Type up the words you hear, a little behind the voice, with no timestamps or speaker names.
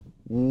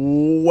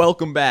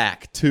Welcome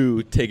back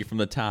to Take It From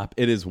the Top.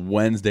 It is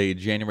Wednesday,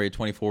 January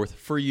 24th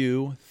for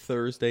you,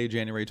 Thursday,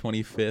 January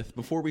 25th.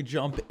 Before we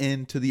jump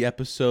into the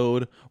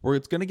episode, where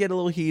it's going to get a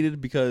little heated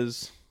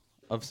because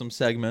of some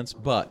segments,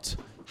 but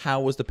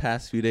how was the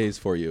past few days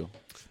for you?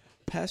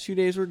 Past few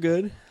days were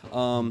good.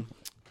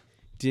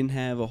 Didn't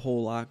have a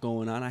whole lot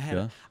going on.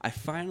 I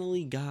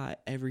finally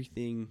got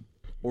everything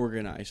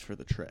organized for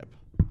the trip.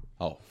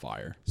 Oh,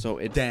 fire. So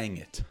Dang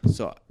it.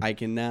 So I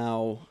can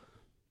now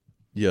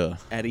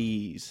at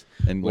ease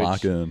and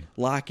lock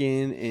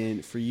in.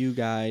 And for you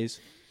guys,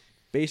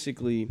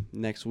 basically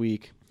next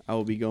week I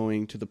will be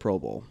going to the Pro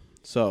Bowl.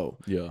 So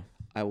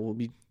I will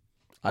be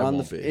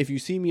if you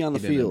see me on the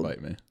field. Didn't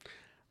invite me.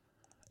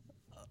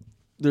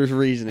 There's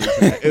reasoning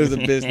for that. It was a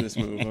business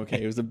move,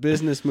 okay? It was a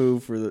business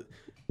move for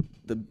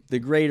the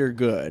greater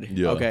good.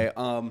 Yeah. Okay.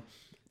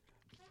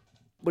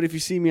 But if you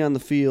see me on the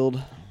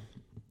field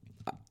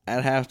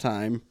at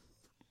halftime,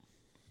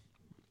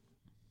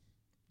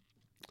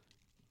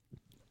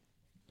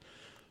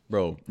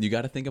 bro, you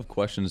got to think of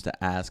questions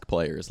to ask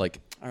players, like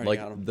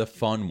the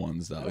fun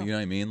ones, though. You know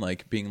what I mean?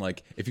 Like being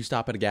like, if you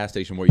stop at a gas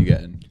station, where are you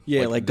getting?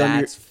 Yeah, like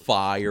that's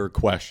fire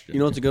question. You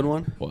know what's a good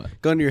one? What?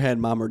 Gun to your head,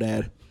 mom or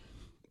dad.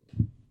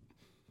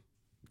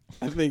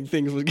 I think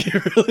things would get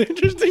really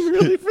interesting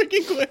really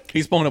freaking quick.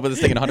 He's pulling up with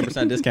this thing at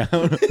 100% discount.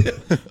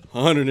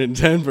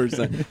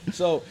 110%.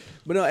 So,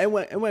 but no, it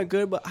went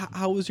good. But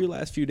how was your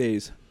last few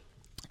days?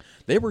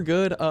 They were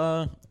good.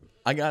 I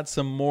got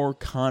some more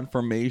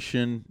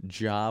confirmation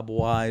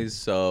job-wise,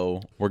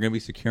 so we're going to be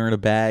securing a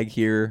bag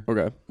here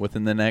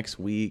within the next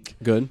week.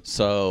 Good.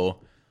 So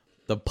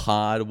the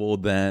pod will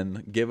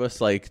then give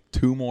us like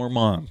 2 more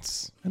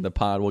months, and the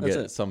pod will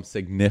get some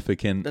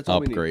significant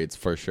upgrades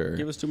for sure.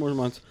 Give us 2 more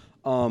months.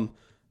 I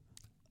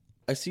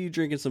see you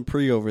drinking some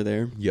pre over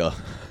there. Yeah.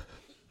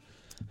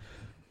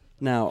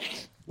 Now,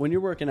 when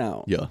you're working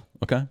out,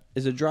 okay,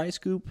 is a dry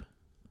scoop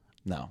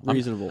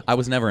reasonable? I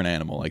was never an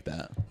animal like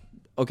that.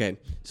 Okay,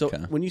 so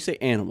when you say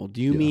animal,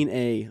 do you mean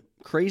a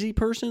crazy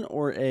person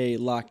or a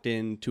locked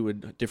in to a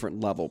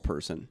different level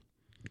person?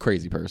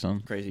 Crazy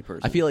person. Crazy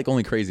person. I feel like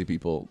only crazy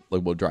people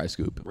like will dry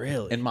scoop.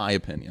 Really? In my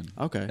opinion.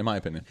 Okay. In my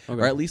opinion.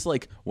 Okay. Or at least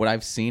like what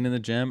I've seen in the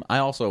gym. I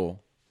also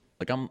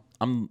like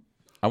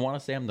I want to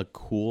say I'm the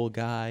cool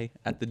guy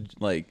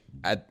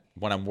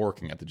when I'm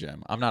working at the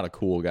gym. I'm not a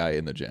cool guy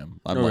in the gym.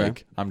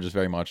 I'm just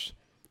very much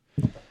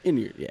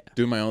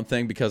doing my own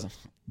thing, because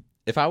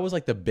if I was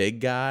like the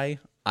big guy,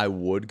 I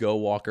would go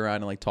walk around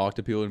and like talk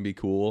to people and be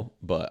cool,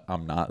 but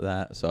I'm not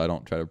that, so I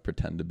don't try to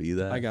pretend to be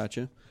that. I got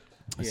you.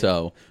 Yeah.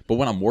 So, but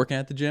when I'm working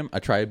at the gym, I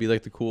try to be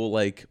like the cool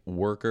like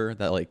worker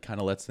that like kind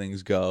of lets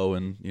things go,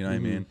 and you know what I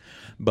mean?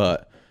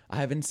 But I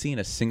haven't seen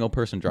a single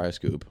person dry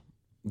scoop.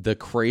 The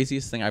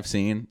craziest thing I've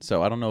seen,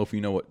 so I don't know if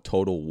you know what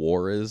Total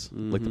War is,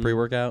 like the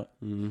pre-workout,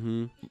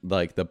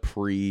 like the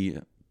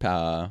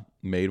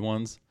pre-made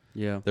ones.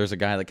 Yeah. There's a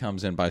guy that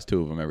comes in, buys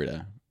 2 of them every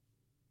day.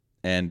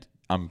 And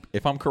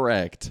if I'm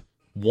correct,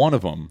 one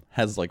of them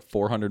has like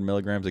 400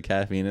 milligrams of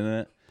caffeine in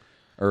it,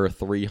 or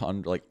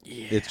 300,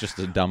 it's just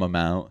a dumb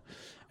amount.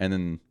 And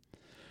then,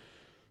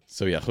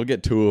 so he'll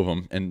get 2 of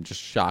them and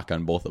just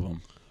shotgun both of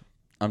them.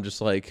 I'm just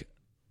like,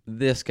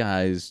 this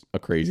guy's a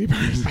crazy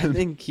person. I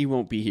think he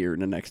won't be here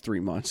in the next 3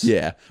 months.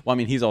 Yeah. Well, I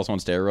mean, he's also on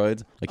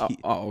steroids.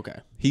 Okay.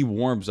 He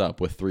warms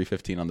up with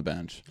 315 on the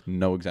bench.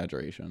 No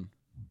exaggeration.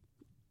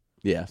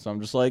 Yeah. So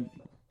I'm just like,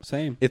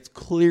 same. It's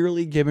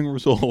clearly giving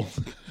results.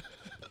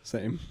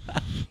 Same.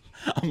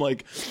 I'm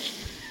like,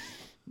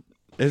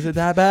 is it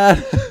that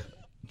bad?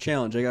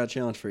 Challenge. I got a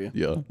challenge for you.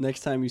 Yeah.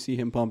 Next time you see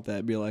him pump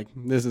that, be like,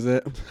 this is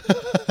it.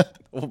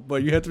 Well,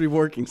 but you have to be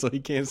working so he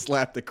can't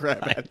slap the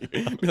crap at you.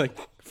 Be like,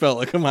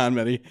 fella, come on,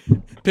 Meddy.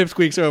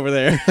 Pipsqueak's over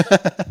there.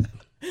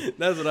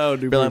 That's what I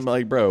would do. I'm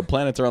like, bro,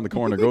 planets are on the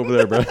corner. Go over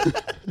there, bro.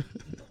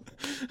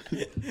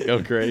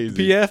 Go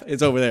crazy. PF,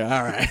 it's over there.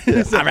 All right.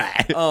 All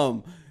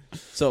right.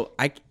 So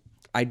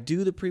I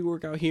do the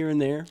pre-workout here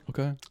and there.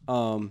 Okay.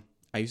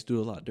 I used to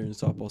do a lot during the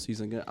softball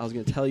season. I was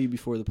going to tell you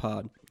before the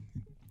pod,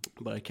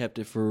 but I kept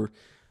it for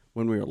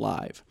when we were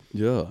live.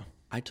 Yeah.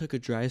 I took a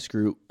dry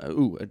scoop.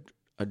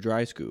 A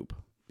dry scoop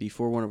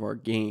before one of our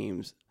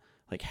games,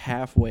 like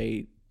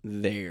halfway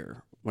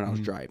there when I was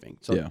driving.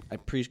 So I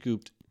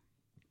pre-scooped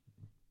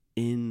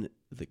in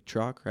the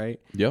truck, right?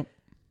 Yep.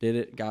 Did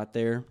it, got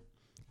there.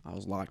 I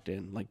was locked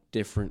in, like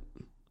different,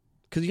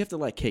 because you have to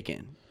like kick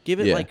in. Give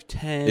it like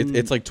 10.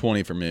 It's like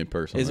 20 for me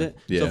personally. Is it?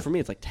 Yeah. So for me,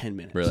 it's like 10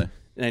 minutes. Really?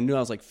 And I knew I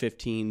was like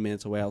 15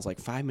 minutes away. I was like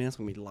 5 minutes,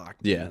 I'm going to be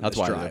locked in. Yeah, that's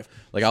why drive.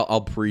 Like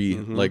I'll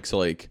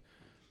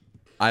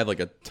I have like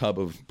a tub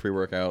of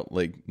pre-workout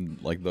like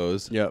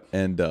those. Yep.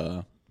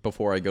 And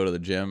before I go to the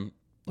gym,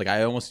 like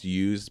I almost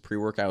use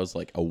pre-workout as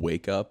like a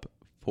wake up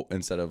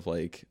instead of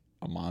like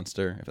a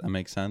monster, if that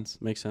makes sense.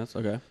 Makes sense.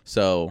 Okay.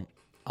 So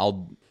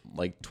I'll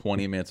like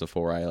 20 minutes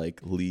before I like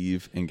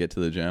leave and get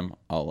to the gym,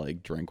 I'll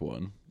like drink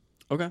one.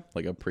 Okay.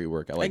 Like a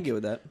pre-workout. I can get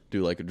with that.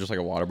 Do like just like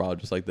a water bottle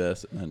just like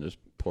this, and then just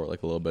pour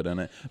like a little bit in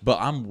it. But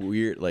I'm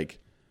weird. Like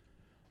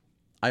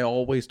I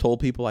always told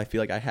people I feel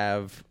like I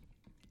have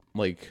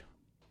like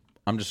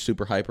I'm just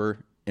super hyper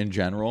in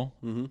general.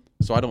 Mm-hmm.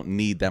 So I don't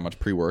need that much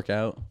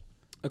pre-workout.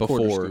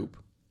 Quarter scoop.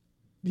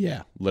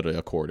 Yeah, literally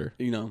a quarter.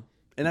 And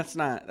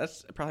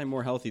that's probably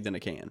more healthy than a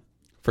can.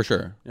 For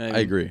sure. I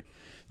agree.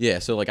 Yeah,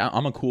 so like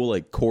I'm a cool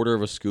like quarter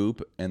of a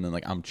scoop, and then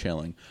like I'm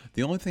chilling.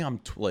 The only thing I'm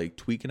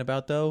tweaking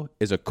about though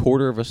is a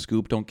quarter of a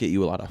scoop don't get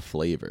you a lot of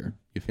flavor.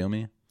 You feel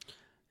me?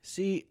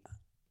 See,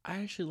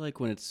 I actually like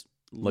when it's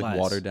like less,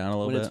 watered down a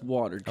little bit. When it's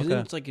watered, because then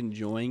it's like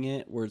enjoying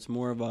it, where it's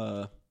more of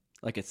a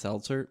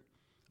seltzer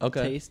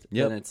taste.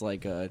 Yeah. Then it's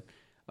like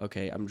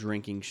I'm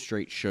drinking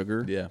straight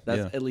sugar. Yeah,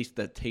 that's at least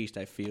the taste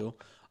I feel.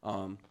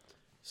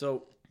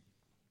 So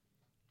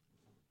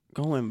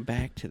going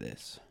back to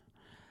this.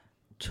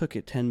 Took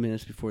it 10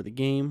 minutes before the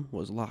game,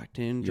 was locked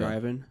in,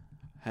 driving,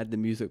 had the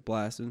music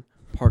blasting,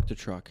 parked the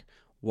truck,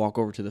 walk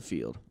over to the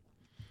field.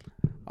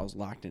 I was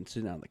locked in,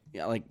 sitting down.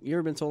 Like you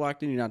ever been so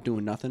locked in, you're not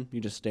doing nothing? You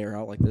just stare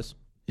out like this?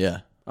 Yeah.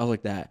 I was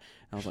like that.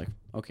 And I was like,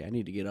 okay, I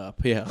need to get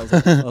up. Yeah.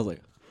 I was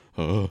like,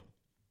 oh.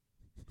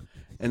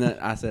 And then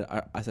I said,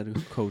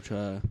 Coach,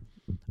 all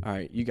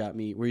right, you got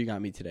me. Where you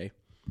got me today?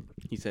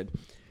 He said,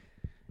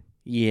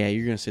 yeah,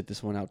 you're going to sit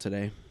this one out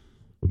today.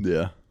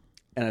 Yeah.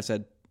 And I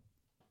said,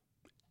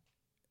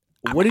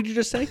 what did you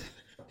just say?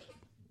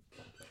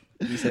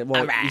 He said,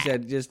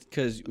 just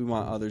because we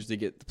want others to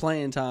get the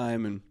playing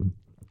time, and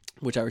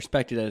which I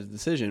respected as a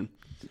decision.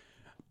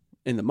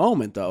 In the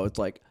moment, though, it's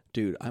like,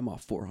 dude, I'm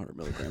off 400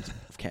 milligrams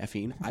of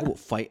caffeine. I will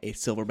fight a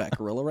silverback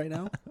gorilla right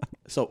now.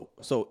 So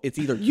it's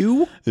either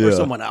you or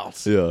someone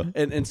else. Yeah.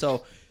 And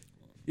so,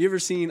 you ever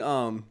seen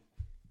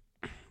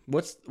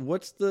what's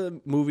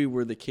the movie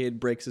where the kid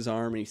breaks his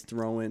arm and he's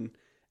throwing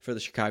for the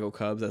Chicago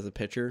Cubs as a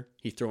pitcher?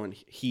 He's throwing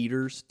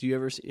heaters. Do you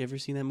ever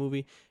seen that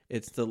movie?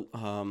 It's the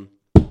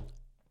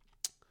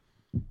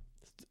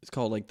it's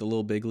called like The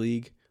Little Big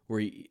League,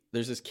 where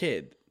there's this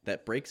kid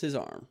that breaks his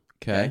arm.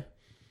 Okay.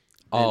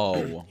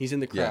 Oh, he's in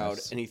the crowd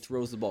and he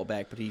throws the ball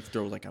back, but he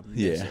throws like a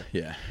missile.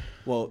 Yeah.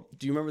 Well,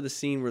 do you remember the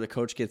scene where the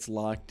coach gets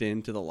locked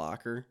into the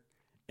locker,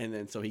 and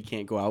then so he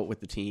can't go out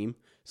with the team?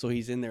 So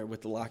he's in there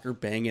with the locker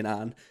banging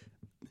on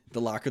the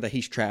locker that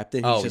he's trapped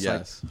in. He's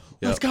just like,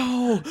 let's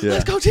go. Yeah.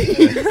 Let's go, team.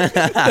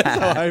 That's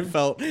how I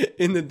felt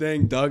in the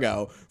dang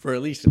dugout for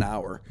at least an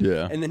hour.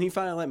 Yeah. And then he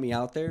finally let me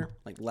out there,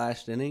 like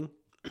last inning.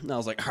 And I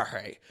was like, all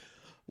right,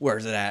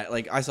 where's it at?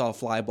 Like, I saw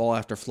fly ball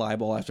after fly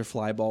ball after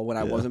fly ball when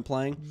I wasn't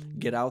playing.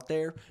 Get out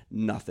there,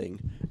 nothing.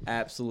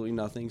 Absolutely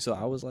nothing. So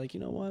I was like, you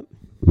know what?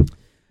 I'm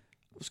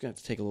just going to have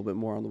to take a little bit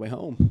more on the way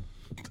home.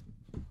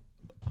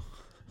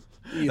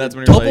 That's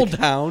when you're double like,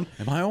 down.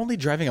 Am I only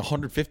driving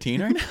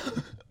 115 right now?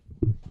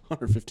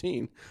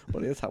 115.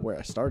 Well, that's where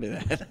I started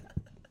at.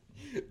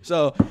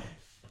 So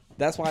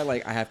that's why,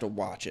 like, I have to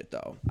watch it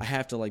though. I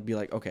have to be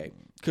like, okay,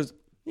 because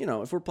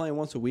if we're playing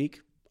once a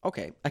week,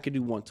 okay, I could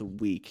do once a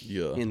week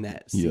in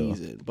that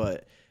season.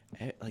 But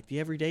like the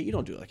everyday, you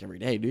don't do it like every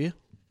day, do you?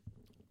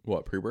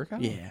 What,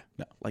 pre-workout? Yeah,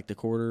 no. Like the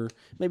quarter,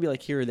 maybe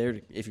like here or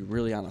there if you're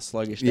really on a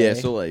sluggish day. Yeah,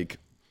 so like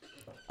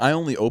I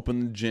only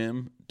open the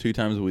gym 2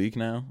 times a week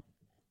now.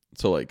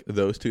 So like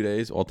those 2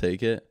 days, I'll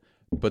take it.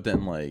 But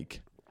then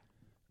like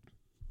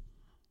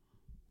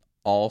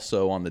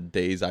also on the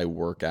days I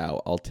work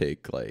out, I'll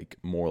take like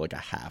more like a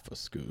half a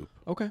scoop.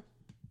 Okay.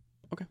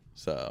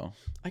 So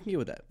I can get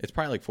with that. It's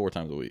probably like 4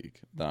 times a week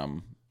that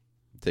I'm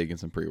taking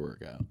some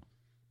pre-workout.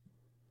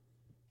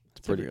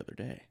 It's every other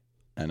day.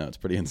 I know, it's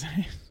pretty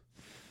insane.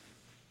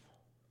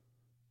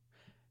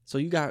 So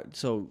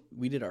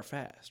we did our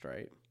fast,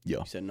 right? Yeah.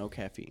 You said no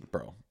caffeine,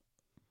 bro.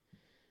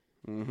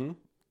 Mm-hmm.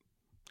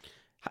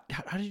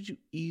 How did you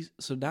ease?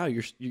 So now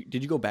did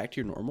you go back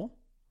to your normal?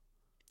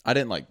 I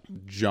didn't like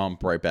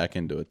jump right back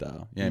into it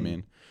though. You know what I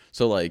mean?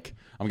 So like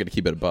I'm gonna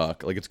keep it a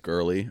buck. Like it's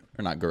girly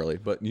or not girly,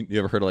 but you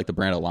ever heard of like the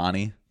brand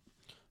Alani?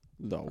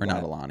 Not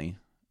Alani?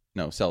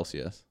 No,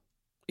 Celsius.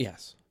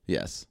 Yes.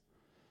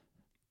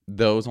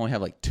 Those only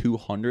have like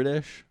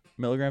 200-ish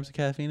milligrams of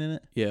caffeine in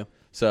it. Yeah.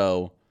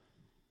 So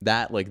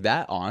that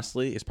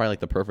honestly is probably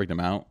like the perfect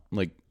amount.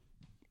 Like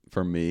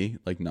for me,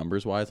 like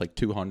numbers wise, like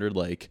 200.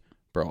 Like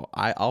bro,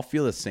 I'll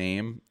feel the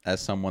same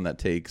as someone that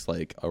takes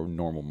like a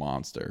normal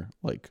Monster.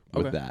 Like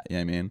with that, you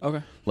know what I mean?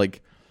 Okay.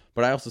 Like.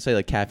 But I also say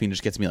like caffeine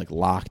just gets me like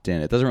locked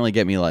in. It doesn't really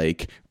get me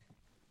like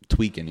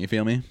tweaking. You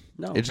feel me?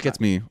 No. It just gets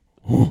me.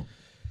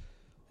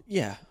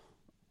 Yeah.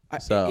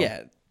 So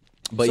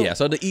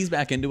to ease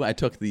back into it, I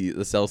took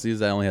the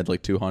Celsius. I only had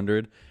like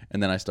 200,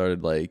 and then I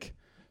started like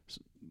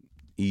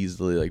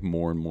easily like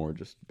more and more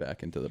just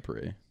back into the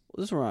pre. Well,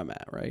 this is where I'm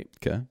at, right?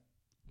 Okay.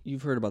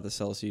 You've heard about the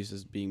Celsius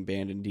as being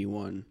banned in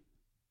D1.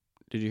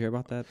 Did you hear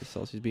about that? The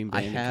Celsius being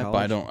banned in college? I have,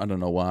 but I don't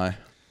know why.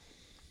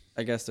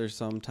 I guess there's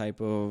some type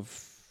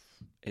of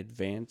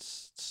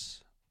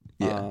advanced,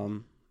 I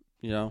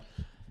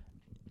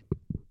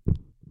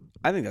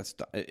think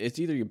it's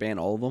either you ban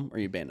all of them or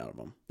you ban none of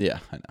them. Yeah,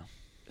 I know.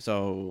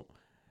 So,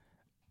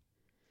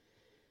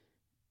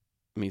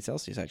 I mean,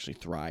 Celsius actually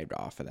thrived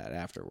off of that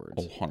afterwards.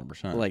 Oh,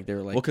 100%. Like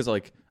they're like, well, because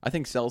like I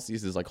think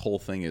Celsius's like whole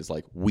thing is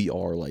like we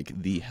are like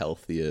the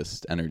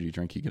healthiest energy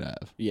drink you could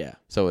have. Yeah.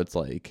 So it's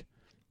like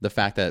the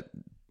fact that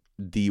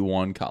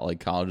D1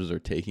 colleges are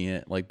taking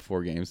it like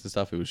before games and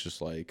stuff, it was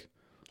just like,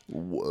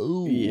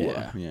 whoa.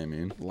 Yeah. You know what I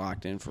mean?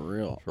 Locked in for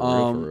real.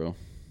 For real.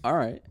 All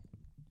right.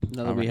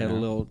 Now that we had a now.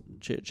 little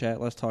chit chat,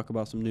 let's talk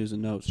about some news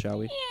and notes, shall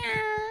we?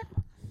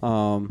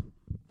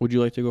 Would you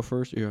like to go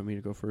first, or you want me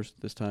to go first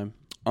this time?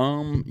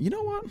 You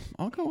know what?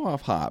 I'll go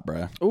off hot,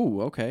 bruh.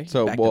 Oh, okay.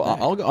 So, Back well, to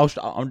back. I'll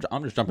go.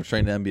 I'm just jumping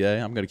straight into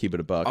NBA. I'm gonna keep it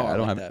a buck. Oh, I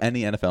don't like have that.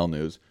 any NFL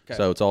news, Okay.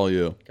 so it's all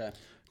you.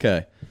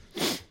 Okay.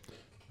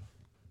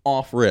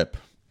 Off rip,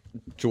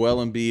 Joel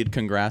Embiid.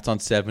 Congrats on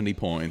 70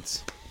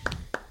 points.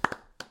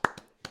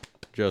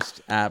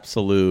 Just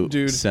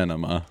absolute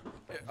cinema.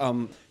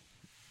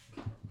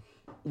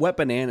 Wet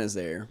bananas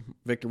there,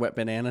 Victor. Wet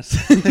bananas,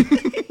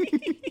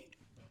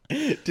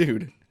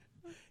 dude.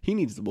 He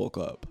needs to bulk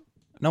up.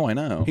 No, I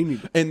know.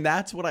 And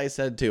that's what I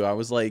said too. I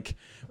was like,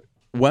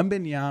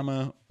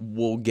 Wembanyama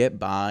will get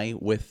by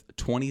with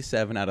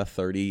 27 out of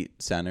 30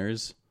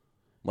 centers.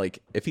 Like,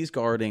 if he's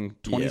guarding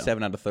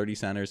 27 out of 30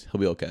 centers,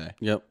 he'll be okay.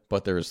 Yep.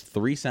 But there's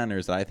 3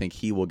 centers that I think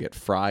he will get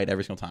fried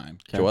every single time.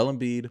 Okay. Joel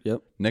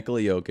Embiid,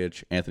 Nikola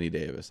Jokic, Anthony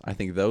Davis. I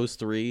think those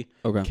 3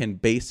 can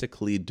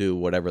basically do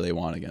whatever they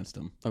want against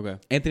him. Okay.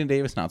 Anthony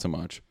Davis, not so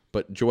much.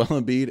 But Joel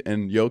Embiid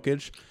and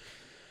Jokic,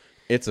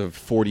 it's a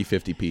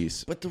 40-50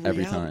 piece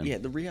every time. Yeah,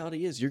 the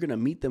reality is you're going to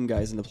meet them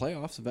guys in the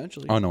playoffs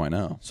eventually. Oh, no, I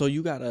know. So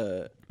you got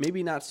to,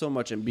 maybe not so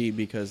much Embiid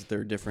because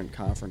they're different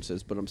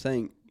conferences, but I'm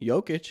saying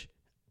Jokic,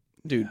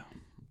 dude. Yeah.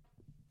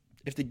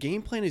 If the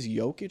game plan is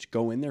Jokic,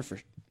 go in there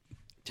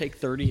take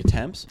 30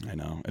 attempts. I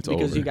know it's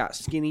because over. you got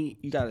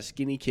a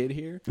skinny kid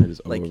here. It is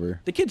like,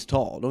 over. The kid's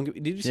tall.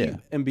 Did you see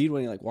Embiid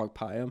when he walked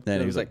by him? And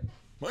he was like,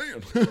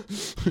 man,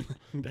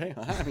 damn.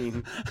 I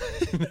mean,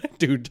 that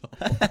dude,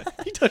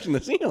 he touching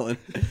the ceiling.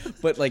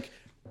 But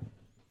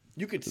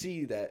you could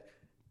see that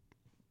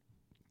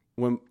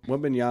when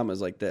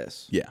Wembanyama's like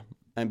this,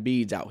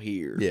 Embiid's out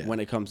here when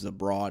it comes to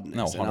broadness.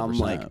 No, 100%. And I'm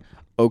like,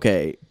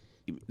 okay,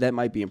 that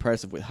might be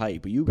impressive with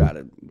height, but you got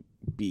to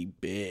be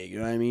big. You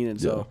know what I mean? And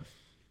so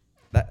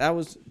that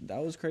was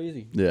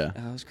crazy. Yeah,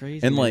 that was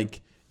crazy. And man.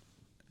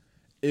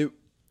 it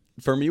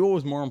for me, what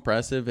was more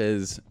impressive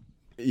is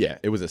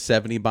it was a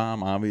 70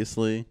 bomb,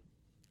 obviously,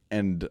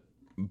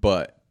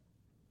 but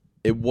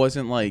it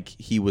wasn't like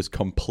he was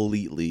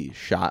completely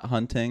shot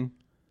hunting.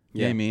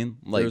 You know what I mean?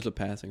 There was a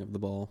passing of the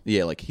ball.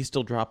 Yeah, he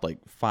still dropped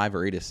 5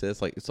 or 8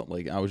 assists.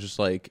 I was just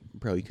like,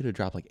 bro, you could have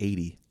dropped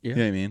 80. Yeah. You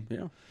know what I mean?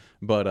 Yeah.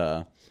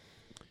 But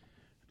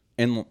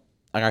and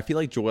I feel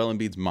like Joel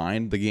Embiid's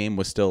mind, the game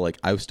was still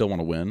I still want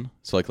to win.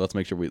 So let's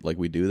make sure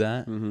we do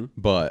that. Mm-hmm.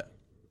 But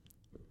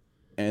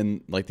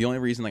and the only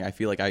reason I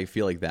feel like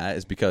that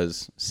is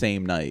because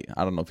same night,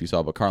 I don't know if you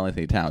saw, but Karl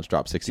Anthony Towns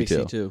dropped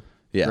 62.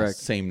 Yeah, correct.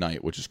 Same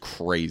night, which is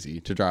crazy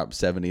to drop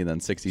 70 and then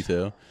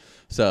 62.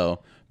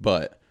 So,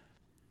 but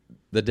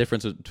the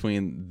difference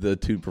between the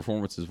two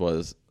performances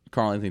was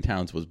Karl Anthony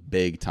Towns was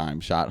big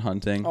time shot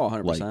hunting. Oh,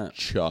 100%.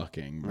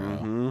 Chucking, bro.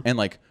 Mm-hmm.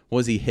 And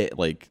was he hit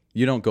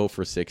you don't go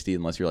for 60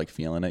 unless you're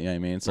feeling it, you know what I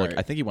mean? So right.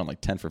 I think he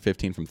went 10 for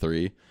 15 from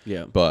 3.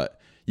 Yeah.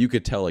 But you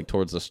could tell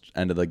towards the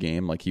end of the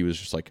game he was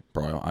just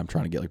bro, I'm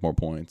trying to get more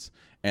points.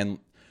 And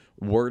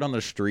word on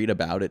the street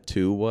about it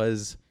too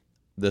was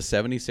the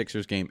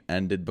 76ers game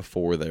ended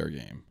before their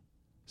game.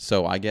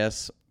 So I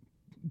guess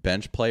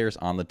bench players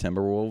on the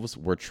Timberwolves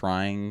were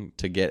trying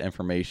to get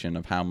information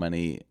of how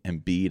many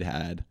Embiid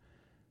had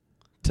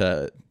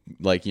to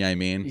you know what I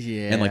mean?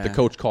 Yeah. And the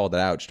coach called it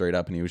out straight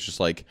up, and he was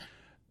just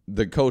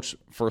the coach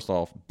first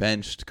off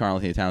benched Karl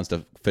Anthony Towns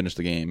to finish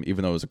the game,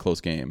 even though it was a close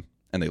game,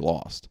 and they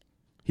lost.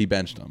 He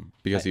benched him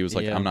because he was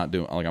I'm not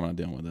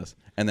dealing with this.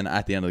 And then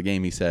at the end of the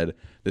game, he said,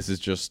 "This is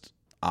just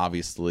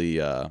obviously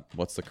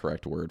what's the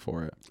correct word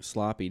for it?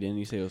 Sloppy." Didn't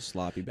you say it was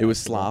sloppy basketball? It was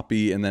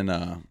sloppy, and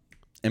then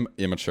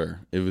immature.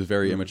 It was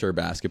very immature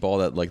basketball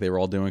that they were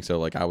all doing.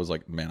 So I was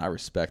man, I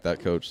respect that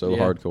coach so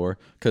hardcore,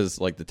 because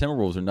the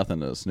Timberwolves are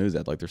nothing to snooze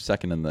at. They're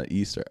second in the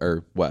East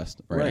or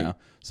West right now.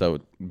 So,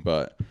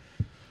 but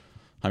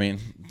I mean,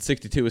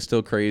 62 is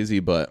still crazy,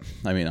 but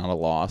I mean, on a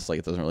loss,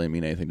 it doesn't really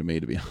mean anything to me,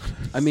 to be honest.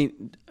 I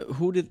mean,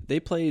 they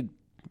played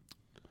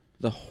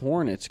the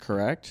Hornets,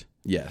 correct?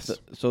 Yes.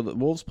 So the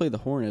Wolves played the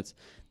Hornets.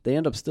 They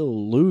end up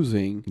still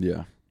losing.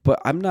 Yeah.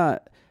 But I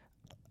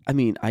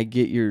mean, I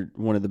get you're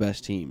one of the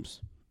best teams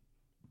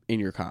in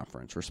your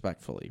conference,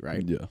 respectfully,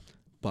 right? Yeah.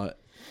 But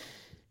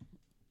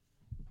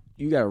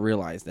you got to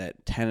realize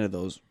that 10 of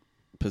those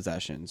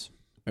possessions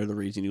are the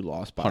reason you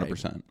lost by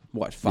 100%.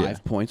 What,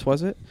 5 points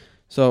was it?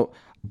 So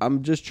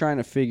I'm just trying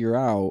to figure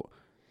out.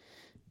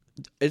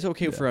 It's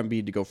okay for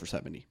Embiid to go for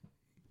 70.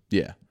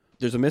 Yeah.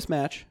 There's a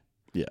mismatch.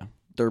 Yeah.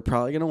 They're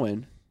probably going to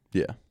win.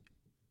 Yeah.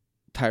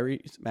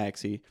 Tyrese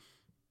Maxey,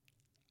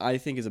 I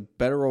think, is a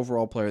better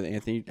overall player than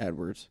Anthony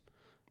Edwards.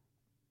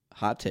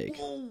 Hot take.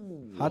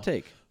 Whoa. Hot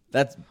take.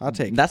 That's hot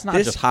take. That's not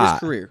just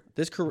hot.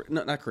 This career,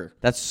 no, not career.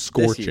 That's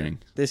scorching.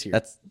 This year.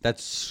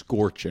 That's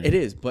scorching. It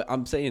is, but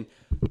I'm saying,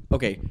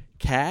 okay,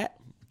 Cat.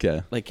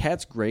 Okay.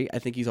 Cat's great. I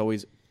think he's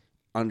always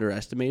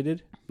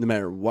underestimated, no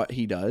matter what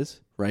he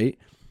does. Right.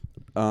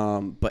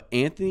 But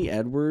Anthony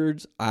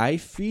Edwards, I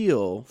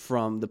feel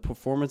from the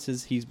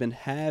performances he's been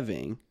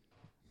having,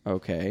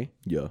 okay,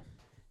 Yeah.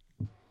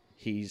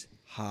 he's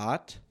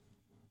hot,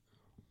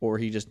 or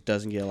he just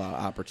doesn't get a lot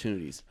of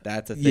opportunities.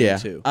 That's a thing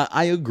too.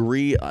 I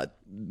agree.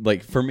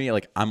 Like for me,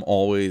 like I'm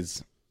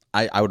always,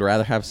 I would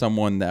rather have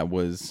someone that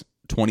was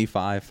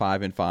 25,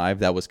 5 and 5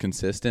 that was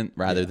consistent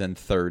rather than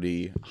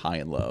 30 high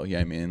and low. Yeah,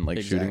 I mean,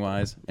 like shooting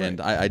wise,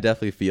 and I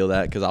definitely feel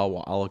that because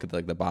I'll look at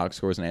like the box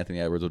scores and Anthony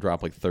Edwards will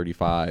drop like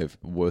 35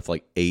 with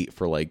like 8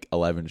 for like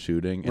 11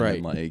 shooting, and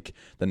then like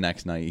the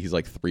next night he's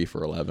like 3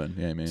 for 11.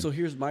 Yeah, I mean. So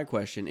here's my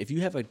question: if you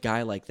have a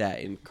guy like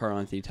that in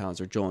Karl-Anthony Towns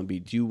or Joel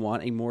Embiid, do you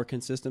want a more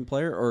consistent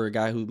player or a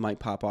guy who might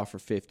pop off for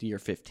 50 or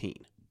 15?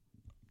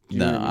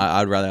 No,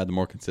 I'd rather have the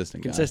more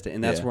consistent guy.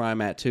 And that's where I'm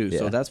at too. Yeah.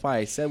 So that's why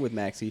I said with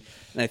Maxey,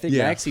 and I think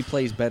Maxey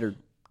plays better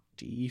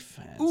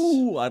defense.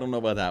 Ooh, I don't know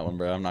about that one,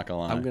 bro. I'm not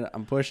gonna lie.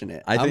 I'm pushing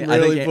it. I'm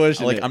really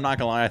pushing it. I'm not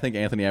gonna lie. I think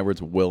Anthony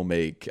Edwards will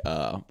make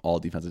all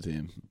defensive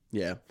team.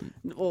 Yeah.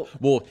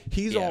 Well,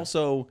 he's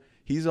also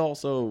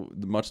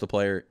much the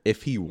player.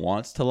 If he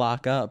wants to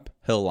lock up,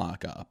 he'll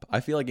lock up. I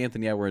feel like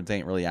Anthony Edwards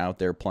ain't really out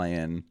there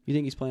playing. You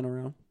think he's playing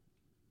around?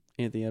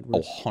 Anthony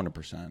Edwards? Oh,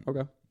 100%.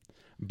 Okay.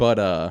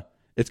 But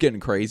it's getting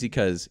crazy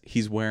because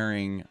he's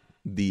wearing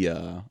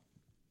the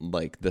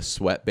like the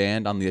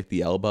sweatband on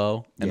the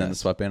elbow and then the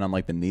sweatband on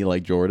like the knee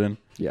like Jordan.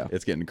 Yeah.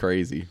 It's getting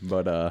crazy.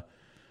 But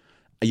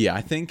yeah,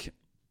 I think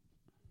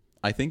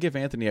if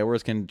Anthony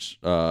Edwards can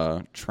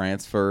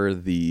transfer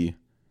the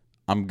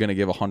I'm going to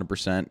give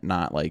 100%,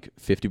 not like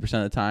 50%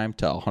 of the time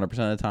to 100%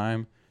 of the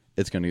time,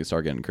 it's going to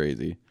start getting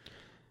crazy.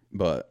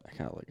 But I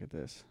gotta look at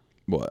this.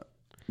 What?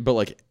 But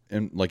like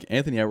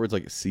Anthony Edwards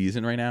like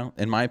season right now,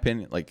 in my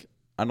opinion, like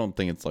I don't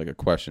think it's like a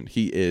question.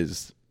 He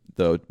is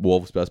the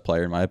Wolves' best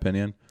player in my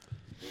opinion.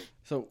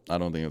 So I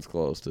don't think it's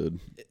close,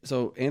 dude.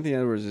 So Anthony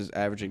Edwards is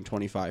averaging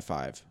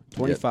 25-5.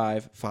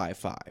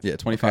 25-5-5. Yeah,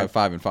 25,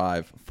 5 and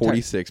 5,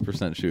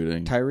 46%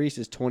 shooting. Tyrese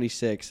is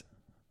 26.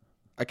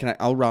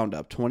 I'll round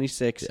up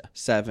 26,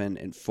 7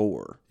 and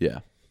 4. Yeah.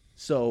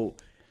 So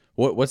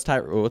what's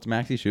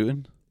Maxey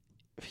shooting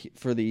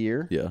for the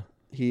year? Yeah.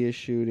 He is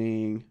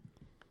shooting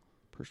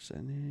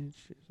percentage.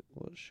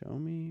 Will it show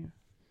me?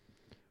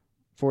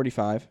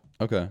 45.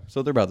 Okay,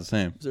 so they're about the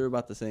same. They're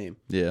about the same.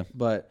 Yeah.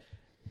 But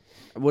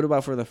what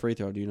about for the free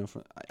throw? Do you know?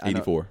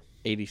 84.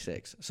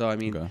 86. So, I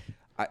mean. Okay.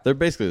 They're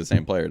basically the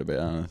same player, to be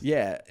honest.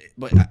 Yeah.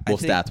 But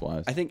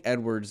stats-wise. I think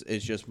Edwards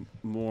is just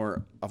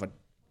more of a.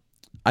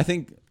 I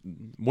think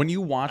when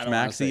you watch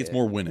Maxey, it's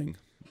more winning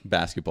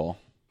basketball.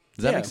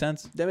 Does that make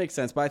sense? That makes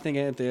sense. But I think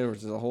Anthony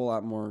Edwards is a whole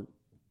lot more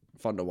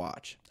fun to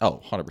watch. Oh,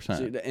 100%.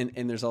 So,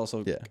 and there's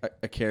also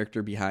a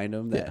character behind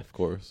him that of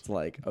course. It's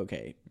like,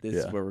 okay, this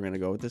is where we're going to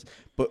go with this.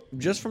 But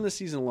just from the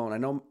season alone, I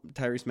know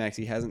Tyrese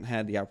Maxey hasn't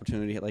had the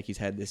opportunity like he's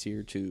had this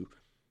year to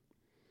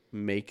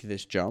make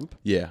this jump.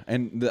 Yeah,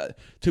 and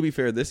to be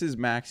fair, this is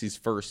Maxey's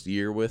first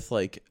year with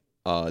like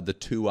the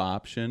 2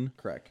 option.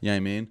 Correct. You know what I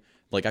mean?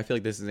 Like, I feel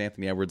like this is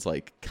Anthony Edwards'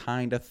 like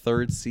kind of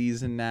 3rd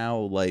season now,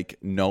 like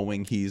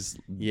knowing he's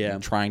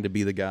trying to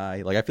be the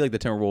guy. Like, I feel like the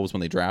Timberwolves,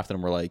 when they drafted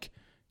him, were like,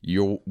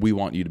 we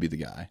want you to be the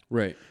guy.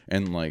 Right.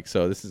 And like,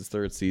 so this is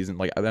 3rd season.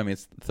 Like, I mean,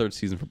 it's the 3rd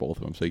season for both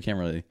of them. So you can't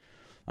really,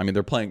 I mean,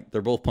 they're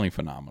both playing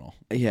phenomenal.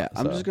 Yeah.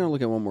 I'm just going to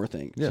look at one more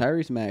thing. Yeah.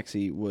 Tyrese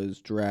Maxey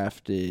was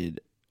drafted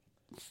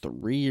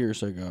 3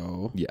 years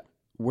ago. Yeah.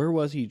 Where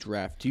was he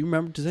drafted? Do you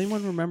remember? Does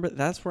anyone remember?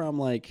 That's where I'm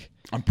like,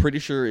 I'm pretty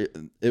sure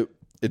it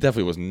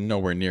definitely was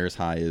nowhere near as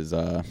high as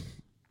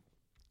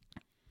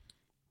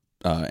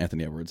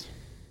Anthony Edwards.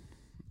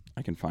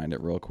 I can find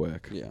it real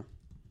quick. Yeah.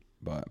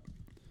 But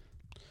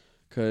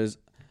because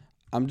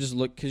I'm just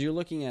because you're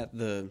looking at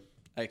the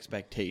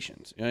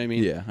expectations. You know what I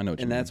mean? Yeah, I know what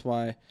you mean. And that's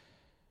why.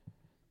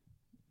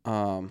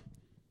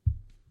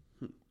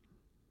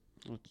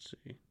 Let's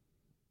see.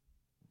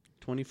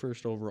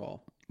 21st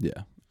overall.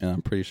 Yeah, and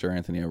I'm pretty sure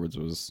Anthony Edwards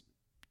was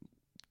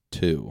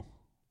 2.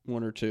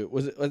 1 or 2.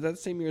 Was that the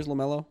same year as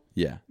LaMelo?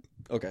 Yeah.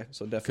 Okay,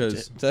 so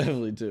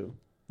definitely 2.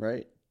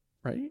 Right?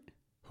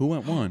 Who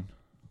went 1?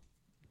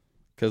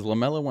 Because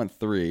LaMelo went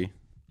 3.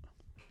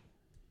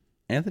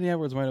 Anthony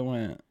Edwards might have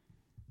went.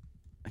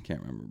 I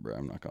can't remember, bro.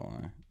 I'm not gonna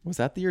lie. Was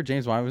that the year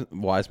James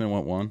Wiseman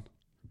went 1?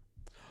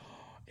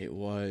 It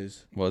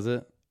was. Was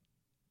it?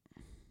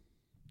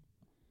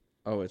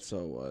 Oh, it so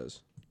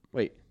was.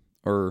 Wait.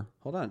 Or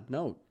hold on.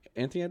 No,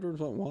 Anthony Edwards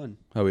went 1.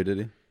 Oh, he did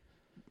he?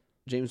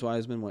 James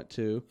Wiseman went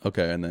 2.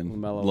 Okay, and then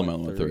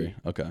LaMelo went 3.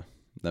 Okay,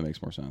 that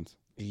makes more sense.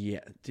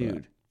 Yeah,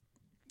 dude.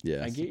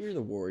 Yeah, I get you're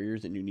the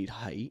Warriors and you need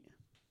height,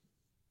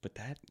 but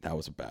that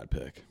was a bad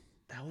pick.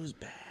 That was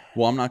bad.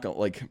 Well, I'm not gonna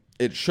like.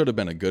 It should have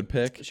been a good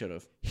pick. It should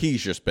have.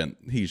 He's just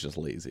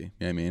lazy. You know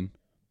what I mean?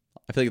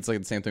 I feel like it's like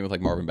the same thing with like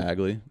Marvin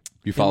Bagley.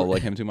 You follow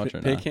like him too much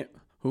or not?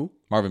 Who?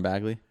 Marvin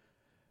Bagley.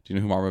 Do you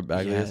know who Marvin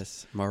Bagley is?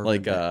 Yes, Marvin.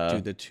 Like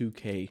dude, the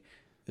 2K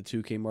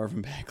the 2K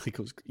Marvin Bagley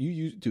goes. You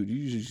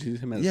use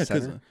him as a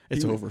center.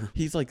 It's over.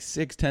 He's like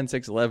 6'10",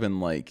 6'11".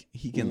 Like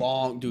he can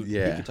long, dude.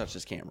 Yeah, he can touch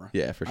this camera.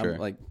 Yeah, for sure.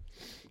 Like,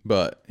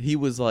 but he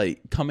was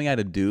like coming out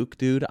of Duke,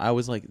 dude. I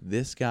was like,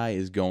 this guy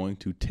is going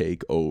to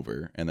take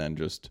over, and then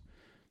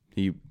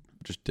he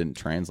just didn't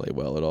translate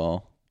well at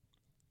all.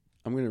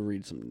 I'm gonna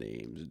read some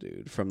names,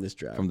 dude, from this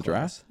draft. From the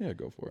class. draft? Yeah,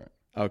 go for it.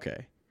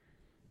 Okay.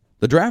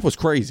 The draft was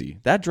crazy.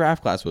 That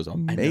draft class was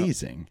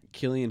amazing.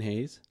 Killian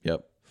Hayes.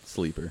 Yep.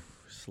 Sleeper.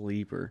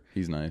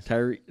 He's nice.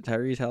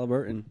 Tyrese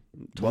Halliburton.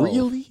 12.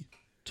 Really?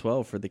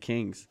 12 for the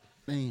Kings.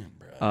 Man,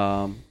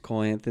 bro.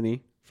 Cole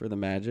Anthony for the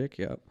Magic.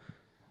 Yep.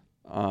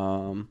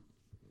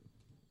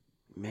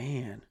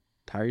 Man.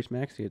 Tyrese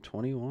Maxey at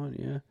 21.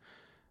 Yeah.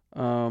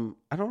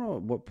 I don't know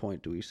at what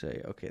point do we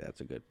say, okay, that's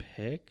a good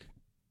pick.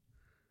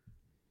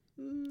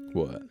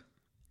 What?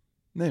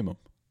 Name them.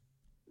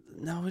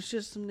 No, it's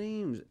just some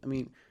names. I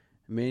mean,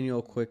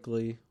 Emmanuel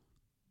Quickly.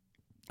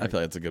 I feel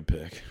like it's a good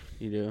pick.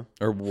 You do?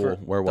 Or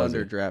where was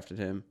Thunder he? drafted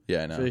him.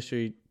 Yeah, I know.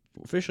 Officially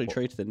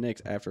traded to the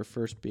Knicks after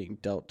first being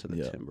dealt to the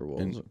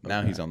Timberwolves. And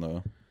now he's on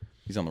the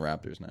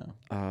Raptors now.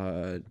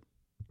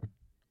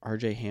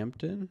 RJ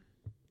Hampton.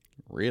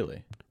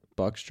 Really?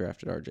 Bucks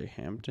drafted RJ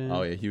Hampton.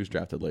 Oh yeah, he was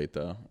drafted late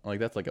though. Like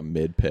that's like a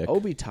mid pick.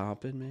 Obi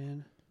Toppin,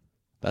 man.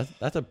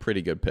 That's a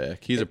pretty good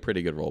pick. He's a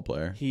pretty good role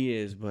player. He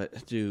is,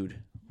 but dude,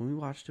 when we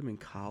watched him in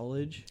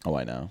college,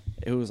 I know.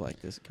 It was like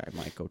this guy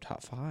might go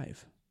top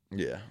 5.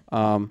 Yeah.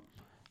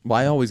 Well,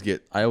 I always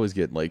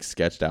get like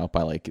sketched out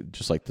by like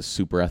just like the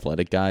super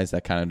athletic guys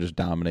that kind of just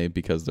dominate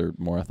because they're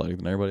more athletic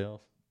than everybody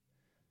else.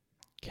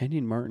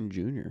 Kenyon Martin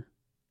Jr.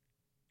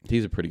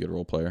 He's a pretty good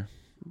role player.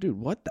 Dude,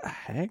 what the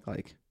heck?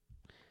 Like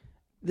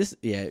this,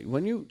 yeah.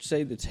 When you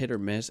say that's hit or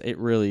miss, it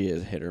really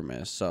is hit or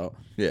miss. So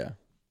yeah.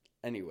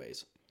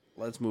 Anyways,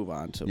 let's move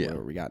on to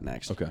what we got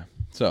next. Okay.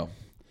 So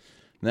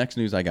next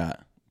news I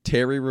got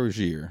Terry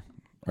Rozier.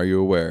 Are you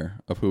aware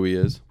of who he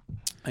is?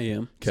 I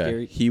am.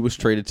 Okay. He was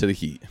traded to the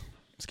Heat.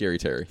 Scary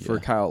Terry. For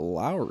Kyle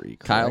Lowry.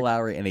 Correct? Kyle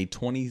Lowry and a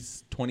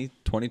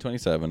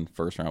 2027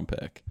 first-round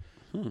pick.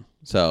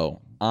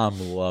 So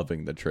I'm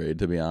loving the trade,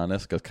 to be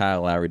honest, because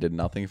Kyle Lowry did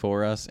nothing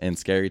for us. And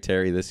Scary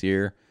Terry this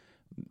year,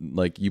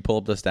 like you pull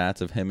up the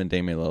stats of him and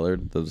Damian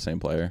Lillard, they're the same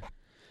player.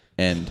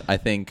 And I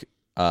think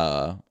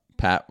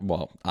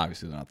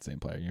obviously they're not the same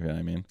player, you know what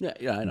I mean?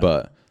 Yeah, I know.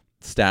 But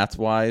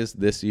stats-wise,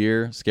 this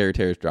year, Scary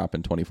Terry's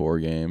dropping 24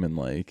 a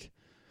game.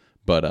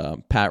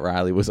 But Pat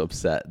Riley was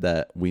upset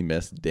that we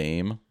missed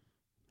Dame.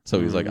 So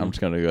he's like, I'm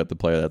just going to go at the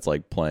player that's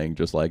like playing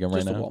just like him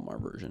right now. Just the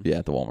Walmart version.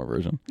 Yeah, the Walmart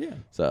version. Yeah.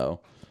 So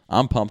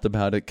I'm pumped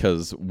about it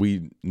because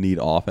we need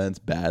offense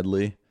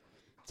badly.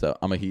 So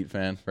I'm a Heat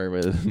fan, for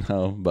everybody doesn't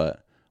know,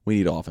 but we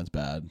need offense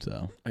bad.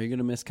 So are you going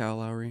to miss Kyle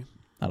Lowry?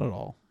 Not at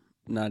all.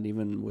 Not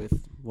even with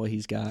what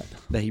he's got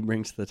that he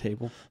brings to the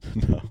table?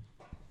 No.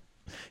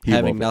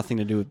 Having nothing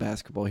to do with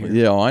basketball here.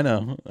 Yeah, I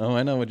know.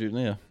 I know what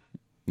yeah.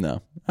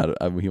 No,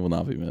 he will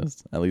not be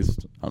missed. At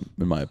least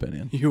in my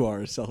opinion. You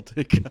are a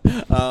Celtic.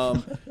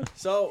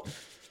 So,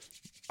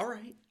 all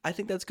right. I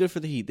think that's good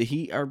for the Heat. The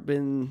Heat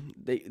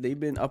they've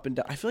been up and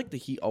down. I feel like the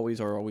Heat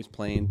are always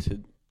playing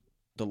to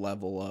the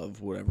level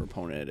of whatever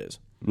opponent it is.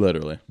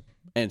 Literally.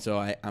 And so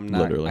I'm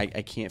not.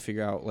 I can't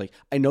figure out. Like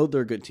I know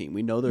they're a good team.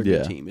 We know they're a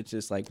good team. It's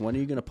just like when are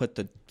you going to put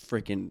the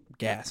freaking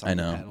gas on I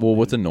know. the pedal? Well,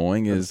 what's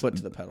annoying is foot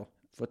to the pedal,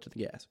 foot to the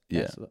gas.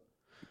 Yeah.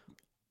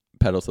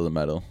 Pedal to the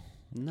metal.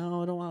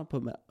 No, I don't want to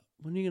put.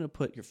 When are you going to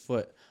put your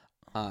foot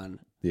on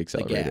the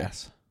accelerator? The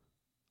gas.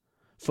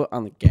 Foot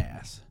on the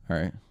gas. All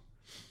right.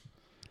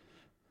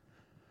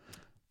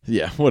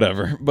 Yeah,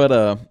 whatever. But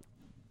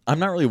I'm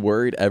not really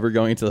worried ever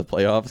going into the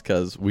playoffs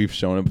because we've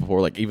shown it before.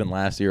 Like even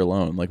last year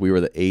alone, like we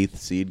were the 8th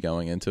seed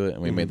going into it,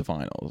 and we made the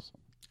finals.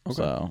 Okay.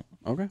 So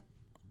okay.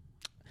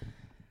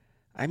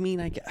 I mean,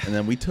 and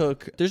then we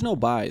took. There's no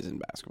buys in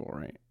basketball,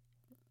 right?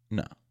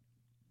 No.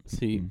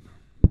 See,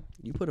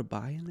 you put a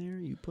buy in there.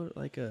 You put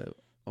like a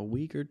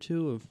week or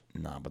two of.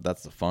 Nah, but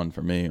that's the fun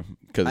for me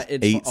because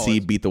 8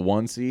 seed beat the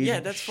 1 seed. Yeah,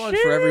 that's fun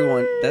for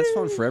everyone. That's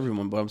fun for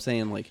everyone. But I'm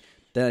saying like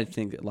then I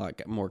think that a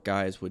lot more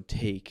guys would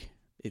take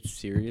it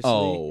seriously.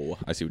 Oh,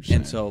 I see what you're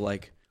saying. And so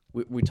like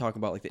we talk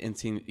about like the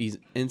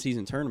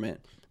in-season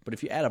tournament, but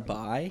if you add a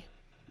bye,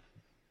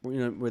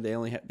 where they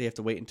have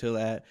to wait until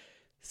that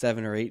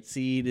 7 or 8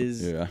 seed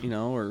is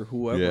or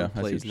whoever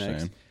plays next.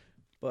 Saying.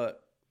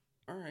 But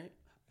all right.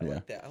 I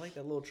like that. I like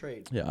that little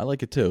trade. Yeah, I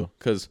like it too.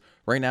 Because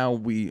right now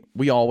we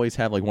always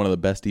have like one of the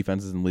best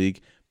defenses in the league,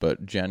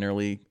 but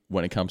generally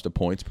when it comes to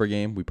points per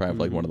game, we probably have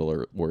like one of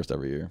the worst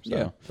every year. So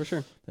yeah, for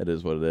sure. That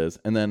is what it is.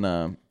 And then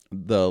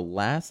the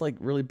last like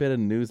really bit of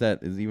news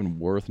that is even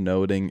worth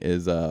noting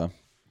is the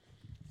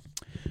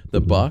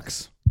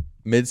Bucks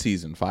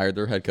midseason fired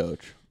their head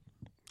coach.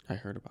 I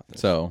heard about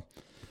this. So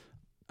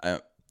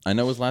I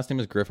know his last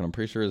name is Griffin. I'm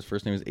pretty sure his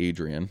first name is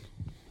Adrian.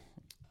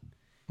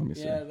 Let me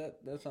see. Yeah,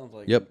 that sounds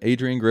like. Yep,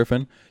 Adrian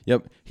Griffin.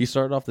 Yep, he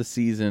started off the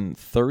season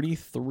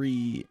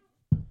 33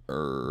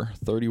 or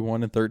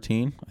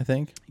 31-13, I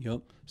think.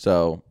 Yep.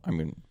 So I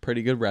mean,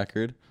 pretty good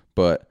record.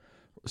 But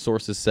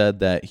sources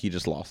said that he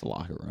just lost the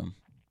locker room.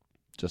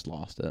 just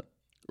lost it.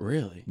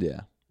 Really?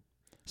 Yeah.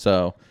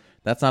 So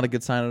that's not a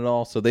good sign at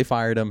all. So they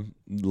fired him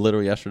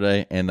literally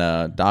yesterday, and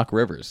Doc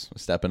Rivers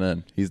is stepping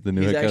in. He's the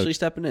new head coach. He's actually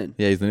stepping in.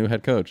 Yeah, he's the new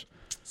head coach.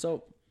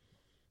 So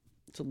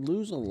to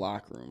lose a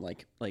locker room,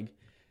 like this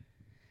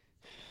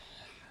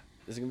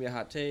is gonna be a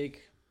hot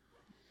take.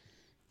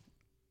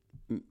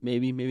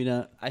 Maybe, maybe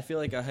not. I feel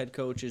like a head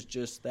coach is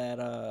just that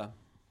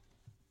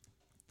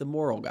the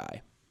moral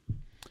guy.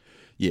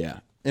 Yeah.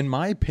 In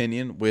my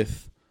opinion,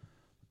 with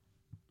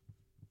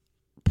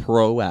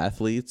pro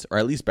athletes, or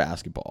at least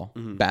basketball,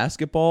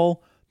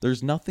 basketball,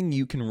 there's nothing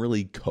you can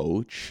really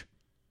coach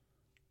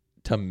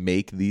to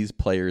make these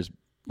players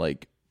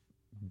like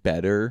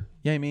better.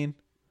 Yeah, I mean,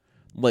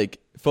 like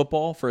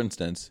football, for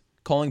instance,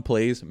 calling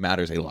plays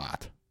matters a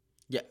lot.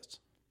 Yes.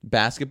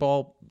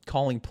 Basketball,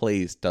 calling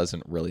plays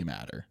doesn't really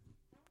matter.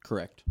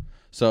 Correct.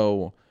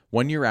 So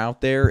when you're out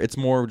there, it's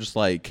more just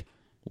like,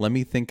 let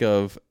me think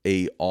of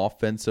a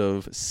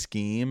offensive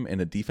scheme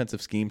and a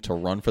defensive scheme to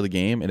run for the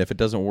game, and if it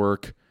doesn't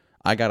work,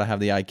 I gotta have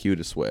the IQ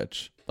to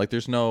switch. Like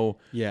there's no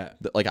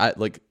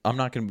I'm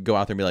not gonna go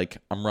out there and be like,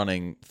 I'm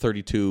running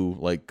 32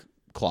 like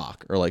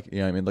clock, or like, you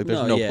know what I mean? Like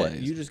there's no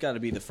plays. You just got to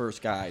be the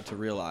first guy to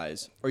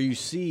realize, or you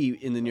see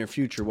in the near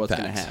future what's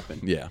going to happen.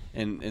 Yeah.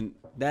 And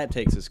that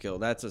takes a skill.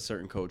 That's a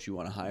certain coach you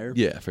want to hire.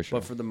 Yeah, for sure.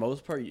 But for the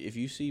most part, if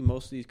you see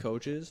most of these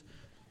coaches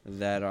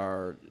that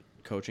are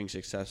coaching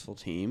successful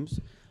teams,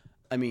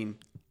 I mean,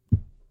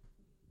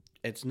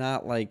 it's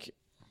not like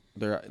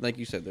they're, like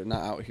you said, they're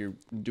not out here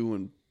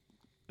doing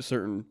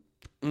certain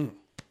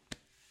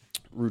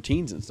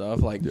routines and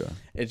stuff. Like,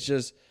 it's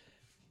just,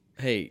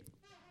 hey,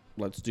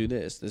 let's do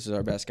this. This is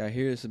our best guy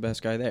here. This is the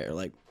best guy there.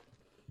 Like,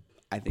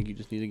 I think you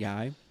just need a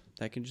guy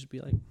that can just be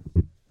like,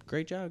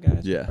 great job,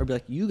 guys. Yeah. Or be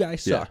like, you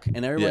guys suck.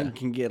 And everyone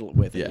can get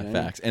with it. Yeah, you know?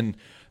 facts.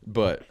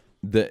 But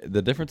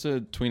the difference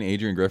between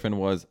Adrian Griffin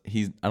was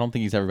I don't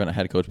think he's ever been a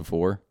head coach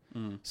before.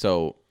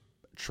 So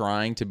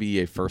trying to be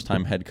a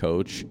first-time head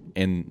coach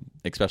in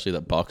especially the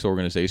Bucks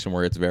organization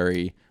where it's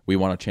we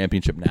want a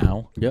championship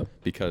now. Yep.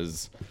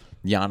 Because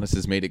Giannis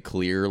has made it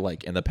clear,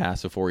 like in the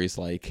past before, he's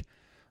like,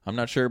 I'm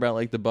not sure about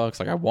like the Bucks.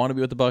 Like I want to be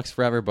with the Bucks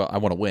forever, but I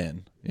want to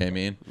win. You know what I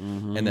mean?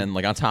 And then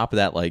like on top of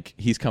that, like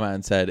he's come out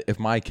and said, if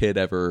my kid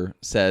ever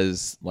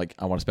says like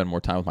I want to spend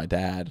more time with my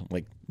dad,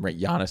 like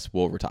Giannis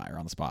will retire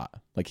on the spot.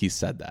 Like he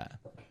said that.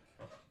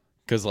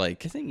 Because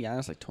like I think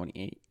Giannis like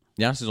 28.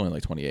 Giannis is only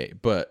like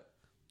 28, but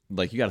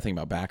like you got to think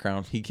about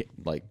background. He's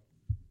like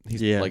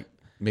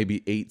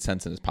maybe 8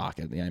 cents in his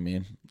pocket. You know what I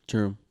mean?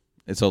 True.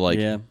 And so like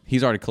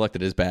he's already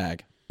collected his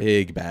bag,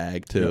 big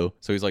bag too. Yep.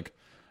 So he's like,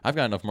 I've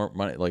got enough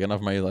money, like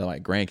my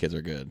grandkids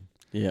are good.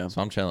 Yeah.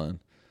 So I'm chilling.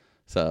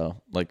 So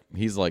like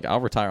he's like, I'll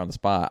retire on the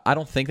spot. I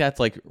don't think that's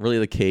like really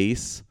the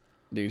case.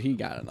 Dude, he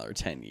got another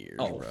 10 years.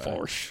 Oh, bro.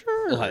 for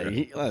sure.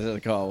 Like, let's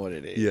just call it what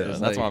it is. Yeah,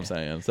 that's what I'm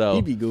saying. So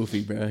he'd be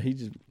goofy, bro.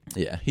 He'd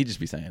just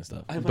be saying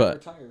stuff. I might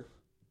retire.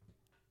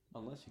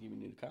 Unless you give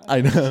me new contract.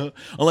 I know.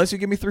 Unless you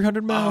give me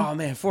 $300 million. Oh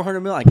man,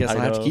 $400 million. I guess I'll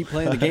have to keep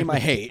playing the game I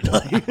hate.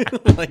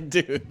 like,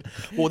 dude.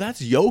 Well,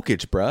 that's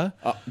Jokic, bruh.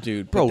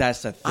 Dude, bro,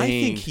 that's the thing. I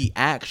think he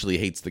actually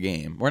hates the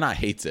game. Or not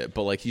hates it,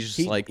 but like he's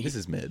just this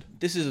is mid.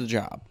 This is a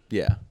job.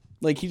 Yeah.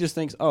 Like he just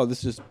thinks, oh,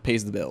 this just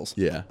pays the bills.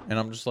 Yeah. And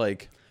I'm just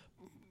like,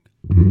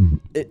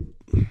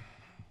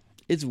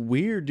 it's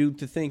weird, dude,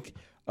 to think,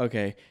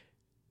 okay,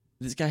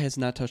 this guy has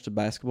not touched a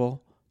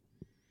basketball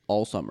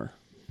all summer.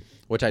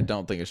 Which I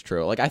don't think is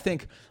true. Like I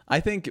think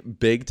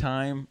big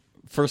time,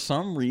 for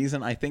some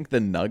reason, I think the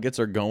Nuggets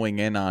are going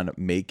in on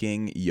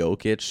making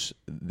Jokic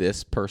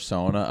this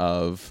persona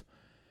of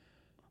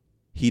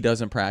he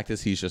doesn't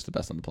practice, he's just the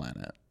best on the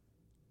planet.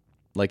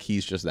 Like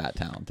he's just that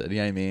talented. You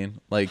know what I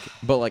mean? Like,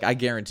 but like I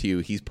guarantee you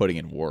he's putting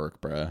in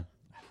work, bro.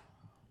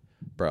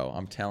 Bro,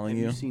 I'm telling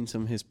you. Have you seen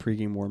some of his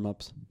pregame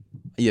warm-ups?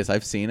 Yes,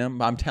 I've seen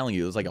him. I'm telling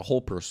you, it was like a whole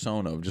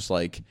persona of just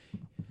like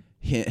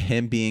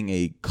him being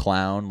a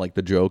clown, like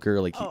the Joker,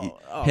 like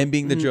him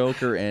being the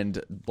Joker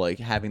and like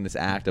having this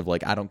act of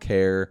like, I don't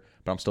care,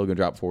 but I'm still going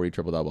to drop 40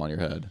 triple-double on your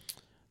head.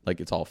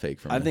 Like it's all fake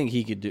for me. I think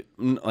he could do,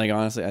 like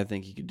honestly, I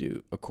think he could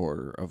do a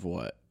quarter of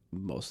what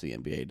most of the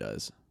NBA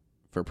does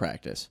for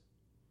practice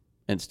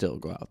and still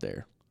go out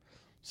there.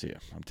 So yeah,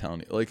 I'm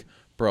telling you, like,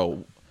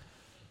 bro,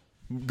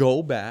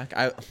 go back.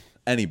 I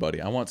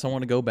want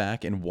someone to go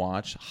back and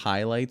watch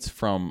highlights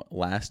from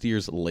last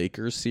year's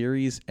Lakers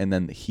series and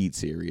then the Heat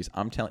series.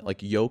 I'm telling, like,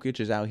 Jokic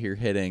is out here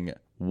hitting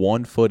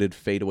one-footed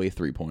fadeaway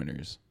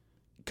three-pointers,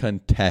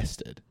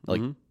 contested,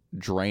 like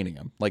draining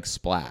them, like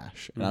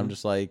splash. And I'm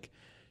just like,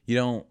 you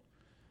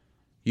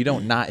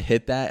don't not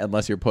hit that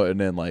unless you're putting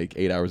in like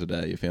 8 hours a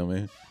day. You feel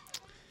me?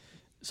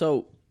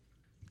 So,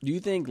 do you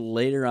think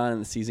later on in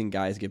the season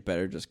guys get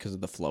better just because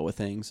of the flow of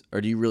things, or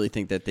do you really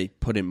think that they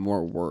put in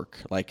more work,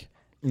 like?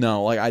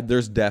 No, like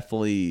there's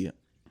definitely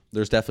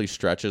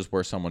stretches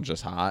where someone's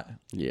just hot.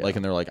 Yeah. Like,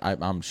 and they're like,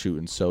 I'm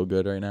shooting so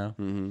good right now.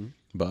 Mm-hmm.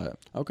 But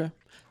okay,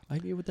 I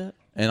agree with that.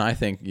 And I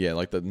think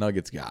like the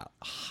Nuggets got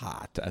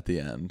hot at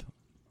the end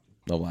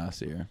of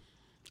last year.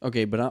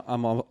 Okay, but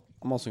I'm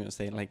also gonna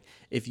say, like,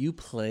 if you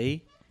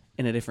play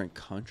in a different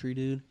country,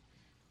 dude,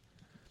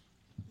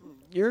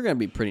 you're going to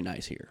be pretty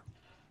nice here.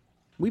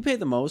 We pay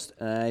the most,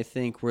 and I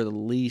think we're the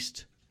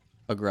least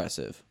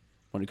aggressive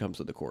when it comes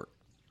to the court.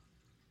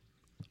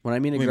 When I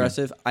mean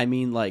aggressive, I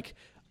mean like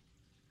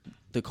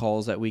the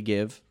calls that we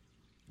give.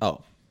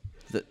 Oh.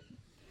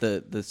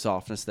 The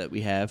softness that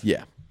we have.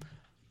 Yeah.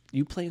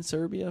 You play in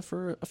Serbia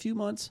for a few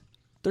months,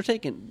 they're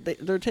taking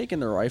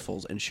their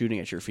rifles and shooting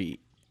at your feet.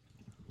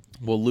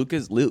 Well,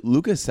 Lucas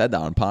said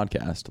that on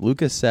podcast.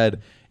 Lucas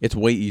said it's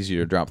way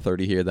easier to drop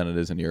 30 here than it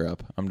is in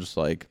Europe. I'm just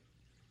like,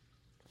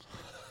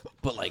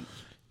 but like,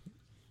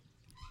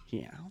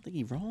 yeah, I don't think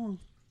he's wrong.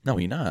 No,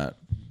 he's not.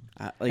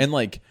 And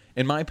like,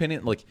 in my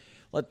opinion, like,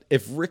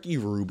 if Ricky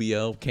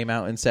Rubio came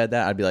out and said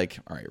that, I'd be like,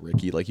 all right,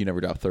 Ricky, like, you never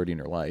dropped 30 in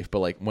your life. But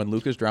like, when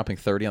Lucas dropping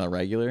 30 on the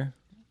regular,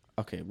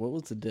 okay, what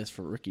was the diss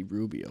for Ricky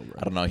Rubio, bro?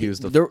 I don't know. He was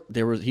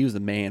he was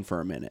the man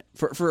for a minute,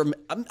 for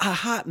a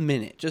hot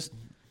minute, just.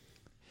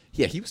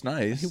 Yeah, he was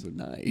nice. He was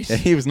nice. Yeah,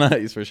 he was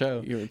nice for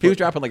sure. He was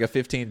dropping like a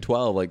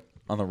 15-12 like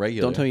on the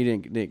regular. Don't tell me you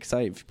didn't get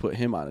excited if you put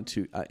him on it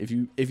too.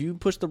 If you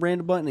push the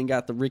random button and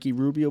got the Ricky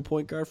Rubio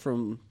point guard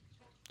from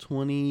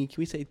 20, can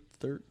we say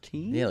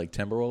 13? Yeah, like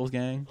Timberwolves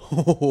gang.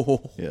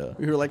 Yeah,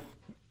 we were like,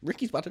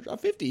 Ricky's about to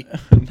drop 50.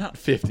 Not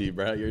 50,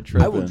 bro. You're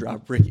tripping. I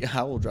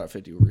will drop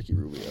 50 with Ricky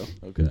Rubio.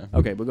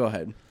 Okay, but go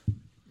ahead.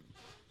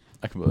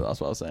 That's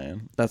what I was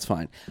saying. That's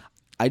fine.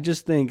 I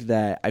just think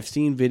that I've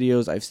seen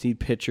videos, I've seen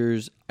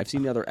pictures, I've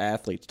seen the other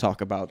athletes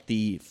talk about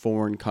the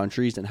foreign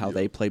countries and how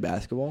they play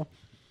basketball.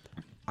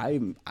 I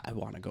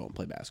want to go and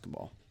play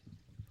basketball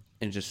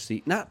and just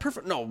see, not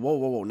perfect. No,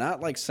 whoa,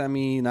 not like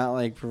semi, not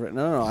like perfect.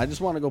 No. I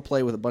just want to go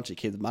play with a bunch of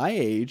kids my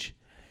age,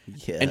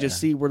 and just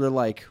see where they're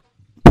like,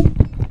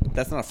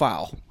 that's not a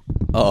foul.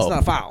 Oh, that's not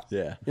a foul. Yeah,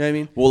 you know what I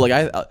mean. Well,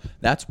 like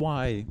that's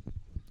why.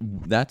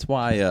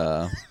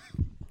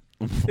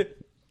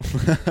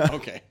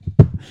 Okay.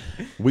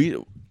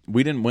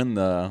 We didn't win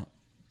the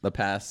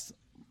past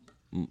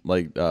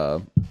like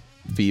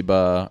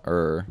FIBA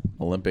or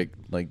Olympic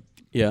like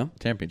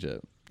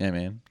championship. Yeah,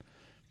 man.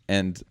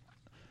 And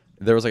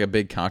there was like a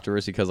big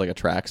controversy because like a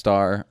track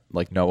star,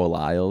 like Noah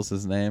Lyles,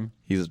 his name.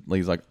 He's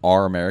like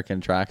our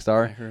American track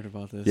star. I heard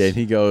about this. Yeah, and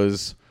he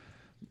goes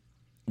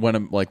when the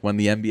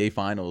NBA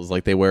finals,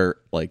 like they wear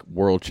like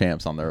world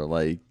champs on their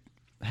like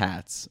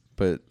hats.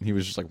 But he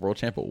was just like, world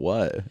champ at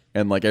what?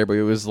 And like everybody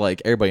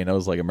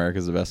knows like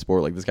America's the best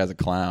sport. Like this guy's a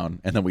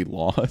clown. And then we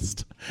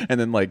lost. And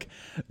then like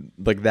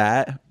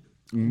that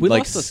we like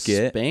lost to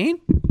skit. Spain?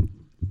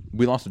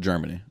 We lost to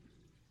Germany.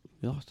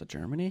 We lost to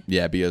Germany?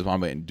 Yeah, because I'm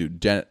waiting, dude.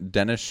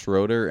 Dennis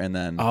Schroeder and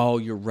then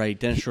you're right.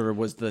 Dennis Schroeder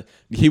was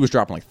he was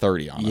dropping like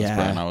 30 on us, bro.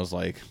 Yeah. And I was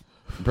like,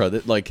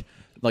 bro, like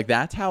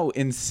that's how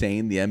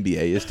insane the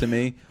NBA is to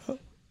me.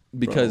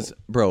 Because,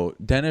 bro,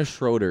 Dennis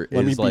Schroeder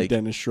Let is me like... be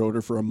Dennis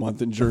Schroeder for a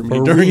month in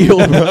Germany. For real,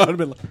 bro. I would have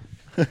been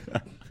like...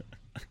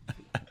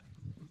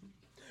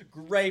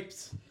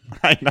 Grapes.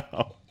 I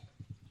know.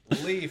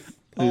 Leaf.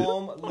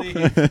 Palm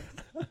leaf.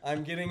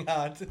 I'm getting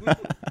hot.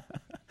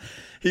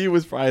 He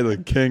was probably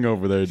the king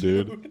over there,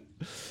 dude.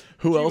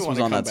 Who else was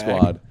on that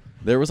squad?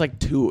 There was like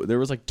two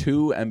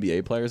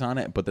NBA players on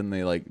it, but then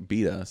they like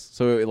beat us.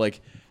 So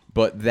like...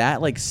 But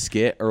that like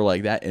skit or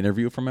like that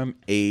interview from him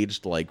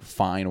aged like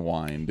fine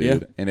wine,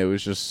 dude. Yeah. And it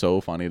was just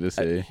so funny to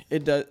see.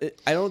 It does.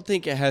 I don't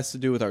think it has to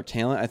do with our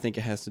talent. I think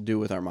it has to do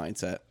with our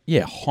mindset.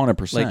 Yeah,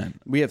 100%. Like,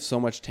 we have so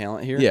much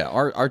talent here. Yeah,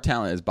 our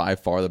talent is by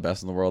far the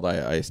best in the world.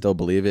 I still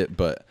believe it,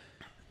 but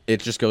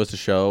it just goes to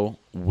show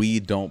we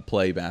don't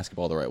play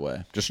basketball the right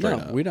way. Just straight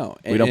up. We don't.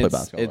 We don't play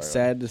basketball. It's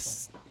sad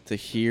to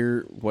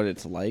hear what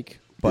it's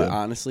like, but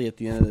honestly, at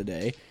the end of the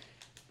day,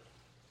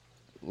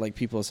 like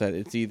people said,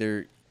 it's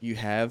either...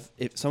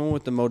 if someone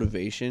with the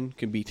motivation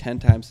can be 10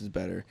 times as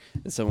better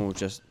than someone with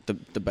just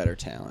the better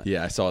talent.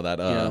 Yeah, I saw that.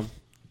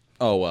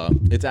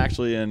 It's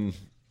actually in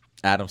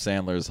Adam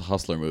Sandler's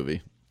Hustler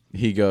movie.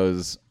 He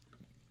goes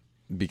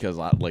because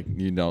I'm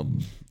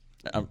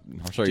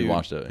sure you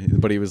watched it,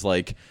 but he was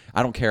like,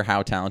 I don't care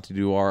how talented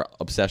you are,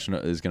 obsession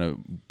is gonna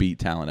beat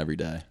talent every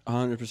day.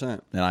 100%.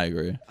 And I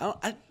agree.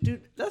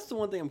 Dude, that's the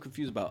one thing I'm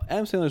confused about.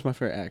 Adam Sandler's my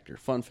favorite actor.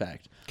 Fun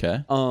fact.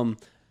 Okay.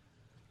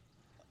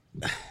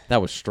 That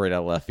was straight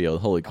out of left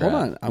field. Holy crap!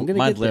 Hold on, I'm gonna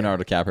Mine's get there.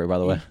 Leonardo DiCaprio, by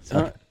the way.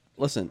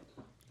 Listen,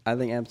 I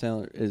think Adam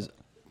Sandler is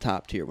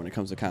top tier when it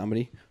comes to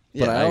comedy.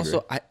 Yeah,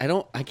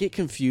 But I get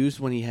confused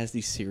when he has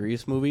these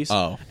serious movies.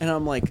 Oh, and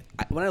I'm like,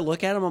 when I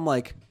look at him, I'm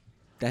like,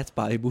 that's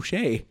Bobby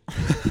Boucher,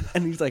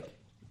 and he's like,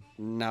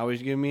 now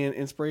he's giving me an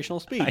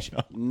inspirational speech.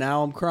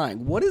 Now I'm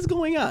crying. What is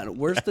going on?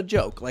 Where's the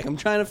joke? Like I'm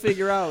trying to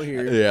figure out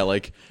here. Yeah,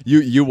 like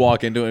you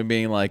walk into it and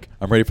being like,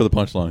 I'm ready for the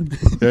punchline.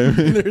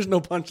 There's no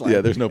punchline.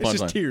 Yeah, there's no punchline.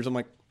 It's just tears. I'm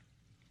like,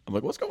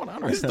 what's going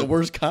on right this now? is the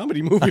worst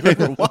comedy movie I've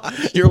ever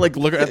watched. You're like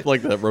looking at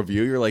like the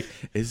review. You're like,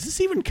 is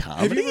this even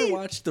comedy? Have you ever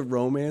watched the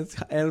romance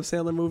Adam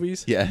Sandler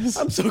movies? Yes.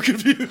 I'm so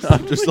confused.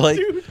 I'm just like,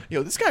 dude,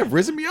 yo, this guy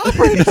risen me up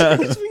right now.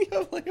 risen me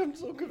up. Like I'm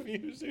so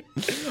confused. Dude.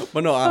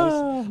 But no,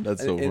 honestly,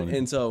 that's so funny.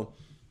 And so,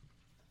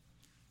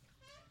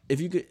 if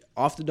you could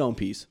off the dome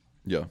piece,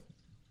 yeah,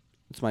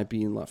 this might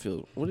be in left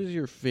field. What is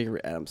your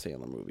favorite Adam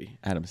Sandler movie?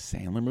 Adam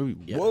Sandler movie?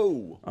 Yeah.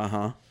 Whoa. Uh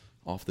huh.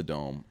 Off the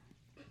dome.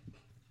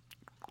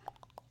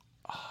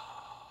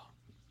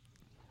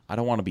 I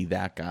don't want to be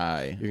that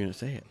guy. You're gonna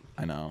say it.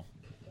 I know.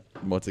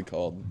 What's it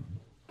called?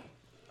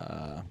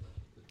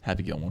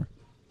 Happy Gilmore.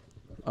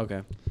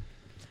 Okay.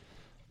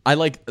 I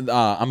like.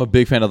 I'm a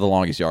big fan of The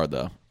Longest Yard,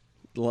 though.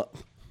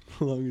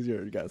 Longest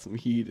Yard got some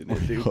heat in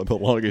it, dude. The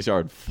Longest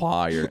Yard,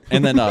 fire.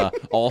 And then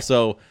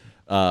also,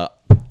 I'm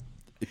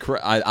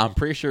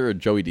pretty sure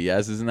Joey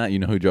Diaz is in that. You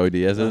know who Joey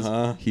Diaz is?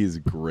 Uh-huh. He's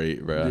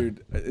great, bro.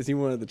 Dude, is he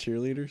one of the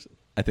cheerleaders?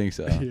 I think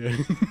so.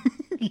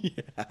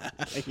 Yeah.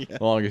 The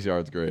Longest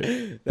Yard's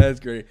great. That's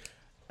great.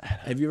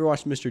 Have you ever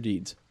watched Mr.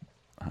 Deeds?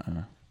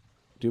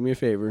 Do me a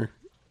favor.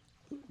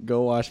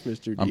 Go watch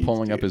Mr. Deeds. I'm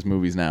pulling up dude. his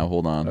movies now.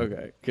 Hold on.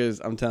 Okay, because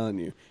I'm telling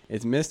you,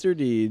 it's Mr.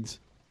 Deeds.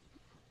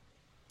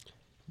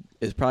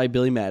 It's probably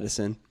Billy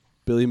Madison.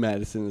 Billy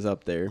Madison is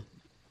up there.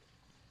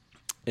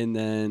 And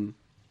then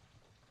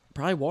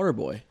probably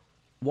Waterboy.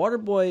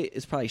 Waterboy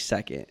is probably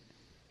second,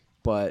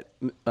 but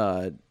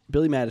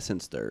Billy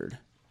Madison's third.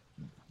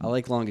 I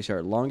like Longest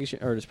Yard. Longest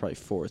Yard is probably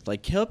fourth.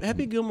 Like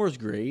Happy Gilmore's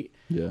great.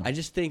 Yeah. I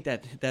just think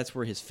that's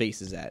where his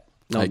face is at.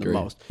 I agree. The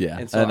most. Yeah.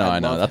 And so I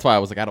know. That's why I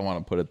was like, I don't want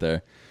to put it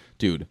there.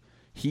 Dude,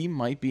 he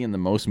might be in the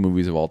most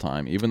movies of all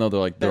time, even though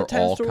they're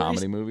all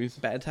comedy movies.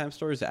 Bad Time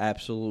Story is an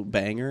absolute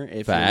banger.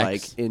 If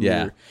Facts. you're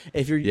like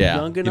if you're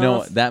young enough. You know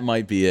what? That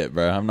might be it,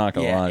 bro. I'm not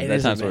gonna lie.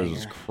 Bad Time Story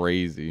was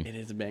crazy. It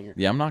is a banger.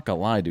 Yeah, I'm not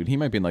gonna lie, dude. He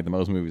might be in like the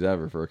most movies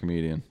ever for a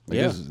comedian. Like,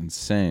 this is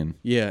insane.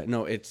 Yeah,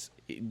 no,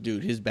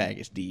 dude, his bag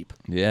is deep.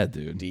 Yeah,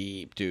 dude.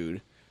 Deep,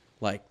 dude.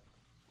 Like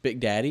Big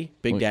Daddy.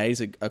 Big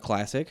Daddy's a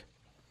classic.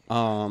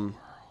 Man.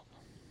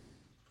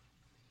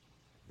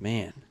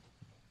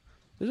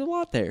 There's a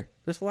lot there.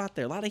 A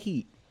lot of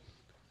heat.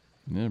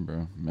 Yeah,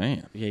 bro.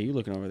 Man. Yeah, you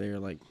looking over there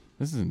like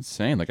this is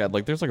insane.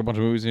 Like there's like a bunch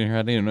of movies in here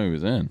I didn't even know he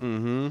was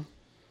in.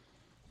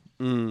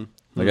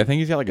 Like I think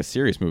he's got like a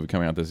serious movie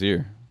coming out this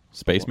year.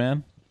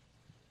 Spaceman?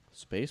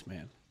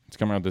 Spaceman. It's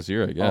coming out this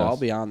year, I guess. Oh, I'll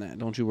be on that.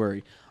 Don't you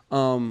worry.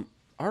 All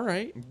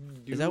right.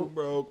 You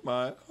broke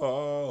my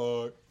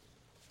heart.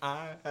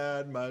 I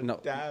had my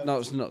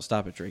doubts. No,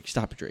 stop it, Drake.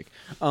 Stop it, Drake.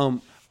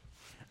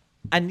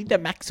 I need a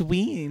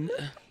Maxween.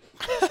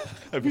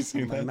 Have you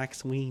seen that?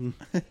 Maxween.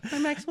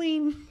 My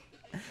Maxween.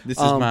 This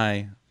is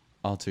my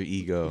alter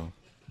ego.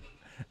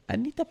 I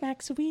need the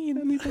Maxween.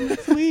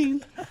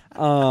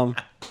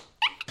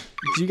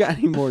 Do you got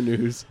any more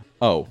news?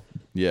 Oh,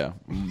 yeah.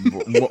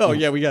 Oh,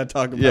 yeah, we got to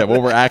talk about yeah,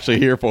 what we're actually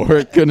here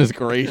for. Goodness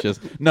gracious.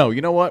 No,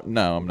 you know what?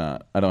 No, I'm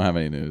not. I don't have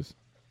any news.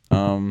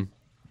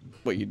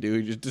 What you do?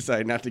 You just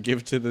decide not to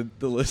give it to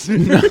the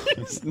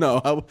listeners? No.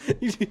 Are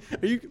you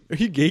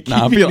gatekeeping?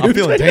 Nah, I'm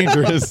feeling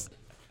dangerous.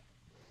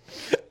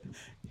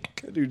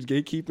 Dude's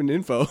gatekeeping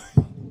info.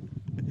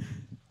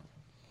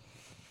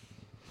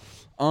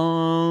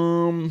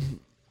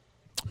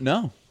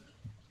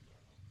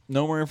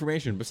 No more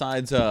information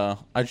besides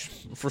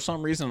for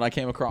some reason I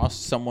came across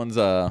someone's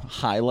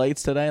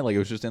highlights today. Like it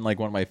was just in like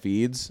one of my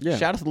feeds. Yeah.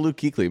 Shout out to Luke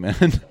Kuechly,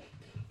 man.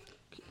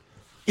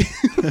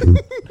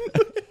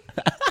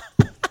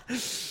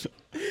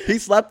 He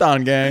slept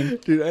on, gang.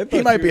 Dude,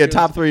 he might be a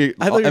top 3.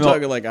 I thought you were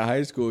talking like a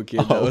high school kid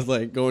that was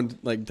like going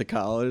like to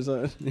college.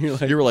 You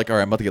were like, all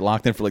right, I'm about to get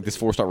locked in for like this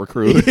 4-star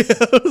recruit. Yeah,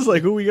 I was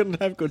like, who are we gonna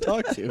have to go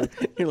talk to?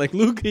 You're like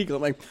Luke Kuechly.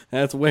 I'm like,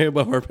 that's way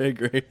above our pay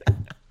grade.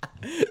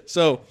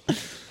 So,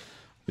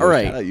 all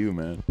right, shout out you,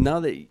 man. Now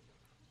that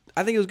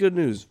I think it was good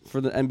news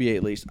for the NBA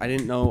at least. I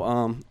didn't know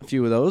a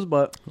few of those,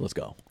 but Let's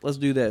go. let's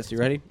do this. You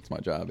ready? It's my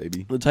job,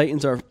 baby. The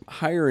Titans are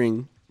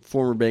hiring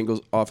former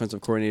Bengals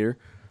offensive coordinator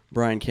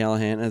Brian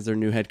Callahan as their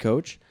new head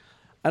coach.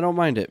 I don't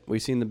mind it.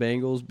 We've seen the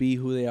Bengals be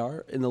who they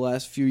are in the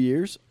last few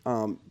years,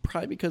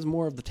 probably because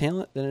more of the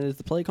talent than it is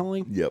the play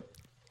calling. Yep.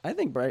 I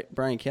think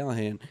Brian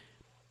Callahan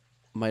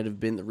might have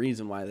been the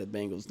reason why the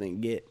Bengals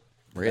didn't get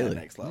to Really? that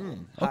next level.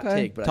 Hot Okay.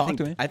 take, but Talk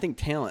to me. I think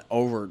talent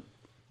overdid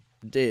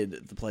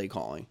the play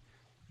calling.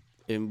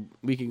 And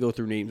we can go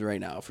through names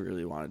right now if we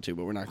really wanted to,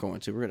 but we're not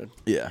going to. We're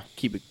gonna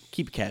keep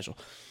it casual.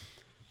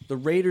 The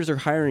Raiders are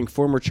hiring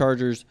former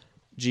Chargers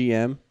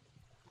GM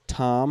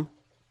Tom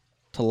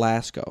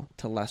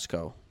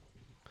Telesco.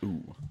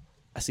 Ooh.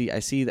 I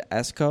see the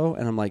Esco,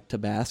 and I'm like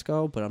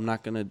Tabasco, but I'm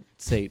not gonna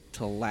say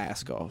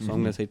Telesco, so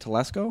I'm gonna say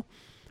Telesco.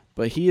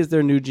 But he is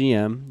their new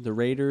GM. The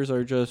Raiders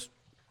are just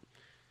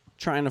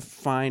trying to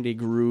find a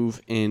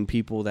groove in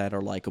people that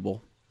are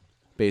likable,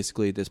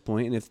 basically at this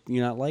point. And if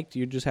you're not liked,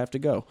 you just have to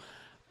go.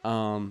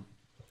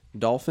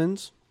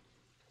 Dolphins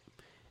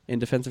and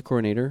defensive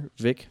coordinator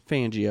Vic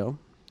Fangio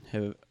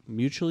have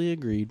mutually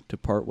agreed to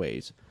part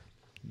ways.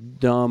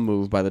 Dumb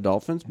move by the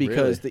Dolphins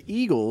because the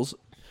Eagles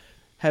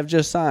have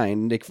just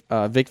signed Vic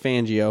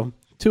Fangio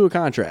to a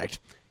contract.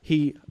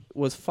 He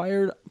was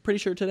fired, pretty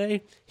sure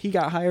today. He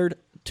got hired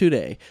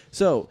today.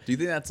 So, do you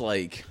think that's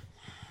like?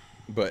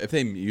 But if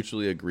they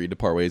mutually agreed to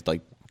part ways, like,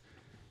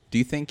 do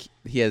you think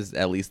he has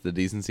at least the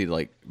decency to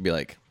like be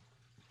like,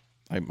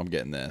 I'm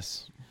getting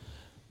this?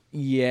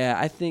 Yeah,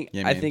 I think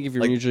You know what I mean? think if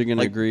you're Like- mutually going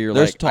to like, agree, you're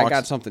there's like, I talks-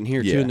 got something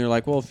here Yeah. too, and they're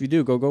like, well, if you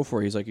do, go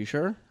for it. He's like, you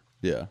sure?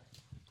 Yeah.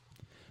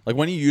 Like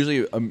when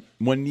you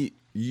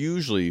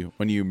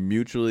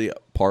mutually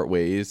part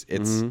ways,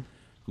 it's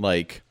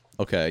like,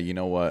 okay, you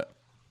know what?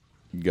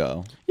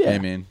 go. Yeah. I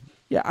mean,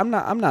 yeah, I'm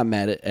not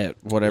mad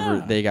at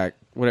whatever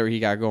whatever he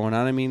got going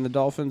on. I mean, the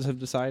Dolphins have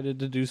decided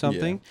to do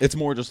something. yeah. It's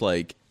more just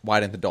like, why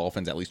didn't the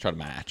Dolphins at least try to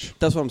match?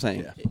 That's what I'm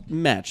saying. Yeah.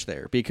 Match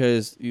there,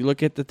 because you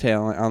look at the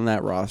talent on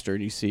that roster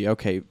and you see,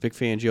 okay, Vic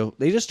Fangio,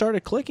 they just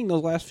started clicking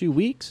those last few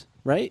weeks,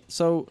 right?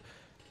 So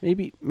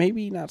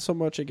maybe not so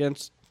much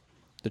against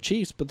the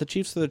Chiefs, but the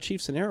Chiefs are the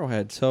Chiefs in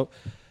Arrowhead. So,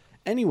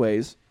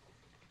 anyways,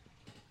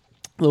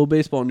 little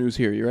baseball news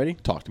here. You ready?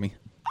 Talk to me.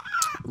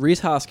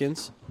 Rhys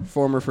Hoskins,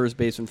 former first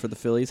baseman for the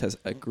Phillies, has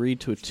agreed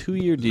to a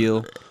 2-year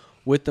deal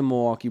with the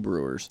Milwaukee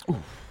Brewers. Oof.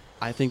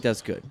 I think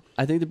that's good.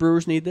 I think the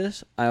Brewers need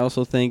this. I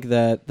also think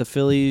that the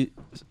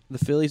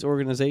Phillies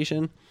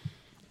organization,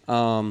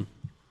 I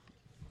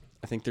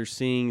think they're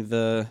seeing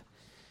the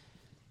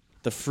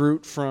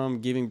fruit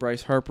from giving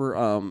Bryce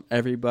Harper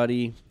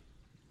everybody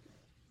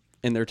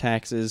in their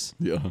taxes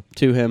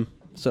to him.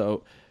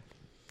 So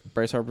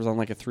Bryce Harper's on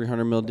like a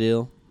 $300 million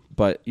deal,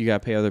 but you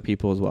got to pay other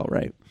people as well,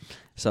 right?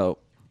 So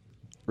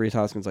Rhys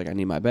Hoskins like, I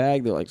need my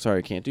bag. They're like, sorry,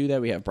 I can't do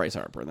that. We have Bryce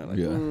Harper. And they're like,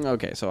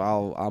 okay, so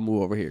I'll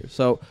move over here.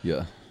 So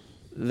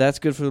that's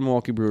good for the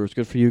Milwaukee Brewers.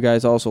 Good for you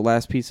guys. Also,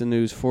 last piece of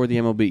news for the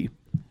MLB.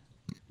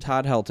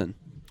 Todd Helton.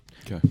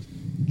 Okay.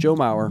 Joe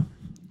Mauer.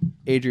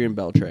 Adrian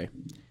Beltre.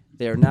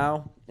 They are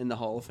now in the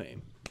Hall of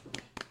Fame.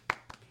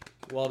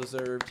 Well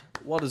deserved.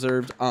 Well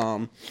deserved.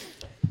 Have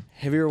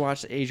you ever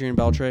watched Adrian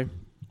Beltre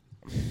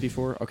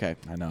before? Okay.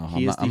 I know.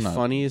 He is the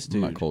funniest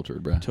dude I'm not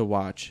cultured, bro. to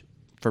watch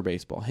for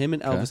baseball. Him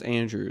and Elvis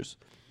Andrews.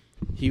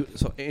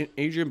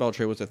 Adrian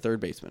Beltre was a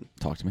third baseman.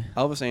 Talk to me.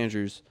 Elvis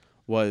Andrews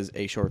was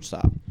a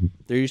shortstop.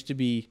 There used to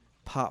be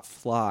pop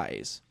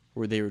flies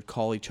where they would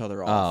call each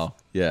other off.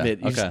 Oh, yeah.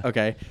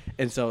 Okay.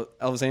 And so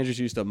Elvis Andrews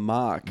used to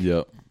mock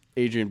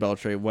Adrian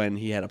Beltre when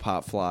he had a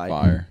pop fly.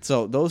 Fire.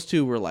 So those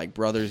two were like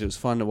brothers. It was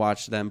fun to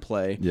watch them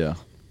play. Yeah.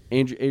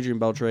 Adrian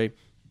Beltre,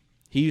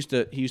 he used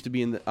to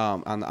be in the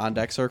on the on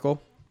deck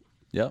circle.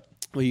 Yep.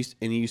 Well, he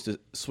used to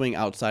swing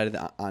outside of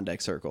the on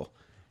deck circle.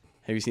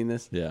 Have you seen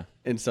this? Yeah.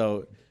 And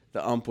so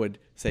the ump would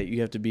say,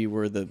 you have to be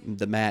where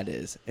the mat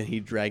is, and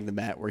he'd drag the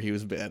mat where he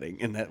was batting,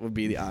 and that would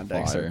be the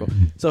on-deck circle.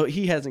 So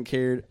he hasn't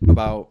cared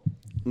about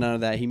none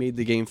of that. He made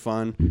the game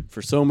fun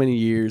for so many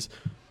years.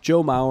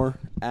 Joe Mauer,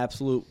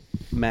 absolute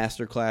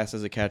masterclass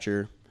as a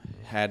catcher,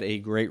 had a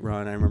great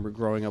run. I remember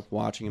growing up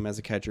watching him as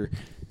a catcher.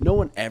 No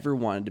one ever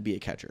wanted to be a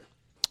catcher.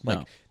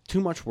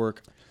 Too much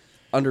work,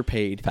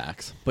 underpaid.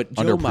 Facts. But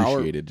Joe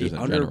underappreciated Mauer, just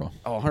in general.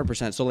 Oh,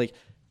 100%. So, like,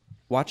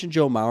 watching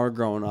Joe Mauer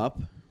growing up,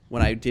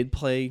 when I did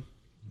play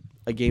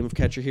a game of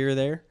catcher here or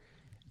there,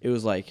 it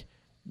was like,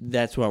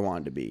 that's who I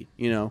wanted to be,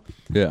 you know?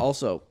 Yeah.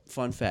 Also,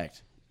 fun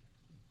fact.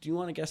 Do you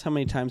want to guess how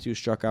many times he was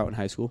struck out in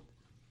high school?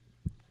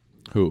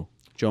 Who?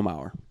 Joe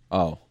Mauer.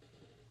 Oh.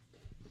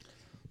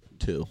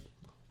 2.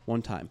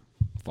 1 time.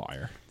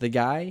 Fire. The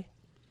guy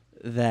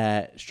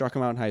that struck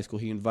him out in high school,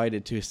 he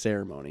invited to his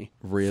ceremony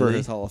for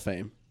his Hall of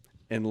Fame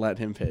and let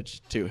him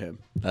pitch to him.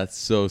 That's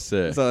so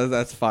sick. So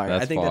that's fire.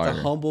 I think fire. that's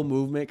a humble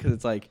movement because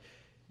it's like,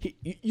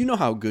 you know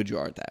how good you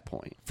are at that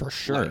point. For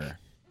sure. Like,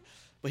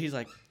 but he's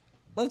like,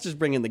 let's just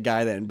bring in the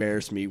guy that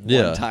embarrassed me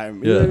one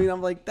time. You know what I mean?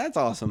 I'm like, that's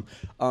awesome.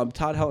 Todd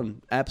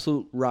Helton,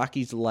 absolute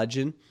Rockies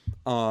legend.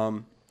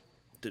 The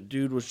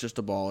dude was just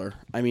a baller.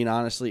 I mean,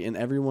 honestly, and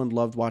everyone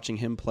loved watching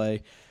him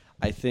play.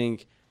 I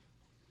think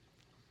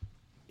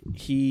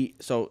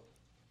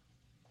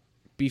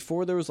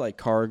before there was like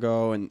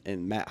Cargo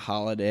and Matt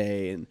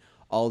Holliday and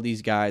all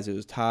these guys, it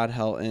was Todd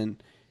Helton.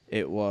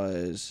 It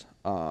was,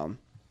 wow.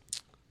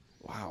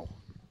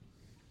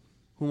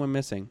 Who am I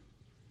missing?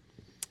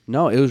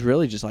 No, it was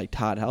really just like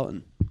Todd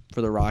Helton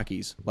for the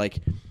Rockies. Like,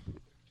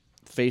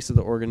 face of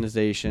the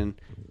organization.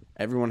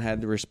 Everyone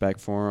had the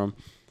respect for him.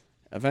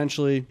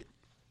 Eventually,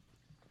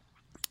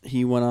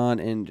 he went on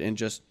and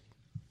just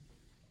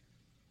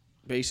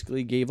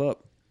basically gave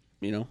up,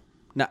 you know?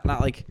 Not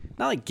like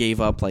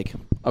gave up, like,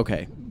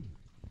 okay.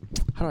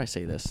 How do I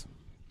say this?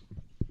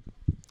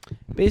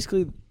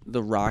 Basically,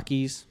 the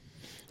Rockies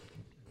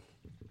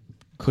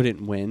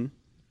couldn't win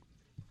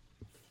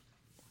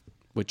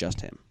with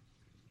just him.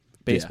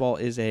 Baseball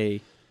is a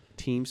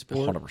team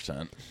sport.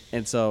 100%.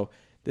 And so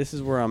this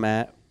is where I'm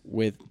at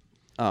with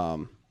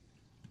the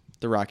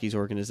Rockies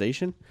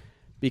organization,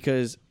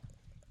 because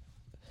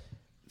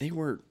they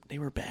were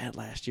bad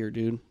last year,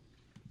 dude.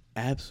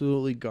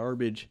 Absolutely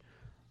garbage.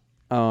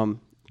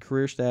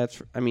 Career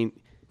stats. I mean,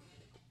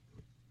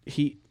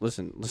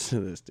 listen to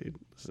this, dude.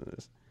 Listen to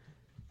this.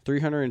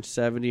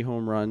 370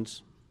 home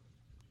runs.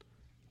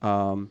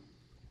 How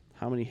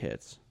many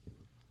hits?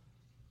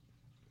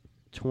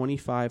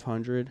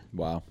 2,500.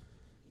 Wow.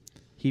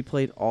 He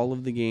played all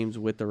of the games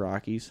with the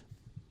Rockies,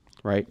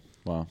 right?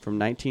 Wow. From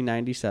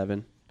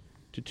 1997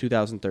 to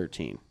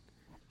 2013.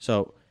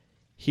 So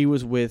he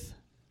was with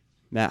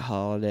Matt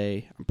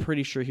Holliday. I'm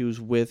pretty sure he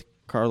was with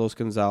Carlos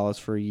Gonzalez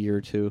for a year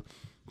or two.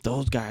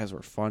 Those guys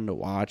were fun to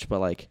watch, but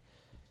like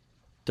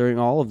during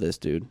all of this,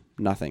 dude,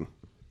 nothing.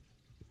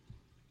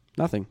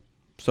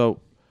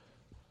 So,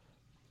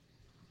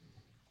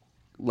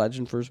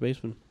 legend first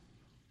baseman.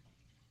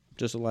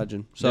 Just a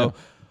legend. So,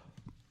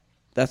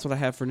 that's what I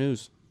have for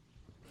news.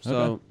 So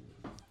Okay.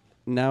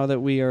 now that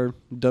we are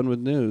done with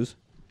news,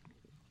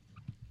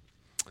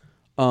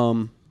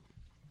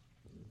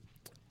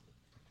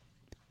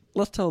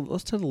 let's tell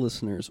the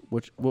listeners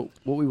what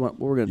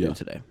we're gonna do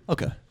today.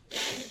 Okay.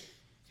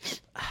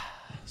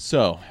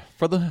 So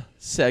for the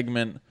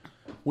segment,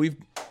 we've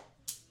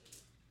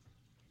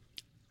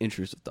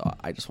Intrusive thought.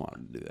 I just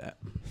wanted to do that.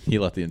 he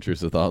let the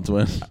intrusive thoughts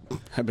win.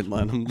 I've been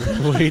letting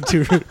them way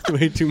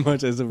too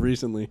much as of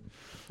recently.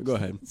 Go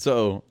ahead.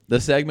 So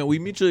the segment we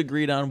mutually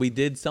agreed on, we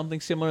did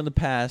something similar in the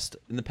past.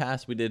 In the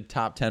past, we did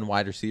top 10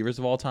 wide receivers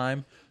of all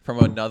time from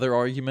another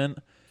argument.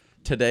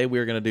 Today,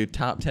 we're going to do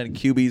top 10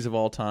 QBs of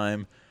all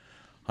time.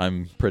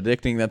 I'm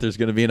predicting that there's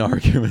going to be an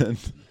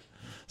argument.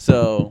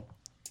 So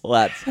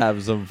let's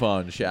have some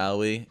fun, shall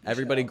we?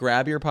 Everybody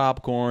grab your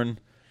popcorn.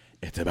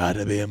 It's about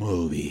to be a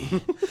movie.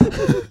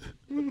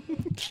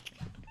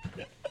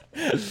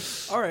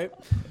 All right.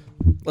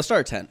 Let's start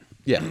at 10.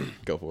 Yeah,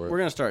 go for it. We're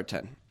going to start at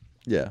 10.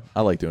 Yeah,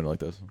 I like doing it like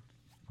this.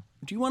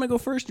 Do you want to go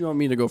first? Do you want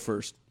me to go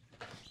first?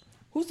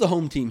 Who's the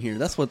home team here?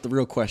 That's what the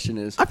real question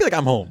is. I feel like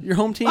I'm home. Your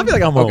home team? I feel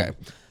like I'm home. Okay.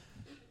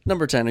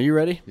 Number 10. Are you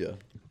ready? Yeah.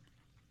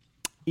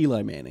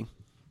 Eli Manning.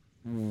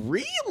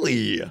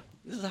 Really?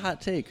 This is a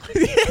hot take.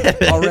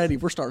 Already,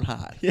 we're starting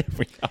hot. Yeah,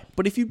 we are.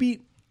 But if you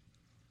beat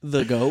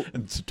the GOAT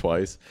It's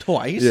twice.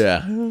 twice,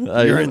 Yeah.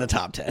 you're in the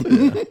top 10.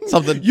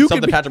 Something You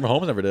something could be- Patrick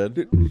Mahomes never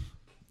did.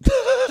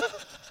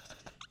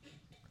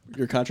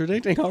 You're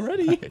contradicting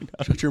already.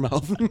 Shut your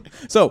mouth.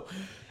 So,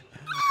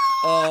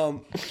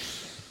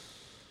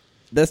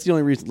 that's the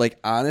only reason. Like,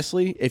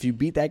 honestly, if you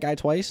beat that guy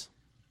twice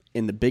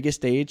in the biggest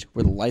stage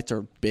where the lights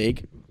are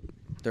big,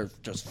 they're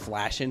just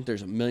flashing,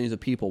 there's millions of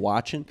people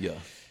watching. Yeah.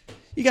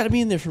 You got to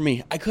be in there for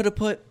me. I could have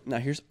put. Now,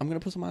 I'm going to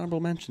put some honorable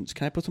mentions.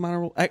 Can I put some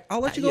honorable? I'll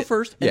let you go Yeah.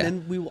 first, and Yeah.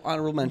 then we will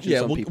honorable mention Yeah,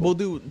 some we'll, people. we'll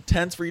do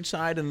 10s for each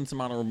side and some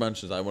honorable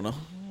mentions. I want to.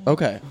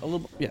 Okay. A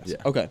little. Yes. Yeah.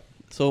 Okay.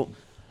 So,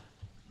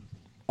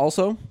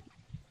 also,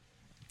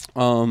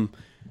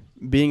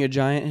 being a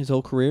Giant his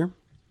whole career,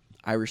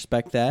 I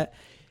respect that.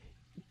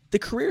 The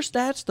career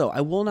stats, though, I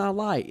will not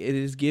lie, it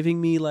is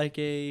giving me like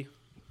a.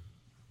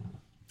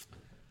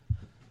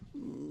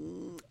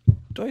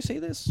 Do I say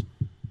this?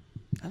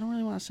 I don't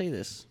really want to say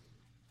this.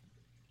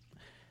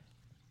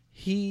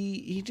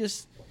 He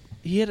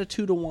had a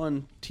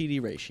 2-to-1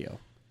 TD ratio.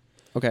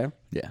 Okay.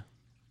 Yeah.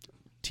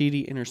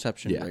 TD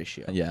interception Yeah.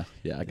 ratio. Yeah.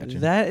 Yeah, I got you.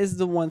 That is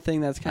the one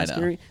thing that's kind I of know.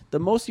 scary. The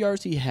most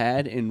yards he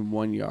had in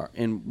 1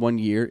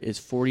 year is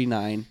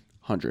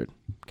 4,900.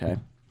 Okay.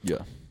 Yeah.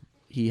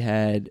 He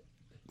had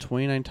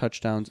 29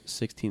 touchdowns,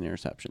 16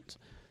 interceptions.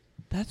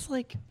 That's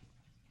like,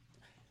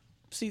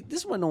 see, this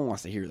is what no one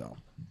wants to hear though.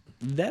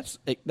 That's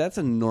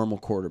a normal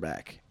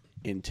quarterback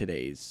in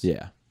today's.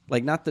 Yeah.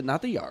 Like not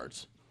the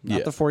yards, not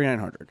Yeah. the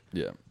 4,900,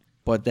 Yeah.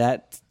 but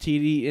that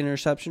TD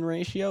interception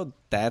ratio.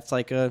 That's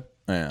like a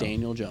Yeah.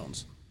 Daniel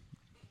Jones.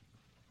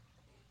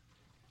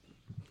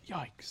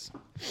 Yikes.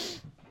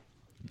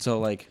 So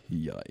like.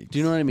 Yikes. Do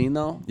you know what I mean,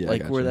 though? Yeah, I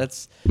like got where you.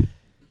 that's.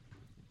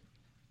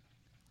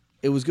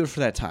 It was good for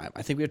that time.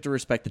 I think we have to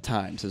respect the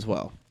times as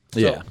well. So,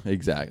 Yeah,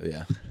 exactly.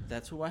 Yeah.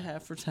 that's who I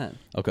have for 10.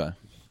 Okay.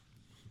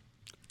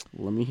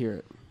 Let me hear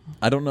it.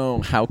 I don't know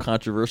how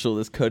controversial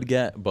this could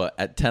get, but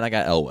at 10, I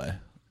got Elway.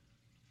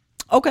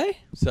 Okay.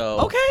 So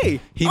Okay.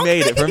 he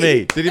made it for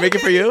me. Did he make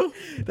it for you?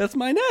 That's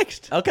my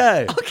next.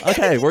 Okay.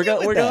 Okay. We're good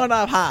with we're that. going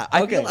off hot.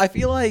 Okay. I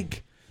feel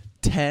like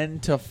 10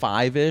 to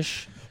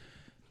 5-ish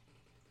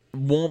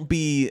won't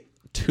be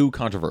too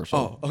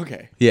controversial. Oh,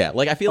 okay. Yeah,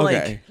 like I feel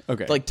Okay,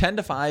 okay. like 10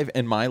 to 5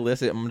 in my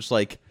list, I'm just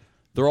like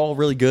they're all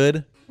really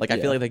good. Like I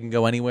Yeah. feel like they can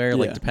go anywhere,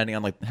 like Yeah. depending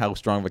on like how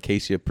strong of a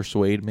case you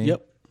persuade me.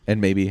 Yep. And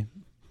maybe.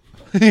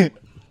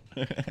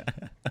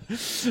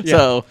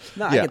 So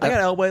No, I yeah, get I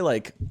that. got Elway.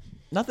 Like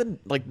nothing.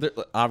 Like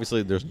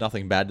obviously, there's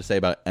nothing bad to say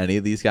about any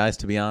of these guys,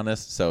 to be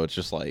honest. So it's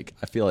just like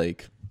I feel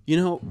like You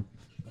know,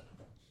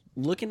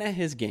 looking at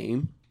his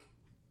game,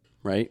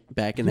 right,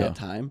 back in that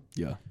time,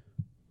 yeah,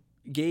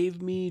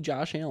 gave me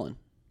Josh Allen.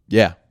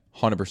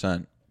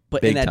 100%.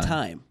 But Big in that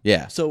time.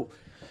 Yeah. So,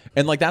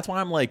 And like that's why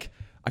I'm like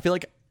I feel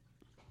like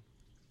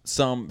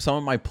some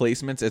of my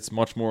placements it's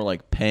much more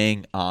like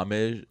paying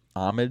homage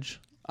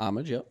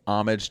yep.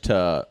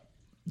 to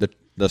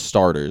the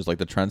starters, like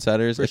the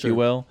trendsetters, if sure. you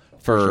will,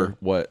 for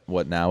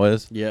what now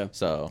is. Yeah.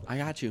 So I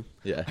got you.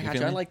 Yeah, I you got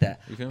feel you. I me? like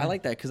that. You feel I me?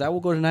 like that because I will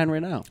go to 9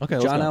 right now. Okay,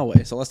 let's John go.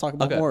 Elway. So let's talk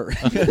about Okay. more.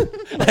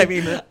 I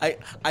mean,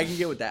 I can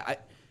get with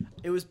that.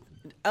 It was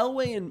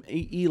Elway and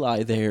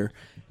Eli there.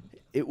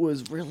 It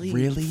was really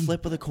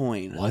flip of the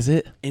coin. was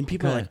it? And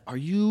people are Okay. like, "Are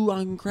you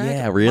on crack?"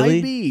 Yeah, really?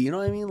 Might be. You know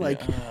what I mean?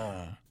 Like,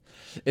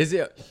 Is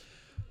it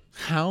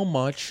how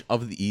much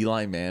of the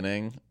Eli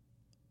Manning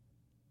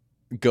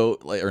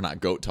goat like or not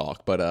goat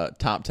talk, but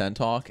top 10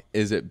 talk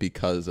is it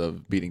because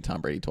of beating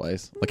Tom Brady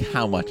twice? Like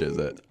how much is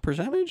it?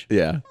 percentage?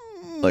 Yeah.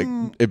 Like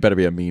it better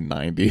be a mean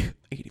 90.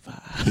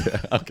 85.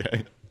 Yeah,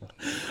 okay.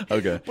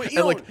 Okay.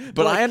 But,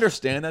 But I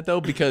understand that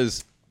though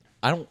because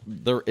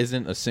there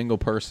isn't a single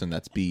person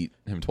that's beat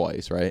him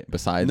twice, right?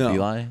 Besides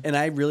Eli. And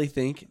I really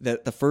think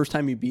that the first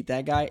time you beat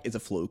that guy is a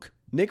fluke.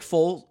 Nick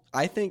Foles,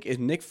 I think if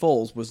Nick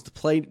Foles was to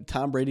play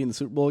Tom Brady in the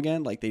Super Bowl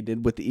again, like they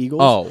did with the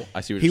Eagles,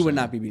 I see what he you're would saying.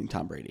 not be beating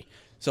Tom Brady.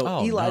 So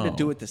No. to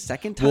do it the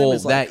second time Well,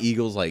 is like, that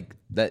Eagles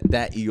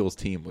that Eagles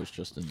team was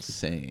just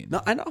insane.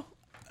 no, I know.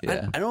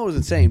 Yeah. I know it was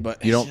insane,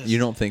 but You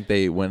don't think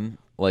they win?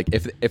 Like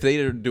if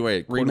they do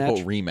a quote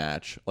unquote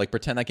rematch, like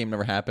pretend that game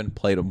never happened,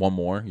 played one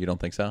more, you don't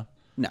think so?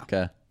 No.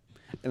 Okay.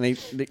 And they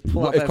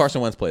pull off If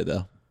Carson Wentz played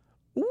though.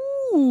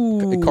 Ooh.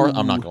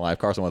 I'm not gonna lie. If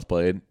Carson Wentz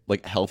played,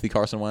 like healthy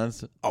Carson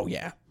Wentz, Oh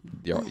yeah.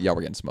 y'all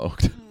were getting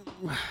smoked,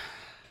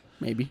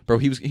 Maybe. bro.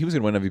 He was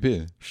gonna win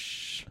MVP.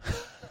 Shh.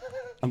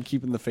 I'm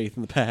keeping the faith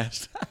in the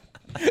past.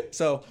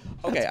 So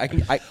okay,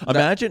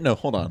 Imagine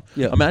hold on.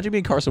 Yeah. Imagine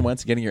being Carson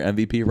Wentz getting your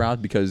MVP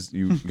round because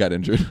you got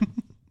injured.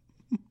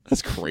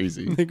 That's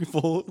crazy. Nick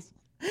Foles.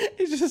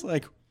 He's just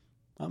like,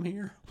 I'm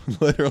here.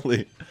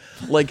 Literally,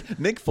 like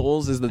Nick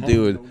Foles is the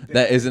dude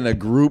that is in a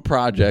group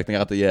project and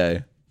got the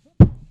yay.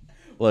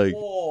 Like,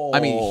 I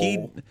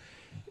mean,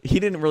 he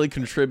didn't really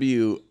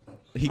contribute.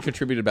 He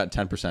contributed about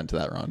 10% to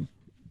that run.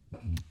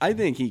 I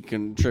think he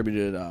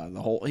contributed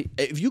the whole.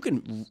 If you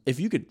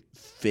could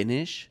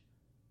finish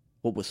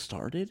what was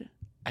started,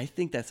 I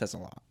think that says a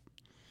lot.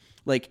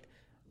 Like,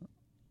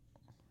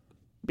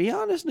 be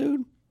honest,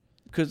 dude,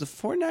 because the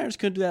 49ers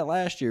couldn't do that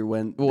last year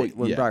when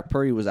Brock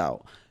Purdy was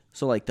out.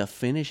 So like to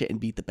finish it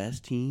and beat the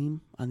best team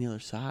on the other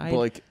side. But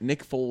like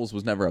Nick Foles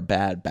was never a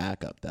bad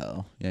backup,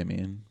 though. You know what I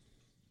mean?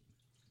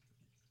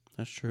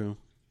 That's true.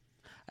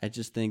 I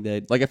just think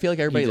that like I feel like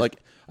everybody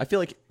I feel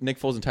like Nick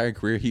Foles' entire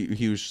career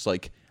he was just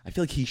like I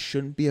feel like he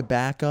shouldn't be a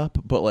backup,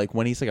 but like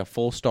when he's like a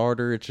full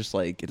starter, it's just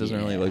like it doesn't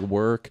really like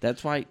work.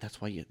 That's why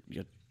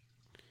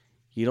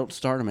you don't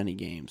start him any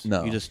games.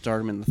 No, you just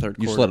start him in the third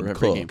quarter. You just let him of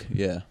every cook. Game.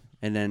 Yeah,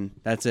 and then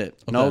that's it.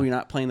 Okay. No, you're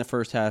not playing the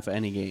first half of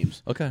any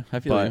games. Okay, I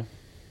feel you.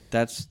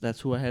 That's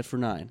who I had for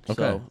 9.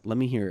 Okay. So let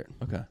me hear it.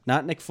 Okay,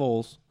 not Nick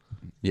Foles.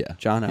 Yeah,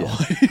 John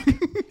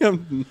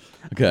Elway.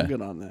 Okay, I'm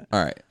good on that.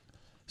 All right,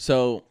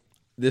 so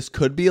this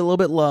could be a little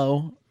bit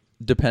low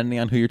depending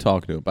on who you're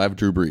talking to. But I have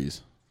Drew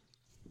Brees.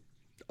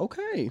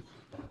 Okay.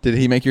 Did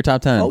he make your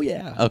top 10? Oh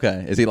yeah.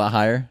 Okay, is he a lot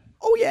higher?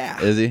 Oh yeah.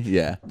 Is he?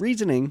 Yeah.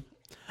 Reasoning.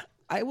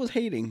 I was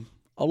hating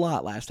a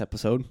lot last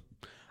episode.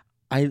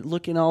 I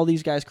look in all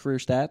these guys' career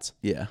stats.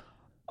 Yeah.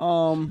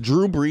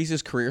 Drew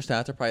Brees' career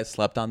stats are probably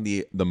slept on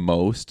the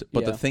most,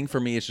 but the thing for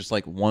me is just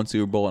like one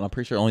Super Bowl, and I'm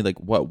pretty sure only like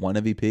one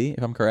MVP,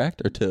 if I'm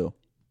correct, or 2.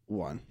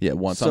 1. Yeah,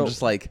 1. So I'm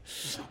just like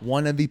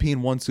one MVP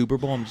and 1 Super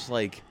Bowl. I'm just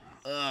like,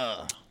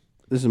 ugh.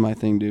 This is my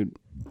thing, dude.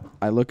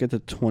 I look at the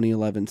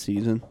 2011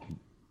 season.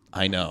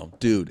 I know,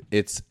 dude.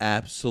 It's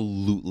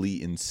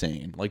absolutely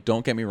insane. Like,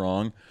 don't get me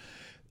wrong.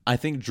 I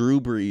think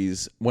Drew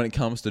Brees, when it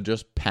comes to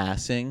just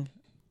passing,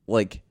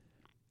 like,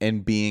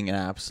 and being an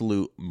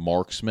absolute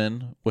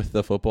marksman with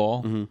the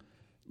football,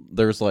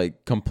 there's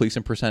like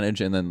completion percentage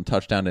and then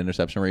touchdown to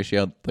interception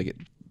ratio. Like,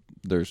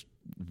 there's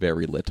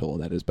very little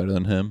that is better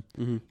than him.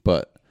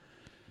 But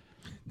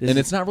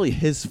it's not really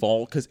his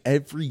fault because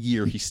every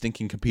year he's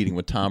stinking competing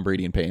with Tom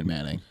Brady and Peyton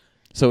Manning.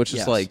 So it's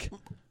just like,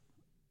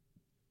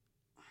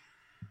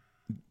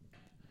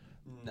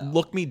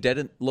 look me dead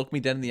in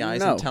the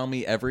eyes and tell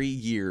me every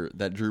year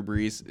that Drew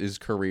Brees'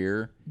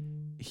 career,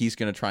 he's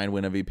going to try and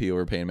win MVP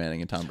over Peyton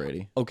Manning and Tom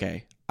Brady.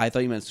 Okay. I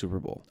thought you meant Super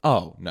Bowl.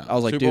 Oh, no. I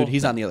was like, dude,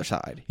 he's on the other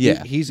side.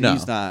 Yeah. He's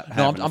not.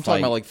 No, I'm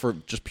talking about like for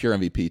just pure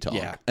MVP talk.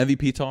 Yeah.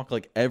 MVP talk,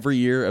 like every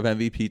year of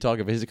MVP talk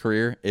of his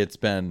career, it's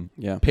been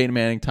Peyton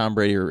Manning, Tom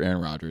Brady, or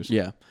Aaron Rodgers.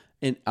 Yeah.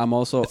 And I'm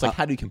also. It's like,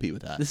 how do you compete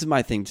with that? This is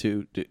my thing,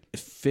 too.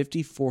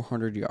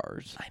 5,400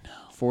 yards. I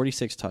know.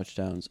 46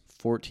 touchdowns,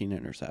 14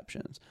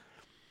 interceptions.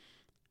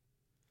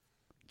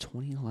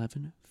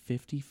 2011,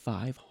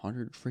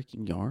 5,500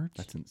 freaking yards.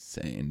 That's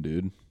insane,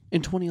 dude.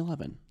 In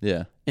 2011.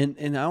 Yeah. And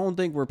I don't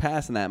think we're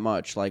passing that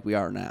much like we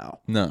are now.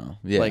 No.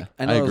 Yeah. Like,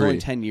 I know it was only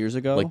 10 years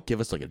ago. Like, give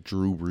us like a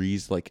Drew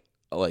Brees, like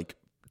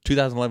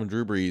 2011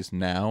 Drew Brees,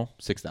 now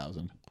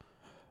 6,000.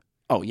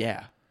 Oh,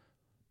 yeah.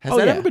 Has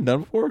that ever been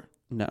done before?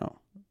 No.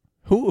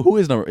 Who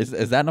is number?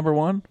 Is that number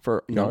 1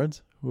 for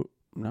yards?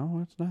 No,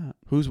 it's not.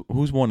 Who's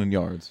 1 in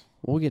yards?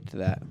 We'll get to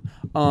that.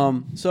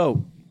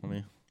 So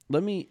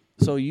let me.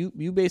 So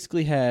you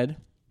basically had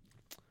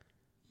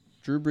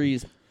Drew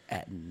Brees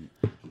at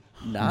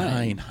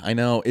 9. I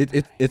know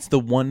it's the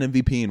 1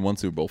 MVP and 1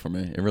 Super Bowl for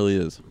me. It really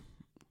is.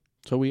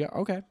 So we are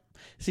okay.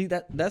 See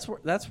that's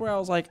where I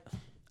was like,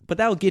 but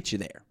that'll get you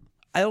there.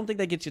 I don't think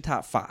that gets you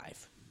top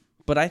 5,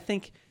 but I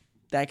think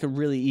that could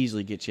really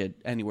easily get you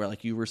anywhere,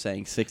 like you were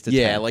saying, 6 to 10.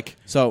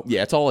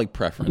 Yeah, it's all like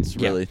preference,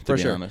 really, to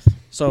be honest.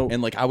 So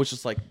and like I was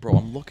just like, bro,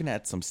 I'm looking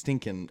at some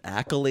stinking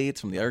accolades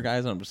from the other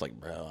guys, and I'm just like,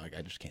 bro, like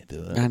I just can't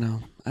do it.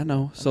 I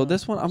know. So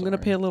this one, I'm gonna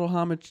pay a little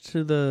homage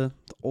to the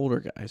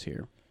older guys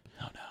here.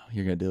 Oh no,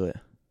 you're gonna do it.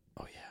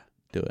 Oh yeah,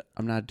 do it.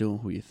 I'm not doing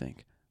who you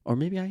think, or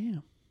maybe I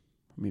am,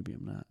 or maybe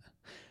I'm not.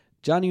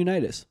 Johnny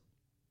Unitas.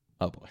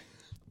 Oh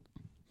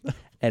boy.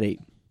 At 8,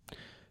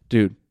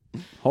 dude.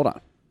 Hold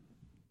on.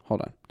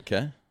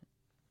 Okay.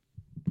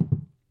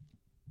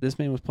 This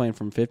man was playing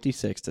from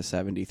 56 to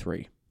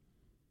 73.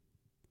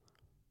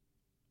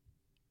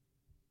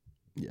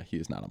 Yeah, he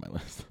is not on my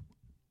list.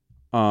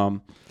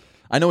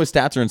 I know his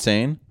stats are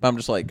insane, but I'm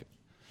just like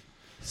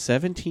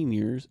 17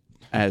 years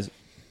as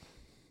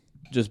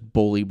just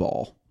bully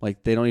ball.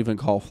 Like, they don't even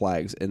call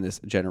flags in this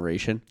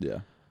generation. Yeah.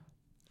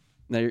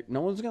 Now,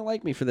 no one's going to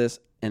like me for this,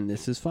 and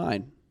this is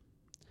fine.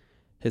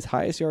 His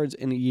highest yards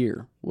in a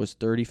year was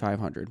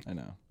 3,500. I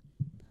know.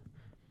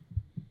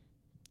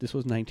 This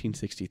was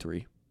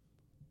 1963.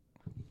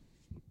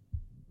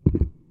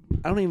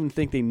 I don't even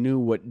think they knew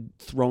what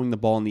throwing the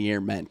ball in the air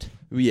meant.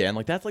 Yeah, and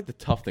like that's like the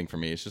tough thing for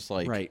me. It's just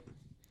like Right.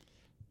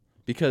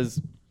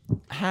 because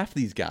half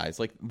these guys,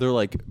 like they're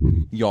like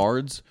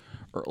yards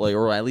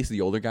or at least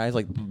the older guys,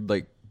 like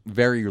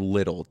very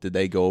little did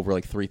they go over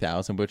like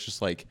 3,000, but it's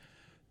just like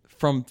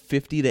from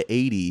 50 to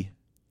 80,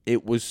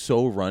 it was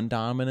so run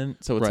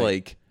dominant. So it's Right.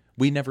 like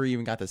we never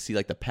even got to see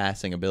like the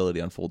passing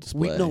ability on full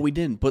display. We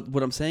didn't. But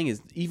what I'm saying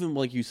is, even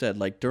like you said,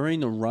 like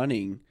during the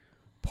running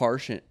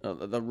portion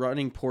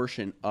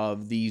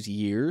of these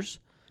years,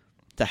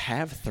 to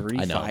have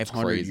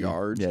 3,500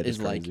 yards is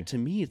like, to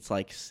me, it's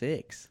like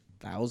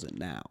 6,000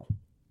 now.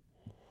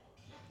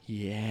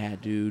 Yeah,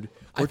 dude.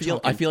 I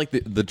feel like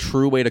the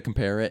true way to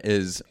compare it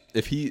is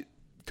if he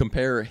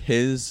compare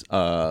his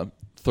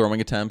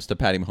throwing attempts to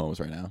Patty Mahomes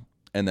right now,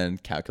 and then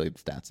calculate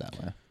the stats that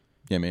way.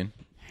 You know what I mean?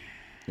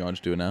 You want to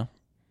just do it now?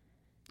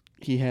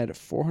 He had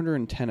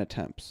 410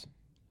 attempts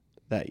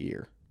that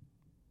year.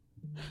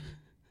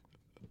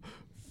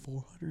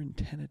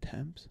 410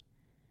 attempts?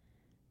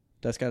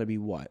 That's got to be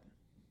what?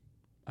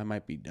 I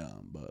might be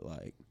dumb, but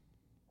like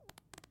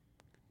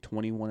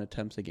 21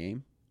 attempts a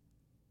game?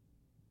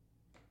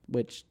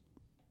 Which...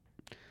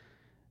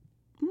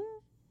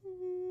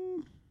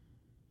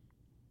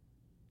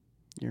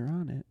 You're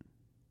on it.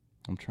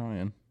 I'm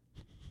trying.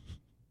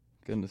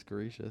 Goodness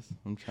gracious.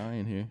 I'm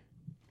trying here.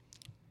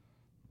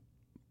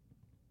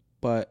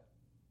 But...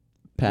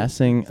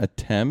 Passing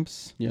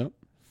attempts, Yep.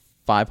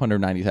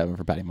 597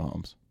 for Patty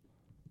Mahomes.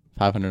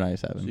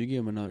 597. So you give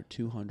him another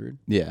 200?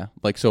 Yeah.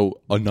 Like,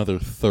 so another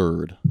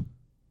third.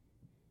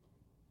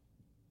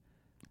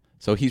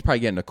 So he's probably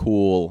getting a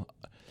cool...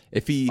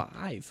 If he...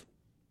 5?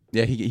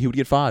 Yeah, he would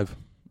get 5.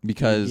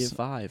 Because... He would get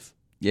 5.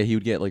 Yeah, he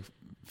would get like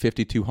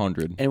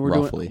 5,200 and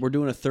roughly. We're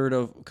doing a third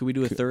of... Could we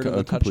do a third of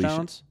the completion.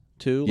 touchdowns,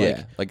 too?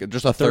 Yeah, like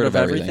just a third of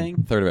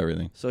everything. Third of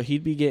everything. So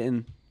he'd be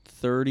getting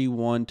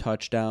 31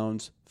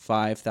 touchdowns,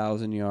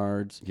 5,000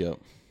 yards. Yep.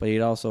 But he'd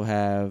also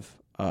have...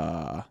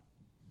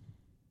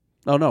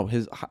 Oh, no.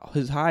 His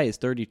high is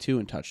 32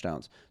 in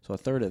touchdowns. So a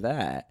third of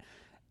that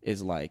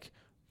is like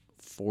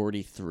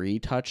 43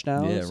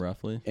 touchdowns. Yeah,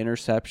 roughly.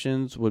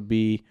 Interceptions would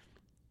be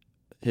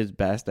his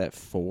best at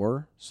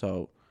 4.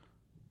 So,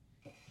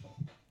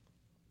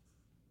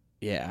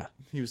 yeah.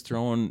 He was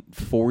throwing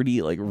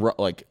 40, like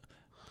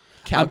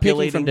calculating. I'm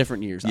picking from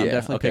different years. Yeah, I'm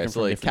definitely okay, picking so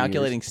from like different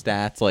calculating years.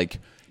 stats, like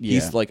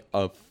he's like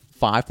a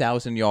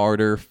 5,000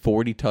 yarder,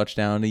 40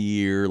 touchdown a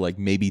year, like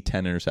maybe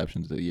 10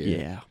 interceptions a year.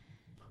 Yeah.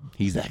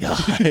 He's that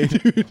guy.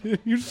 Dude,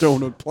 you're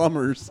throwing with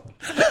plumbers.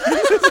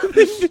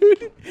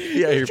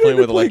 Yeah, you're playing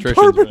with electricians.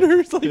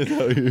 Carpenters.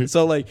 Like,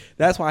 so, like,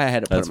 that's why I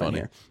had to put That's him in funny.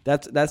 here.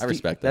 That's I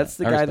respect That's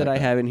that. the I guy respect that I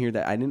that. have in here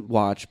that I didn't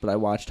watch, but I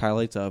watched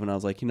highlights of, and I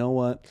was like, you know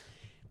what?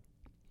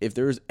 If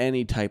there was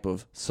any type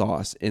of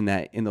sauce in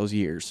those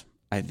years,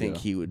 I think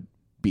he would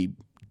be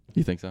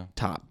You think so?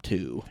 top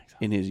 2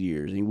 in his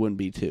years. He wouldn't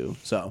be 2.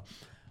 So,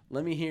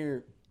 let me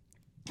hear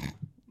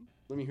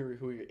who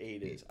your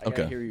 8 is. I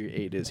gotta hear who your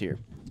 8 is here.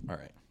 All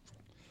right.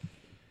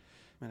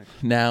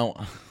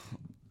 Now,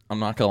 I'm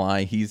not going to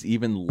lie. He's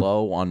even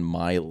low on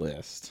my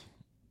list.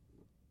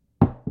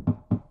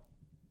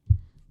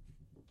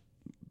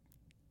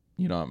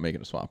 You know, I'm making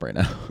a swap right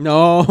now.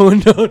 No.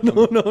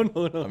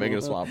 I'm making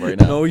a swap right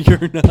now. No,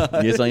 you're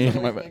not. Yes, I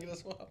am. Making a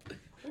swap.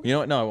 You know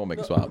what? No, I won't make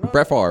a swap.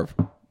 Brett Favre.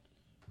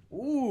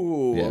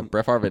 Ooh. Yeah,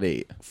 Brett Favre at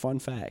 8. Fun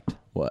fact.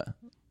 What?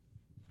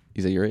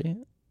 He's at your 8?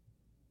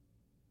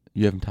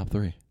 You have him top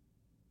 3.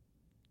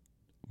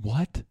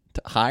 What?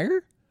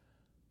 Higher?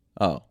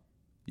 Oh.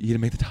 You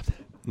didn't make the top 10.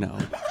 No.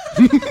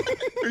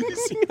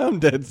 I'm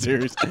dead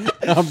serious.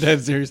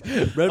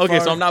 Okay,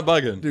 so I'm not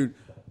bugging. Dude.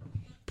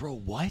 Bro,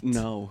 what?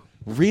 No.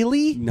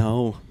 Really?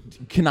 No.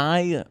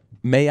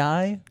 May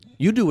I?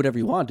 You do whatever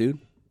you want, dude.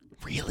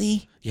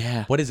 Really?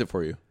 Yeah. What is it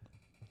for you?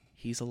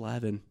 He's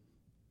 11.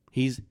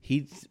 He's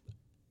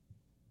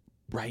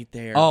right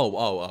there.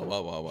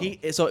 Oh.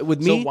 So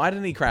with me. So why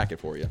didn't he crack it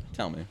for you?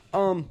 Tell me.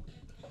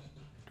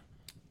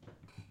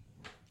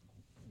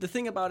 The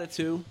thing about it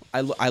too,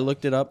 I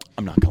looked it up.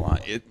 I'm not gonna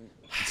lie.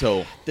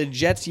 The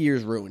Jets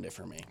years ruined it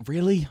for me.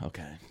 Really?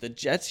 Okay. The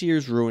Jets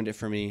years ruined it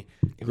for me.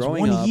 It was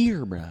 1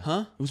 year, bro.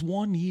 Huh? It was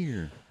 1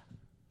 year.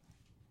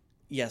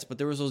 Yes, but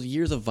there was those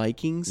years of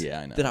Vikings.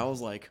 Yeah, I know. That I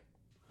was like,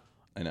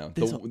 I know.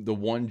 The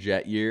one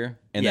Jet year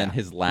and then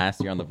his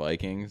last year on the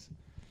Vikings.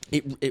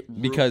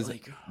 Because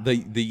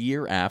the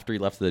year after he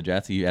left the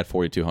Jets, he had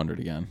 4,200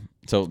 again.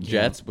 So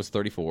Jets was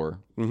 34,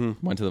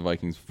 went to the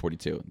Vikings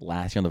 42.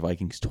 Last year on the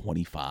Vikings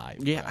 25.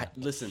 Yeah,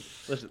 listen.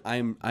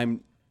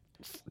 I'm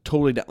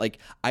totally down. Like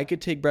I could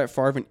take Brett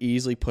Favre and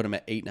easily put him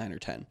at 8, 9, or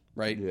 10,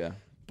 right? Yeah.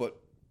 But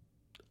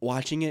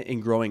watching it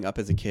and growing up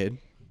as a kid,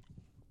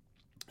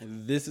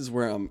 This is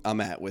where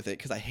I'm at with it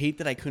because I hate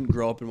that I couldn't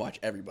grow up and watch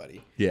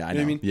everybody. Yeah, I know.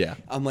 What I mean? Yeah.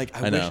 I'm like,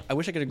 I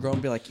wish I could have grown up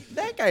and be like,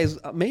 that guy's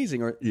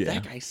amazing or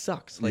that guy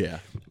sucks. Like,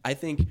 I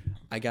think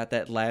I got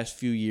that last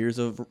few years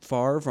of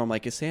Favre from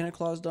like, is Santa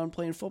Claus done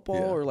playing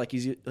football or like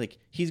he's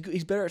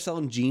better at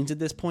selling jeans at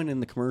this point in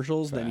the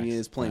commercials than he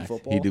is playing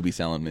football. He do be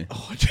selling me.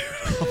 Oh, dude,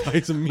 I'll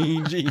buy some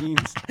mean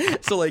jeans.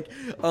 So like,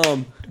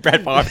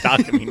 Brett Favre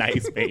talking to me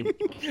nice, baby.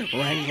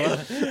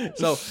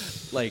 So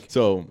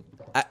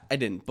I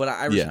didn't, but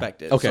I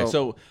respect it. Okay,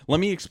 so let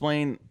me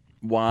explain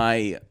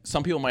why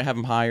some people might have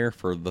him higher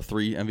for the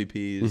 3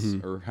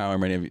 MVPs or however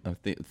many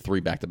 3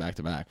 back to back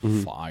to back.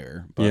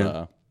 Fire,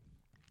 but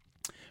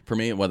for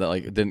me, whether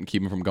like it didn't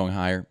keep him from going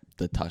higher,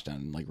 the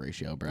touchdown like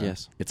ratio, bro.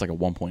 Yes, it's like a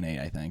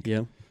 1.8, I think.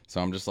 Yeah. So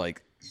I'm just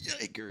like,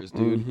 yikers,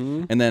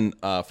 dude. And then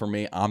for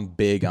me, I'm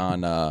big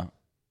on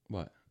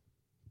what?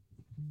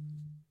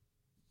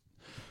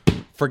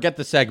 Forget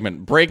the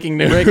segment. Breaking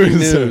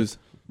news.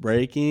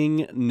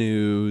 Breaking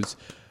news.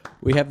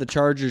 We have the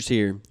Chargers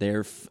here.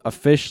 They're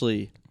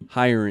officially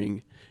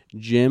hiring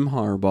Jim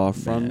Harbaugh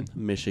from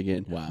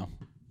Michigan. Wow.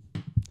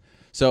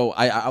 So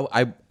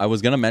I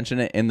was gonna mention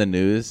it in the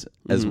news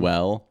as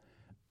well.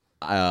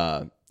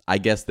 I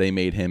guess they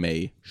made him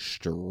a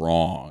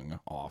strong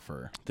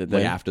offer. Did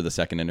they? After the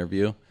second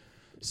interview?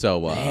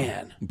 So,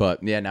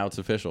 but yeah, now it's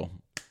official.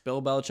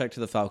 Bill Belichick to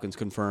the Falcons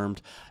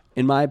confirmed.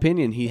 In my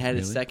opinion, he had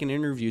his second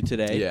interview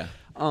today. Yeah.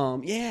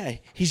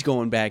 He's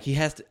going back. He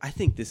has to. I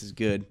think this is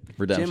good.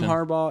 Redemption. Jim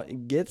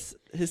Harbaugh gets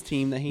his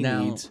team that he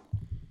needs.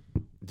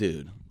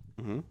 Dude.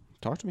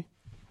 Talk to me.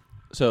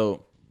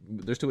 So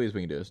there's 2 ways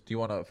we can do this. Do you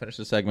want to finish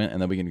the segment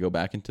and then we can go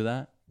back into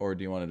that, or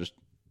do you want to just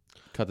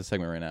cut the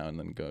segment right now and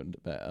then go into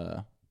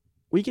that?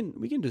 We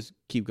can just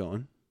keep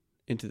going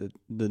into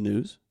the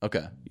news.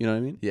 Okay. You know what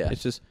I mean? Yeah.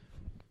 It's just.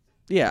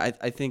 Yeah,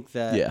 I think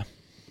that.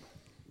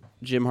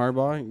 Jim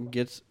Harbaugh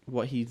gets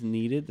what he's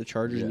needed. The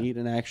Chargers need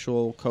an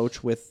actual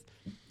coach with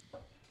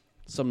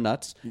some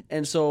nuts.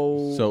 And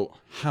So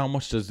how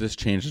much does this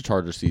change the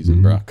Chargers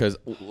season, bro? Because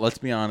let's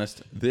be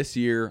honest, this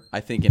year, I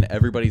think in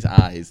everybody's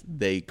eyes,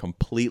 they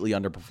completely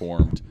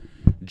underperformed.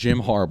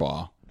 Jim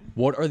Harbaugh,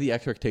 what are the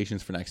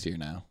expectations for next year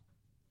now?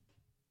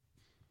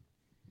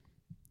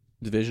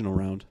 Divisional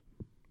round.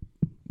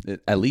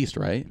 At least,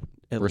 right?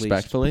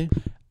 Respectfully?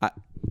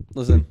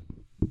 Listen.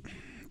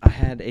 I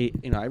had I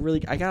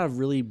got a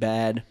really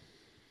bad.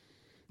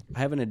 I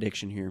have an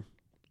addiction here.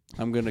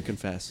 I'm going to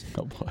confess.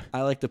 Oh boy!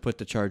 I like to put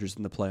the Chargers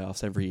in the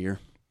playoffs every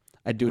year.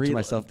 I do it to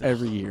myself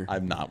every year.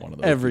 I'm not one of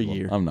those. Every people.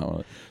 year. I'm not one of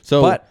those.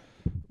 So, but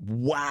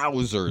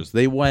wowzers!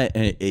 They went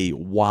a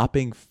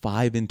whopping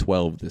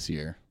 5-12 this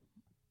year,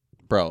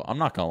 bro. I'm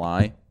not gonna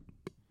lie.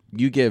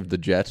 You give the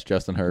Jets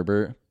Justin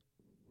Herbert,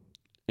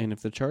 and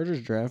if the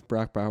Chargers draft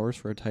Brock Bowers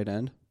for a tight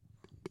end.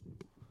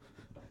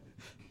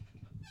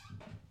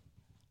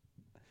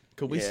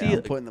 Could we see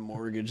it? Putting the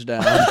mortgage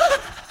down.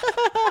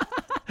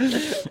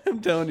 I'm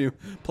telling you,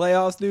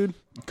 playoffs, dude.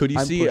 Could you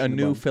see a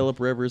new Phillip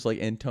Rivers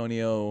like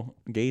Antonio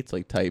Gates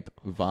like type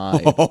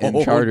vibe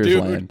in Chargers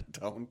land?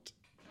 Don't.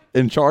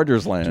 In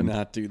Chargers land. Do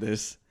not do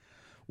this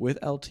with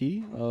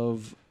LT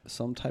of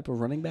some type of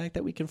running back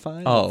that we can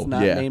find. Oh, that's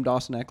not named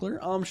Austin Eckler.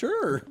 I'm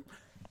sure.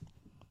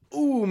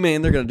 Ooh,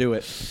 man, they're gonna do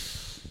it.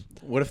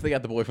 What if they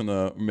got the boy from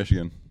the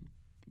Michigan?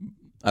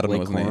 I don't know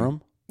his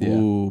name. Yeah.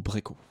 Ooh,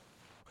 Blake.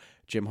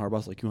 Jim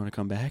Harbaugh's like, you want to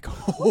come back?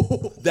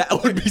 That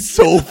would be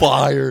so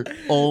fire.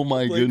 Oh,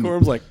 my goodness.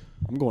 Corum's like,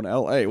 I'm going to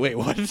L.A. Wait,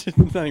 what? It's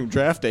not even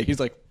draft day. He's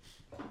like,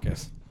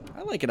 guess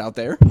I like it out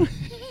there.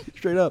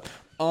 Straight up.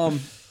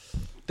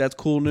 That's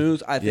cool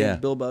news. I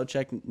think Bill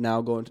Belichick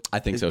now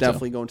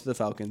definitely going to the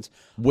Falcons.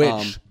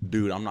 Which,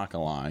 dude, I'm not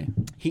going to lie.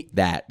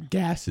 That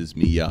gasses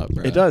me up,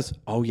 bro. It does.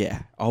 Oh,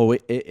 yeah. Oh,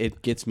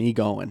 it gets me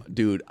going.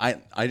 Dude, I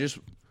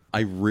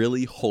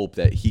really hope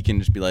that he can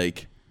just be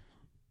like,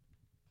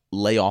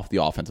 lay off the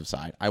offensive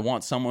side. I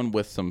want someone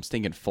with some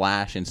stinking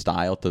flash and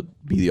style to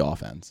be the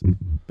offense.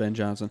 Ben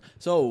Johnson.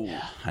 So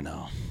I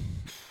know.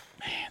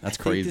 Man, that's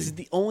crazy. This is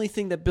the only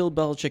thing that Bill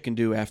Belichick can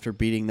do after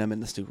beating them in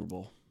the Super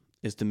Bowl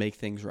is to make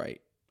things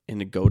right and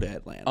to go to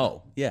Atlanta.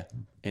 Oh, yeah.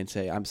 And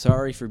say, I'm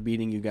sorry for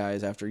beating you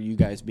guys after you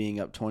guys being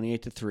up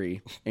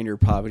 28-3 in your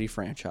poverty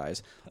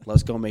franchise.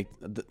 Let's go make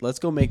the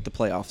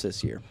playoffs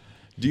this year.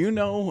 Do you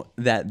know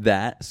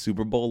that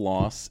Super Bowl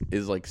loss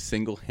is like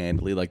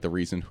single-handedly like the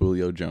reason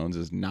Julio Jones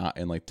is not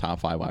in like top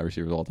 5 wide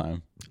receivers all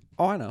time?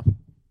 Oh, I know.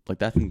 Like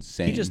that's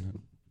insane. He just,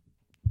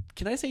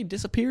 can I say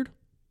disappeared?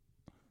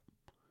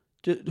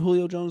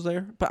 Julio Jones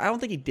there? But I don't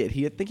think he did.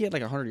 I think he had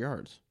like 100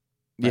 yards.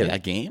 Right? Yeah,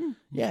 that game?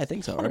 Yeah, I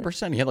think so.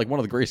 100%. Right? He had like one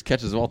of the greatest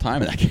catches of all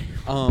time in that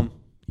game.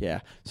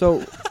 Yeah.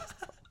 So,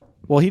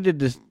 well, he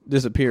did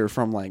disappear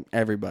from like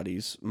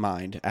everybody's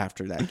mind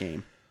after that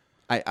game.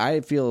 I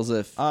feel as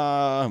if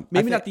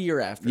maybe not the year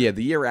after. Yeah,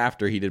 the year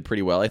after he did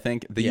pretty well. I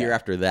think the year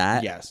after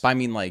that. Yes, but I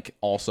mean, like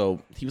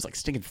also he was like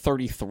stinking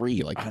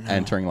 33, like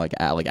entering like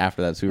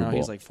after that Super Bowl.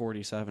 He's like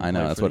 47. I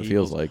know that's what it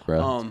feels like,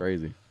 bro. It's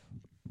crazy.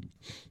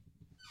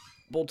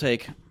 Bold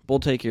take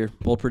here.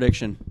 Bold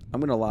prediction. I'm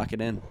gonna lock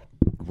it in.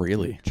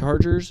 Really?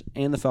 Chargers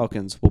and the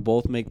Falcons will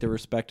both make their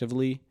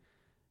respectively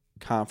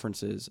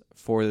conferences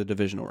for the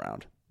divisional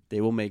round.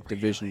 They will make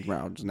division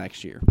rounds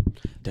next year.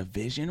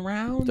 Division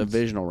rounds?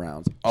 Divisional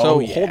rounds.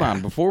 So hold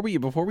on, before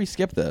we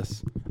skip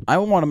this, I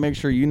want to make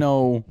sure you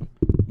know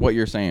what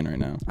you're saying right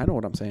now. I know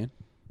what I'm saying.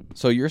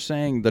 So you're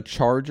saying the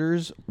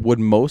Chargers would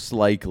most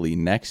likely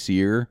next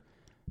year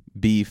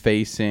be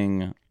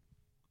facing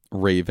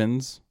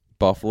Ravens,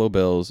 Buffalo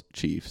Bills,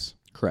 Chiefs.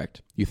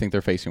 Correct. You think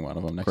they're facing one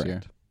of them next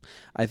year?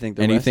 I think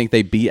you think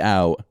they beat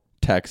out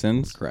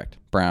Texans, correct,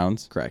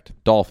 Browns, correct,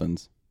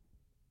 Dolphins,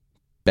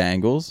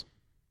 Bengals,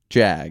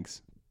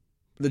 Jags.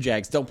 The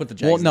Jags. Don't put the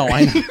Jags. Well, no,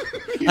 I know.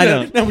 I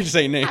know. Now we're just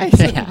saying names.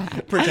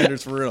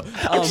 Pretenders for real.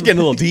 I'm just getting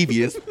a little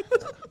devious.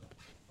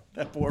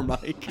 That poor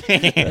Mike.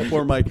 That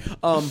poor Mike.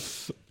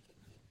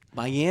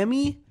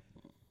 Miami,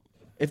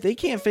 if they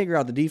can't figure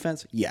out the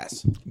defense,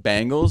 yes.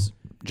 Bengals,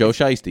 Joe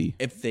Shiesty.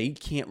 If they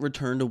can't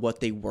return to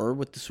what they were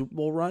with the Super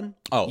Bowl run,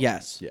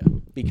 yes. Yeah.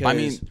 Because I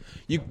mean,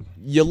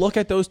 you look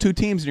at those two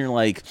teams and you're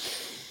like,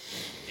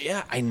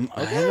 yeah, I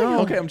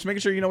know. Okay, I'm just making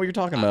sure you know what you're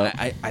talking about.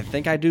 I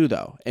think I do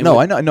though. And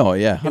I know. No,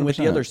 yeah. 100%. And with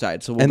the other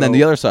side, so then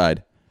the other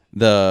side,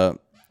 the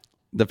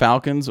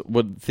Falcons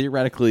would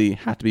theoretically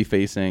have to be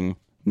facing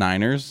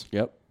Niners.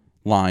 Yep.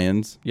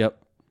 Lions. Yep.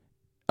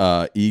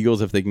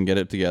 Eagles if they can get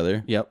it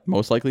together. Yep.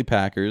 Most likely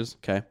Packers.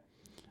 Okay.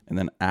 And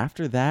then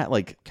after that,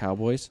 like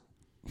Cowboys.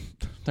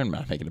 They're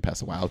not making it past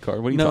the wild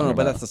card. What are you talking about?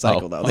 But that's the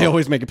cycle though. They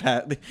always make it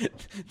past.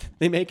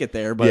 They make it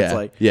there, but it's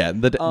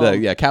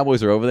like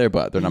Cowboys are over there,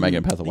 but they're not making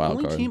it past the wild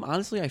card. The only team,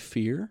 honestly, I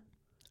fear.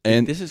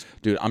 And this is,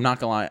 dude, I'm not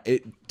gonna lie.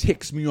 It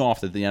ticks me off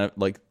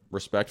that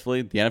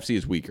respectfully, the NFC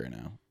is weak right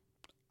now.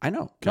 I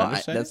know.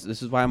 This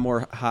is why I'm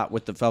more hot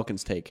with the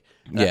Falcons take.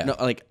 Yeah.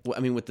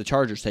 With the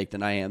Chargers take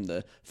than I am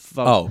the.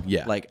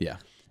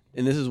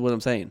 And this is what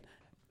I'm saying.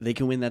 They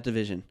can win that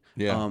division.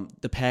 Yeah.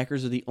 The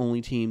Packers are the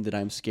only team that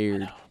I'm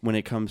scared when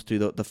it comes to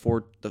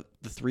the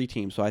three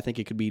teams. So I think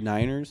it could be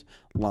Niners,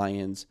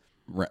 Lions,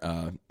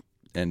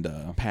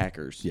 and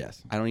Packers.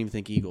 Yes. I don't even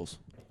think Eagles.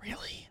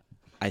 Really?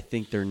 I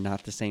think they're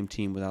not the same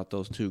team without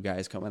those two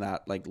guys coming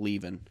out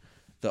leaving.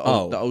 The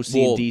OC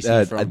and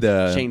DC from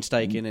Shane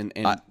Steichen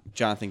and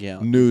Jonathan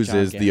Gale.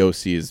 The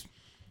OC is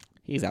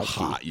he's out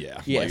hot.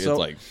 Yeah.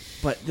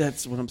 But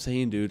that's what I'm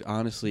saying, dude.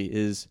 Honestly,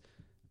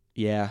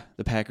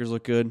 the Packers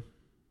look good.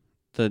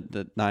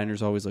 The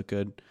Niners always look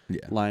good. Yeah.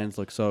 Lions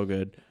look so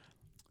good.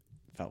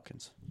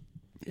 Falcons.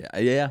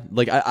 Yeah.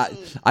 Like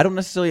I don't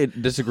necessarily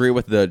disagree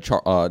with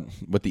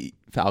the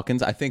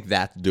Falcons. I think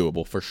that's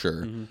doable for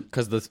sure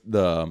because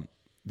the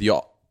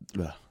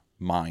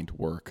mind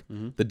work.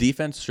 Mm-hmm. The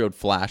defense showed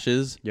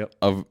flashes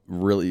of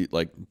really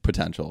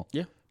potential.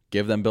 Yeah.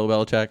 Give them Bill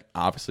Belichick.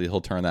 Obviously,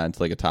 he'll turn that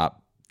into a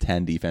top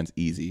 10 defense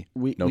easy.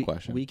 No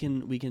question. We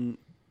can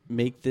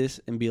make this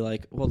and be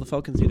like, well, the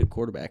Falcons need a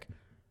quarterback.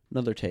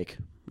 Another take.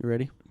 You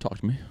ready? Talk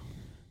to me.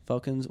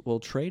 Falcons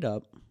will trade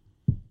up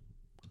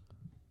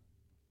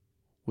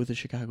with the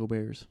Chicago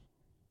Bears.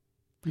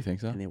 You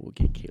think so? And they will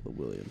get Caleb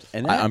Williams.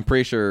 And I'm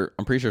pretty sure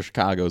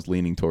Chicago's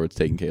leaning towards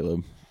taking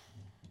Caleb.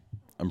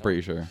 I'm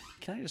pretty sure.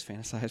 Can I just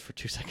fantasize for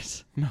 2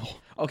 seconds? No.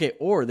 Okay,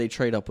 or they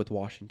trade up with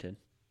Washington.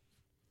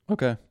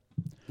 Okay.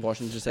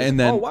 Washington just says, and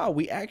then, oh, wow,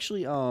 we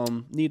actually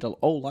need an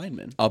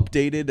O-lineman.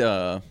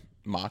 Updated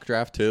mock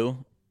draft,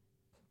 too,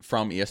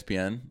 from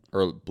ESPN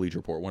or Bleacher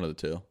Report, one of the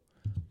two.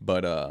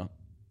 But,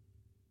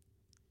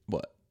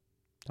 what?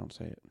 Don't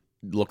say it.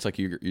 Looks like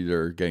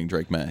you're getting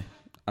Drake May.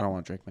 I don't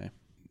want Drake May.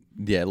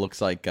 Yeah, it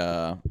looks like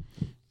the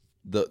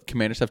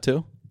Commanders have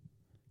two.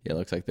 Yeah, it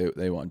looks like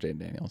they want Jaden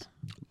Daniels.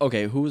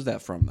 Okay, who is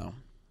that from, though?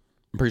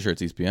 I'm pretty sure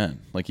it's ESPN.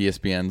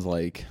 ESPN's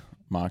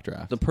mock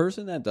draft. The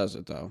person that does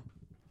it, though.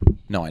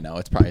 No, I know.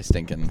 It's probably it's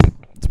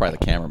probably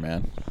the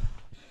cameraman.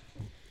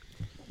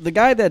 The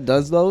guy that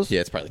does those?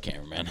 Yeah, it's probably the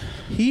cameraman.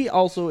 He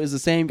also is the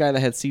same guy that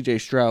had C.J.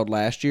 Stroud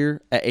last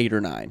year at 8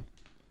 or 9.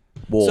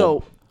 Well,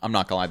 so I'm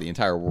not going to lie. The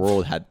entire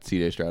world had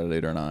C.J. Stroud at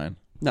 8 or 9.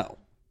 No.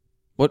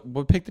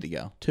 What pick did he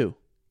go? 2.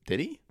 Did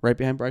he? Right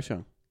behind Bryce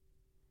Young.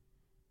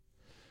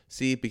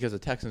 See, because the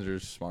Texans are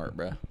smart,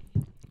 bruh.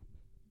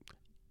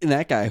 And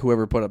that guy,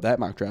 whoever put up that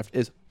mock draft,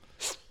 is...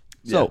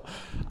 So,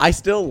 I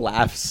still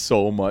laugh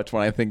so much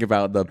when I think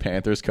about the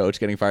Panthers coach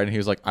getting fired, and he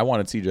was like, I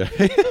wanted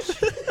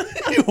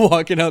CJ.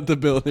 Walking out the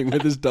building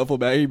with his duffel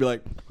bag, he'd be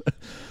like,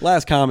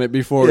 last comment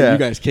before you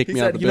guys kick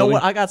me out the building. You know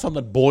what? I got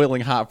something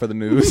boiling hot for the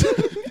news.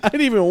 I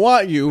didn't even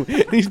want you.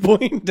 And he's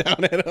pointing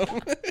down at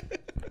him.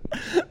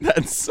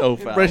 That's so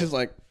fast. Bryce is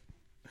like,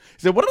 he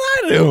said, what did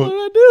I do? What did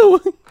I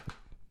do?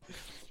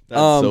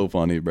 That's so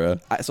funny, bro.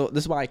 So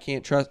this is why I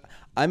can't trust.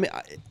 I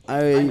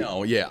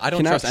know, yeah. I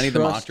don't trust any of the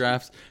mock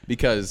drafts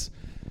because,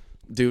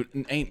 dude,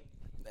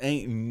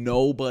 ain't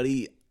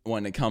nobody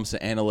when it comes to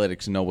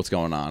analytics know what's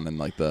going on in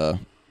the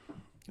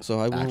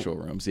actual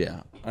rooms.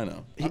 Yeah, I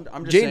know.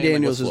 I'm just Jane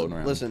Daniels is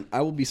listen.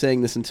 I will be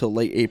saying this until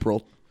late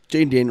April.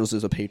 Jane Daniels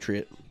is a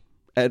Patriot,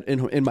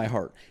 in my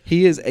heart.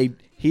 He is a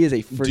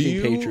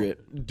freaking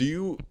Patriot. Do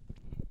you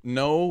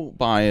no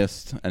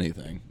biased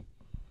anything?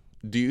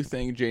 Do you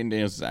think Jane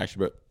Daniels is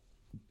actually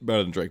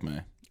better than Drake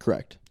May?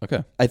 Correct.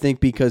 Okay. I think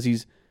because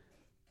he's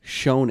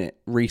shown it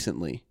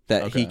recently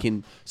that he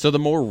can. So the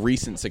more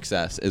recent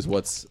success is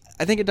what's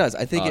I think it does.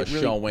 I think it really,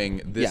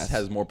 showing this yes.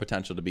 has more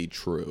potential to be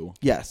true.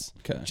 Yes.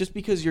 Okay. Just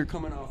because you're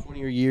coming off one of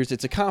your years,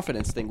 it's a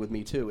confidence thing with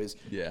me too.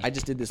 I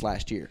just did this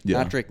last year. Yeah.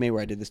 Not Drake May,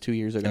 where I did this 2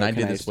 years ago. And I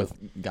did this with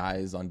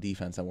guys on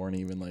defense that weren't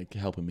even like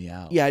helping me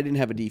out. Yeah, I didn't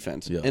have a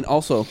defense. Yeah. And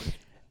also,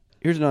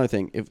 here's another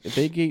thing: if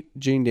they get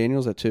Jane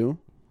Daniels at 2,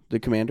 the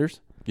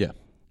Commanders, Yeah.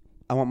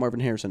 I want Marvin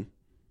Harrison.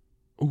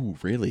 Ooh,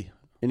 really?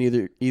 And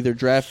either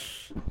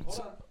draft,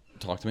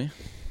 Talk to me.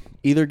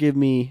 either give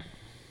me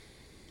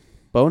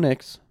Bo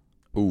Nix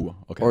Ooh,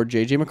 okay. or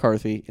JJ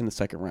McCarthy in the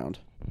second round.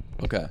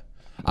 Okay.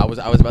 I was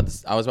about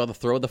to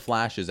throw the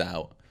flashes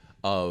out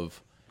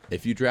of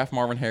if you draft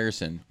Marvin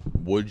Harrison,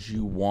 would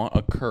you want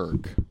a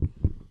Kirk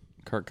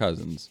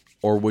Cousins,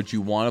 or would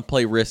you want to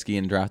play risky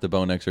and draft a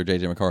Bo Nix or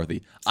JJ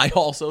McCarthy? I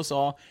also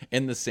saw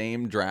in the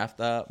same draft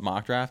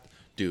mock draft,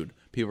 dude,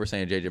 people were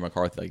saying JJ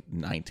McCarthy like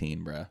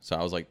 19, bruh. So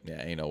I was like,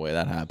 yeah, ain't no way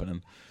that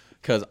happening.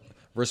 Because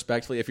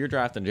respectfully, if you're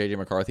drafting JJ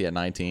McCarthy at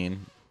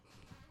 19,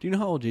 Do you know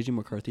how old JJ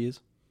McCarthy is?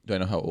 do I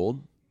know how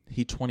old?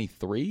 He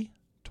 23?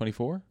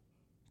 24?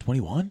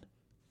 21?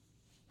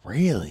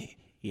 Really?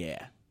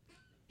 Yeah.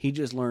 He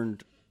just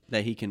learned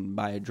that he can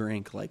buy a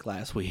drink like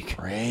last week.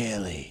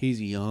 Really?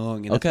 He's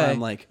young, and that's why I'm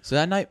like, so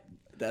that night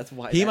that's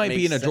why he that might be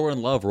makes in a sense.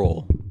 Jordan Love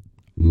role.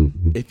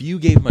 If you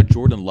gave him a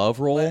Jordan Love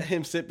role, Let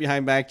him sit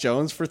behind Mac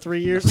Jones for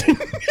 3 years.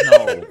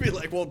 no, Be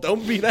like, well,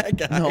 don't be that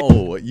guy.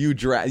 no, you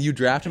draft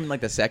him in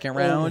like the second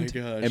round,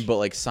 gosh. and but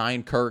like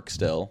sign Kirk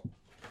still,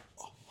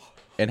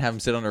 and have him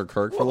sit under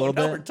Kirk for a little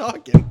Now we're bit.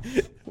 talking.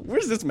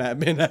 Where's this Matt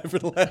been at for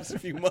the last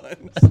few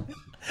months?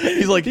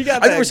 He's like, He got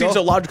I've that never seen goal.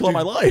 so logical in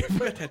my life. He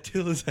got that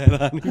Tillis hat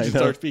on. He just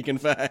know. starts speaking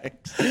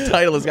facts.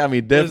 Title has got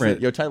me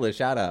different. Listen. Yo, Title,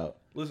 shout out.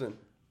 Listen,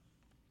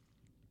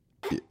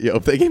 Yo,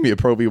 if they gave me a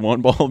Pro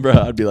V1 ball, bro,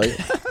 I'd be like,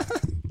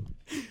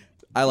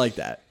 I like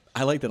that.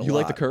 I like that a lot. You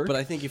like the Kirk? But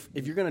I think if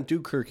you're gonna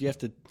do Kirk, you have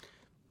to.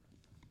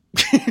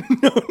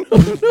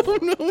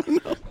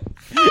 no.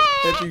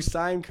 If you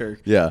sign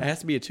Kirk, Yeah. it has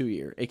to be a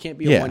 2-year. It can't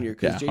be Yeah, a 1 year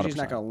because yeah, JJ's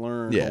not 100%. gonna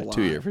learn. yeah, a lot.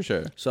 2 year for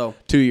sure. So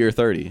 2 year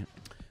 30.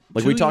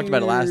 Like we talked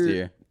about it last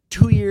year.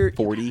 2-year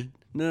 40.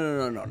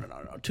 No.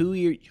 2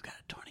 year. You got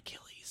a torn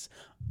Achilles.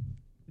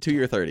 2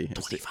 year 30.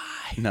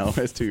 25. No,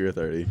 it's 2 year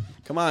 30.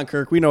 Come on,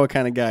 Kirk. We know what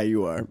kind of guy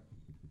you are.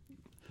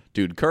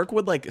 Dude, Kirk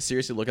would like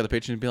seriously look at the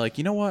pitch and be like,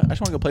 you know what? I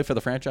just want to go play for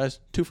the franchise.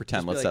 2 for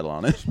 10. Let's like- settle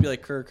on it. Just be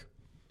like, Kirk,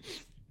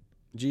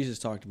 Jesus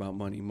talked about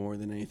money more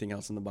than anything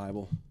else in the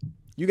Bible.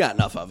 You got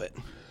enough of it.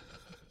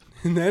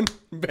 And then,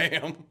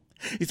 bam.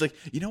 He's like,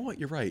 you know what?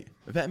 You're right.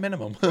 Vet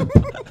minimum.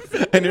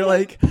 And you're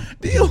like,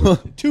 deal.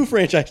 2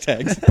 franchise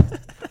tags.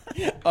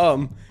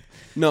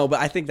 No, but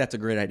I think that's a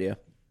great idea.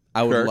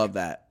 I would Kirk? love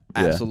that.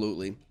 Yeah.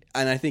 Absolutely.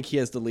 And I think he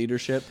has the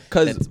leadership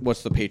 'Cause- that's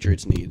what's the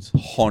Patriots needs.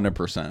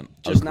 100%.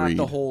 Just Agreed. not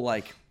the whole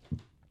like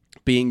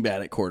being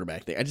bad at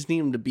quarterback thing. I just need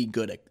him to be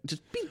good at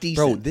just be decent.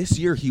 Bro, this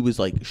year he was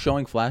like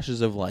showing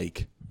flashes of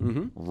like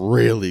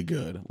really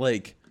good.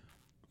 Like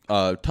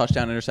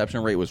touchdown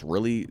interception rate was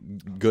really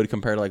good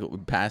compared to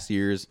like past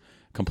years.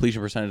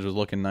 Completion percentage was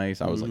looking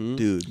nice. I was like,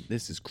 dude,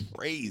 this is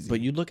crazy. But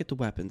you look at the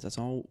weapons. That's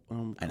all.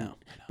 I know.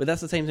 But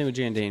that's the same thing with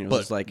Jan Daniels.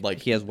 But, It's like like-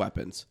 he has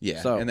weapons.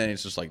 yeah, So and then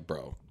it's just like,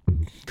 bro,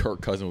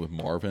 Kirk Cousins with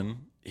Marvin.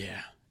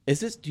 yeah. Is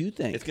this? Do you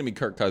think? It's gonna be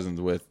Kirk Cousins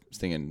with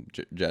stinging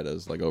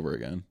Jettas like over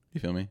again. You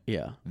feel me?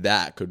 Yeah.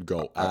 That could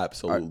go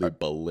absolutely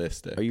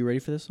ballistic. Are you ready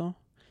for this though?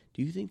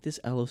 Do you think this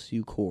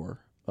LSU core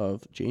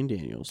of Jane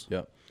Daniels,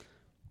 Yep.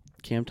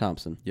 Cam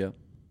Thompson, Yep.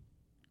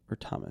 or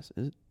Thomas?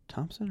 Is it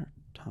Thompson or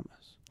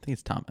Thomas? I think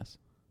it's Thomas.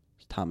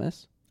 It's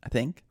Thomas. I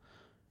think.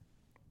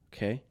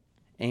 Okay.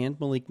 And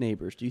Malik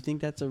Neighbors. Do you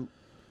think that's a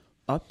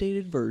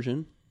updated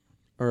version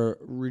or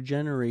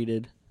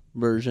regenerated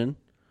version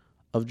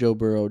of Joe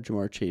Burrow,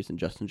 Jamar Chase, and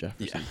Justin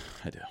Jefferson? Yeah,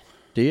 I do.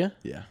 Do you?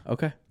 Yeah.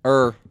 Okay.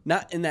 Or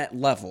Not in that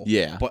level.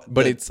 yeah,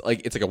 But it's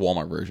like a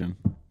Walmart version.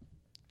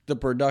 the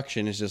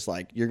production is just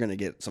like you're gonna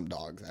get some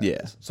dogs. Out of Yeah.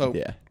 this. So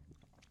yeah.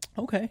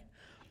 okay.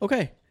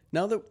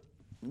 Now that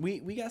we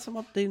got some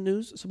updated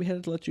news, so we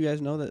had to let you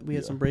guys know that we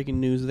had some breaking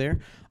news there.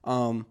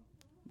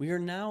 We are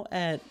now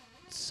at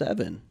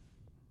 7.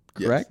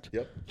 Correct?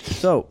 Yes. Yep.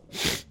 So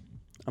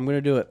I'm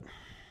gonna do it.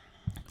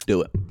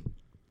 Do it.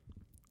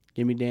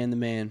 Give me Dan the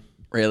Man.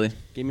 Really?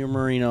 Give me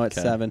Marino at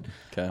 7.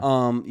 Okay.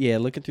 Yeah,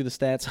 looking through the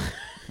stats.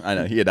 I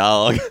know. He a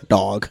dog.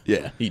 Dog.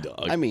 Yeah, he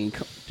dog. I mean,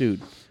 dude,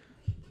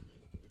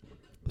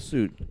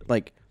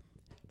 like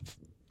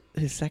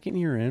his second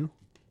year in,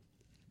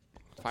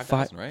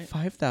 5,000, right?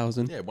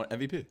 5,000, Yeah, one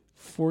MVP.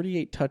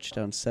 48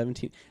 touchdowns,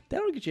 17.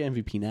 That'll get you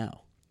MVP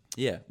now.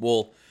 Yeah.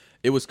 Well,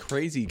 it was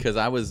crazy because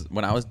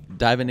when I was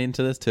diving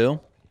into this too,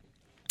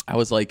 I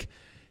was like,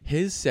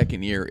 his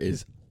second year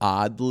is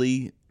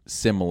oddly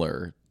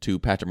similar to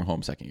Patrick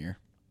Mahomes' second year.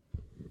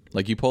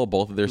 Like you pull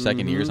both of their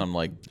second years, I'm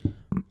like,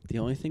 The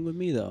only thing with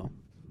me though,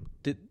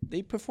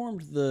 they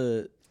performed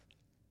the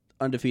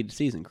undefeated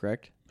season,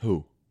 correct?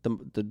 who?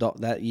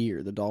 That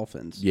year, the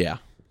Dolphins. Yeah,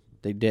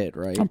 They did,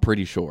 right? I'm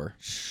pretty sure.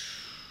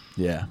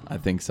 Yeah, I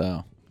think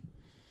so.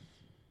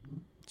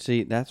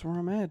 See, that's where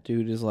I'm at,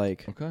 dude. Is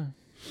like, Okay.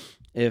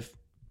 if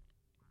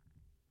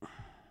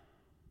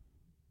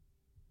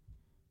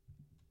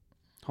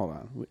hold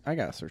on, I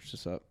gotta search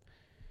this up.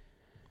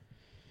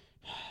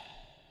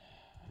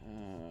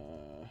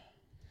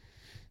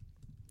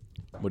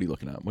 What are you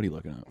looking at?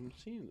 I'm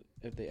seeing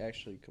if they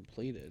actually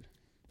completed.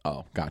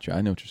 Oh, gotcha.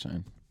 I know what you're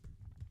saying.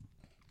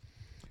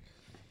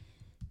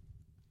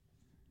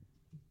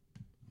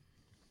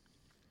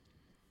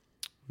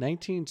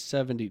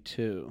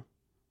 $1972.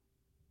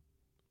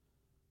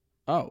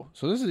 Oh,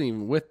 so this isn't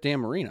even with Dan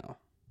Marino.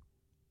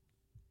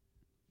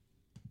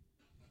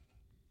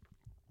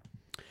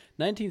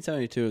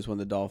 1972 is when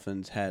the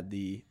Dolphins had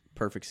the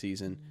perfect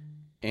season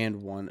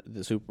and won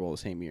the Super Bowl the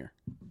same year.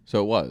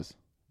 So it was.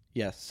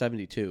 Yes,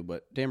 72,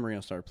 but Dan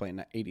Marino started playing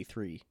at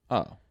 83.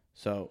 Oh.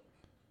 So,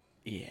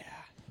 yeah.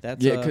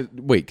 That's Yeah,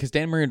 because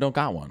Dan Marino don't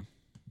got one.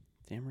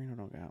 Dan Marino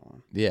don't got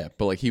one. Yeah,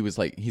 but like he's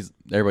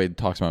everybody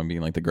talks about him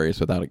being like the greatest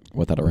without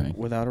a ring.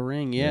 Without a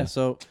ring, yeah.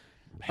 So,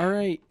 all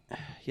right.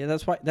 Yeah,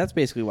 that's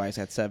basically why it's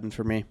at 7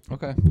 for me.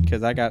 Okay.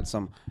 Because I got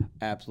some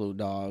absolute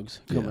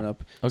dogs coming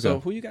up. Okay. So,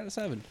 who you got at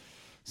 7?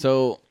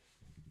 So,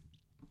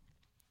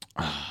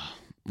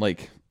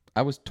 like,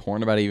 I was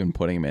torn about even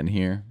putting him in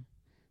here,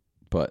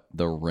 but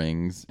the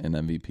rings and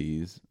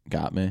MVPs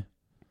got me.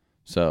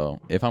 So,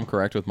 if I'm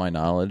correct with my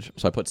knowledge,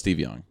 so I put Steve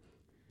Young.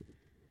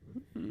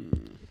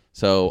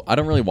 So, I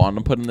don't really want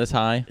to put him this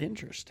high.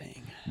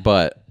 Interesting.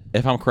 But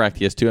if I'm correct,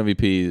 he has 2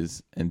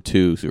 MVPs and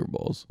 2 Super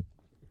Bowls.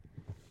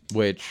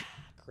 Which,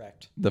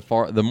 correct.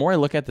 The more I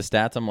look at the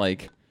stats, I'm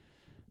like,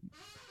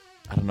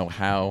 I don't know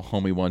how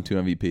homie won 2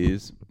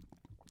 MVPs,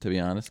 to be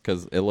honest,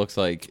 because it looks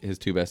like his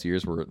 2 best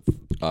years were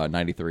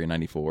 93 and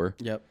 94.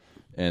 Yep.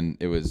 And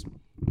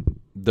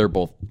they're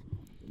both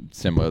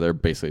similar. They're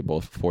basically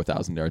both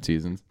 4,000-yard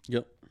seasons.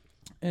 Yep.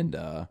 And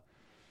I'm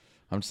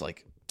just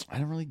like, I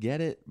don't really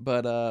get it,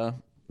 but I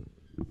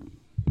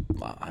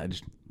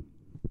just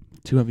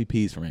 2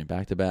 MVPs for me,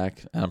 back to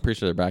back, and I'm pretty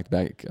sure they're back to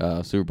back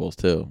Super Bowls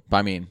too. But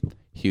I mean,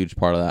 huge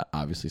part of that,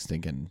 obviously,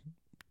 stinking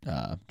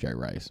Jerry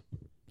Rice.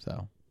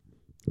 So,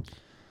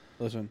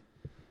 listen,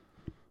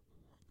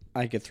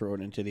 I could throw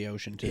it into the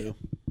ocean too.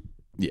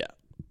 Yeah.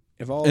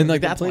 If all and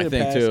like that's my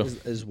thing too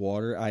is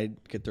water, I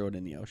could throw it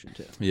in the ocean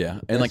too. Yeah,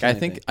 and like I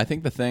think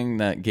the thing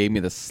that gave me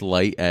the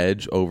slight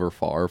edge over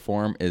Favre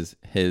for him is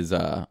his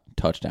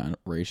touchdown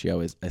ratio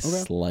is a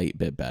slight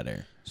bit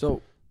better.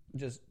 So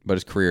but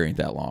his career ain't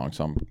that long,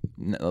 so I'm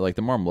like,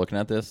 the more I'm looking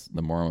at this,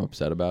 the more I'm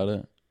upset about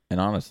it. And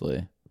honestly,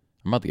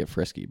 I'm about to get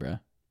frisky, bro.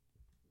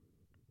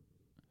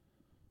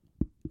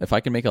 If I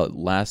can make a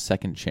last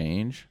second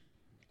change,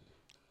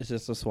 is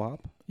this a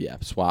swap? Yeah,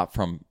 swap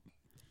from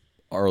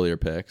earlier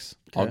picks.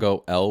 Okay. I'll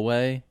go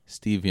Elway,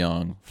 Steve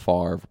Young,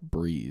 Favre,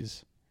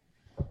 Breeze.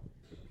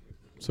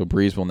 So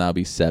Breeze will now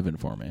be 7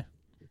 for me.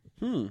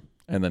 And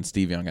then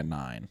Steve Young at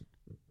 9.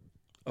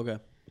 Okay.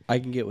 I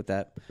can get with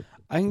that.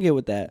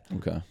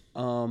 Okay.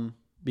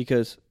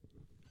 Because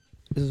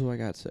this is who I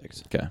got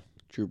 6. Okay.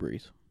 Drew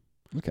Brees.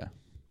 Okay.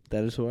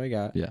 That is who I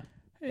got. Yeah.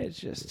 It's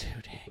just too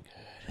dang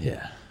good.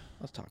 Yeah.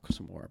 Let's talk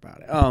some more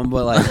about it.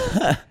 But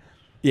like,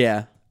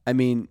 yeah. I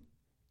mean,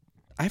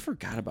 I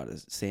forgot about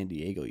his San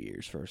Diego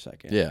years for a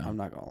second. Yeah. I'm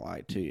not gonna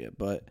lie to you,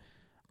 but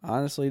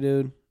honestly,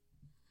 dude,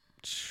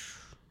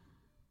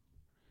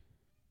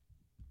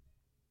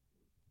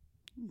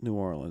 New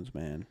Orleans,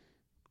 man,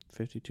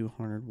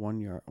 5,200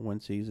 one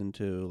season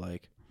too.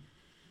 Like,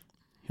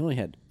 he only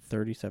had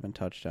 37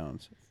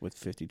 touchdowns with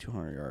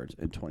 5,200 yards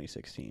in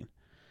 2016.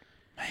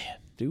 Man,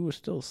 dude was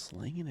still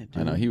slinging it.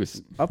 Dude. I know he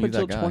was up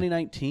until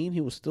 2019.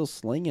 He was still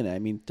slinging it. I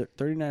mean,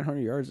 3,900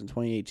 yards in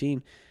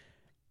 2018.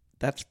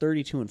 That's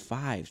 32 and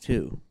 5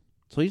 too.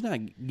 So he's not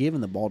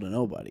giving the ball to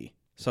nobody.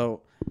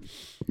 So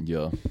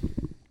yeah,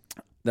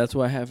 that's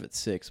why I have it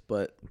 6.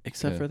 But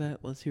except for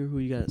that, let's hear who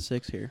you got at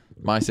 6 here.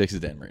 My 6 is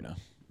Dan Marino.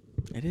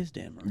 It is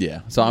Dan Marino.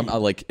 Yeah. So I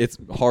like, it's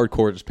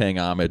hardcore just paying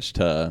homage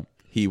to,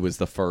 he was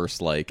the first,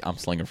 like, I'm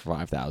slinging for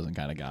 5,000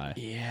 kind of guy.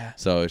 Yeah.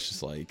 So it's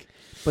just like,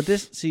 but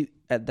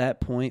at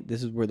that point,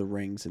 this is where the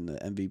rings and the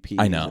MVP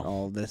I know. and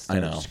all this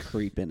stuff just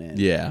creeping in.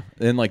 Yeah.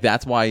 And like,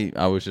 that's why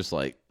I was just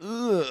like,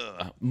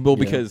 ugh. Well,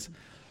 because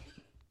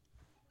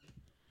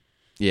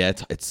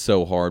it's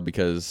so hard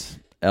because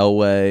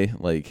Elway,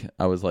 like,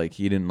 I was like,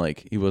 he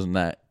wasn't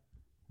that,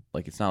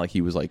 like, it's not like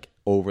he was like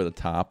over the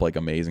top, like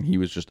amazing. He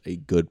was just a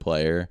good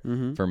player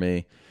for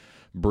me.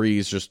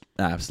 Breeze, just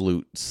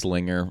absolute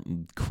slinger,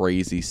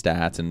 crazy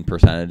stats and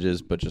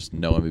percentages, but just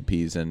no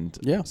MVPs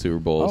and Super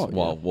Bowls.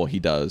 Well, he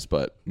does,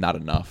 but not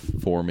enough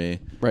for me.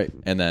 Right.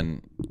 And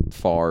then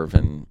Favre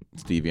and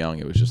Steve Young,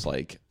 it was just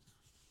like,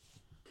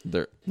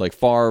 they're like,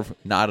 Favre,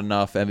 not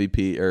enough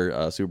MVP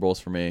or Super Bowls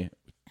for me.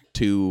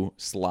 2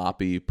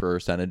 sloppy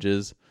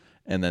percentages,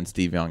 and then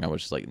Steve Young, I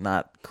was just like,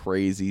 not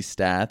crazy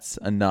stats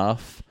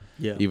enough.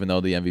 Yeah. Even though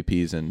the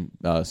MVPs and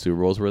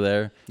Super Bowls were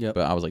there. Yep.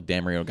 But I was like,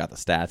 Dan Marino got the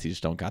stats. He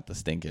just don't got the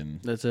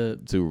stinking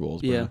Super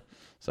Bowls. Bro. Yeah.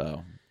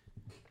 So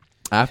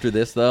after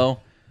this,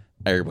 though,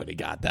 everybody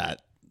got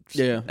that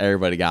Yeah.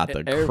 Everybody got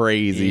the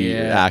crazy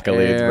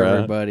accolades, bro.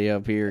 Everybody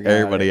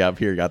up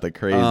here got the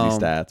crazy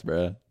stats,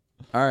 bro.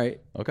 All right.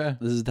 Okay.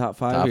 This is top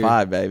 5 Top here.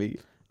 5, baby.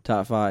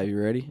 Top 5. You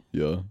ready?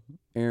 Yeah.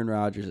 Aaron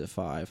Rodgers at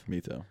 5.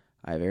 Me too.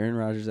 I have Aaron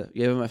Rodgers at...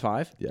 You have him at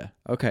 5? Yeah.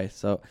 Okay,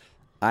 so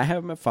I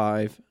have him at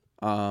 5.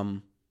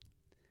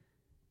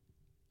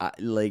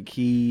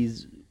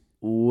 He's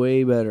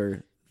way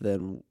better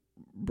than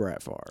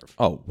Brett Favre.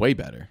 Oh, way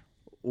better.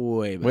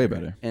 Way better. Way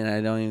better. And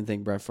I don't even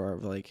think Brett Favre,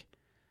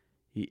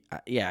 he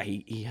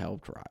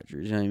helped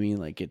Rodgers. You know what I mean?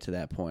 Like, get to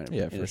that point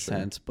in a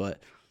sense.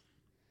 But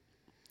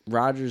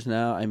Rodgers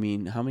now, I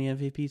mean, how many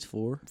MVPs?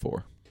 4?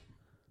 4.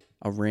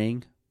 A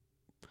ring.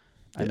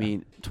 Yeah. I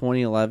mean,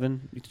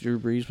 2011, Drew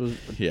Brees was...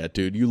 Yeah,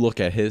 dude, you look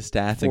at his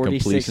stats and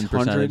completion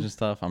percentage and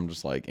stuff, I'm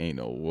just like, ain't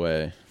no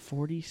way.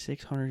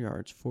 4,600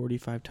 yards,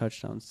 45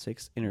 touchdowns,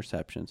 6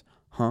 interceptions.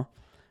 Huh?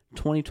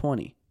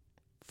 2020,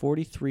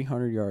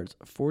 4,300 yards,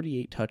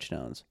 48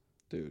 touchdowns,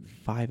 dude,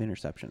 5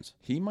 interceptions.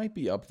 He might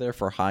be up there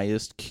for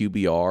highest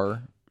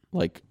QBR,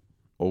 like,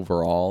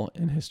 overall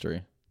in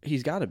history.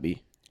 He's got to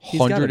be.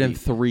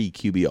 103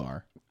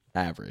 QBR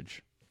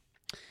average.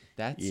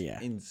 That's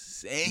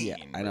insane. Yeah,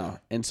 I know.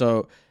 And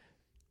so,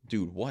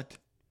 dude, what?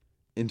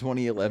 In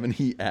 2011,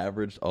 he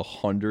averaged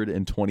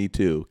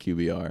 122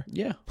 QBR.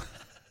 Yeah.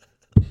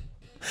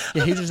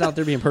 Yeah, he's just out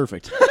there being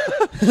perfect.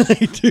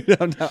 Dude,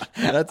 I'm not.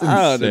 That's insane.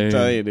 I don't know to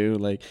tell you,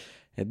 dude. Like,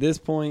 at this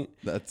point.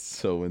 That's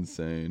so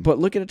insane. But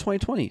look at it,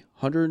 2020,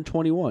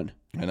 121.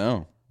 I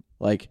know.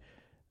 Like.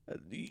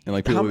 And,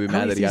 like, people would be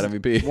mad that he got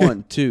MVP.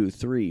 1, 2,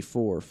 3,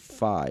 4,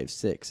 5,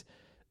 6,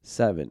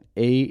 7,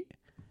 8,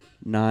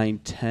 9,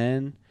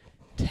 10.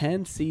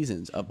 10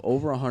 seasons of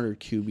over 100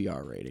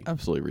 QBR rating.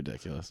 Absolutely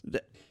ridiculous.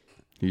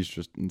 He's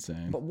just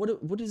insane. But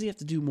what does he have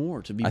to do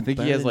more to be? I think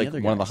better he has than like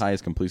the one of guys? the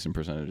highest completion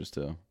percentages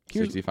too.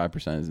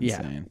 65% is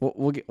insane.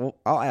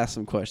 I'll ask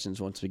some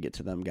questions once we get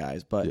to them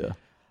guys, but yeah.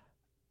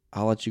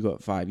 I'll let you go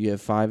at 5. You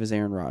have 5 as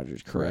Aaron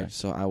Rodgers, correct? Correct.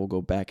 So I will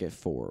go back at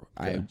 4. Okay.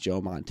 I have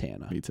Joe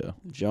Montana. Me too.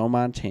 Joe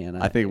Montana.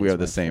 I think we have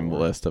the same 4.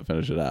 list to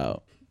finish it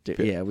out.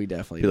 Yeah, we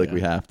definitely feel like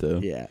we have to.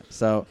 Yeah.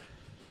 So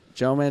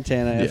Joe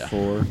Montana at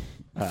 4.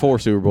 4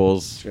 Super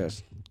Bowls.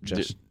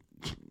 Just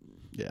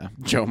yeah.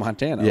 Joe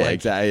Montana. Yeah,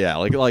 exactly. Yeah,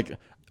 like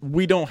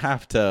we don't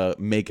have to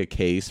make a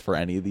case for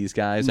any of these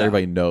guys. No.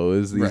 Everybody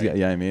knows these guys.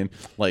 Yeah, I mean,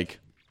 like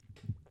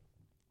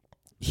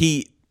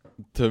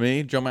to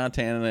me, Joe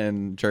Montana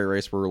and Jerry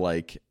Rice were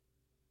like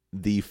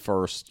the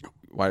first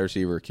wide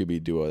receiver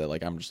QB duo that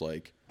like I'm just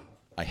like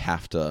I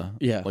have to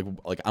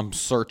like I'm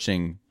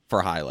searching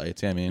for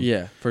highlights. You know what I mean?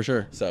 Yeah, for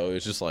sure. So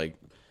it's just like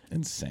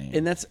insane.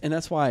 And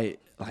that's why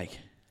like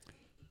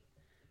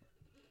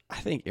I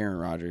think Aaron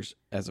Rodgers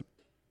as a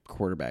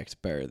quarterback is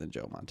better than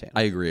Joe Montana.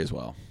 I agree as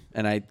well.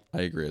 And I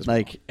agree as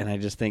well. And I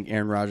just think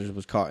Aaron Rodgers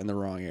was caught in the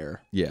wrong era.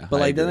 Yeah. But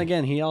like then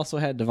again, he also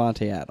had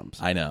Devontae Adams.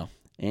 I know.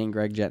 And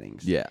Greg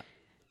Jennings. Yeah.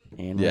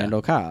 And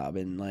Randall Cobb.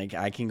 And like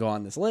I can go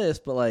on this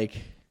list, but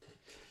like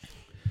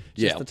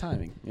just the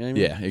timing. You know what I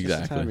mean? Yeah, exactly.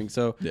 Just the timing.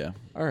 So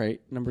all right,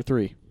 number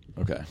 3.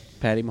 Okay.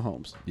 Patty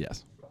Mahomes.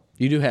 Yes.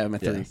 You do have him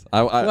at 3. Yes.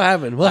 What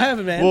happened? What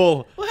happened, man?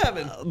 Well, what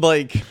happened?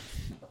 Like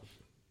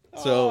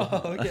so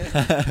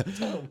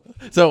okay.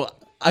 So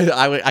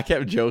I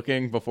kept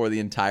joking before the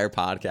entire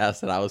podcast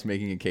that I was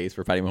making a case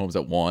for Patty Mahomes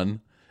at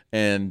 1,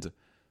 and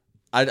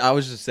I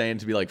was just saying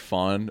to be like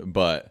fun,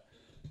 but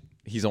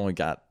he's only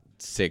got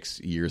 6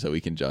 years that we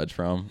can judge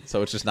from,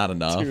 so it's just not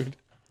enough. Dude.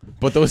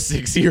 But those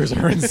 6 years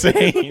are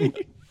insane.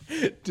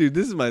 Dude,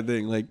 this is my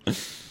thing. Like,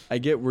 I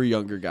get we're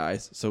younger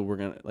guys, so we're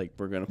gonna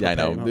put yeah, I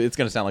know Mahomes. it's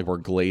gonna sound like we're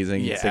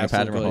glazing, saying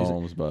Patrick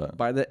Mahomes, but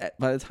by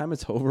the time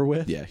it's over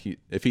with,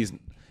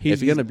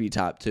 he's gonna be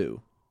top 2.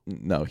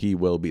 No, he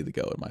will be the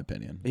GOAT in my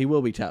opinion. He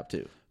will be top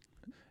 2.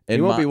 He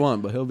won't be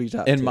 1, but he'll be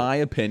top 2. In my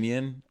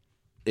opinion,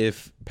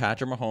 if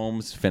Patrick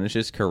Mahomes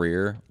finishes his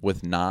career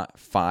with not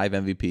 5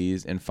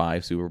 MVPs and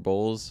 5 Super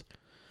Bowls,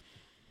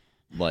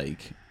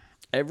 like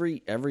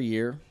every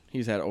year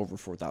he's had over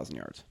 4,000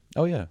 yards.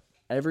 Oh yeah.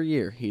 Every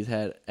year he's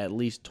had at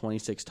least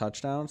 26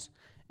 touchdowns,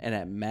 and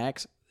at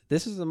max,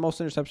 this is the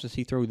most interceptions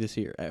he threw this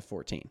year at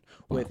 14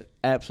 with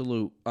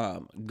absolute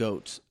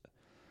goats.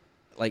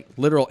 Like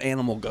literal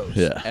animal goats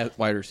at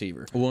wide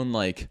receiver. Well, and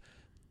like,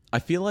 I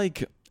feel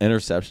like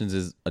interceptions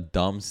is a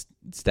dumb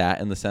stat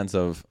in the sense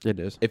of it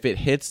is. If it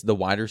hits the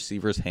wide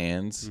receiver's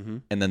hands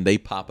and then they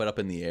pop it up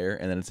in the air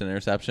and then it's an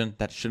interception,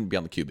 that shouldn't be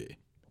on the QB,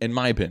 in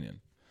my opinion.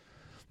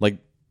 Like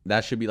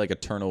that should be like a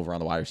turnover on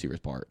the wide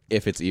receiver's part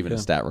if it's even a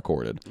stat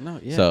recorded. No,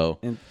 yeah. So,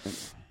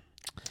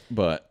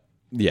 but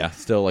yeah,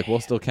 still like we'll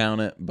still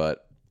count it,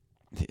 but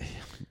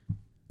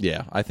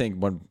yeah, I think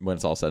when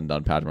it's all said and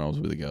done, Patrick Mahomes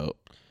will be the GOAT.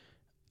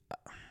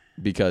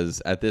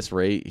 Because at this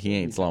rate, he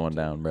ain't slowing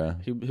down, bro.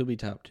 He'll be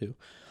top 2.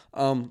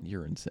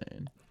 You're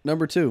insane.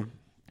 Number 2.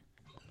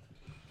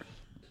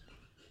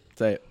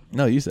 Say it.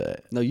 No, you say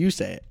it. No, you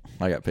say it.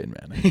 I got Peyton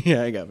Manning.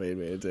 Yeah, I got Peyton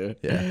Manning too.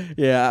 Yeah.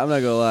 Yeah, I'm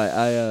not gonna lie.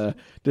 I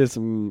did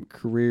some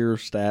career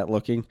stat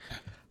looking.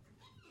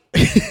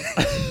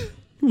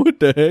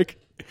 What the heck?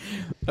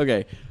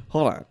 Okay,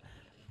 hold on.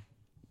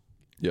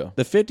 Yeah.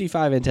 The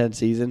 55-10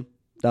 season,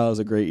 That was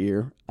a great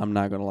year. I'm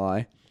not gonna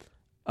lie.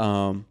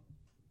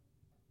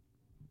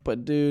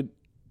 But dude,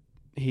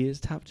 he is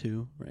top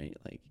 2, right?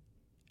 Like,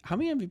 how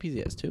many MVPs he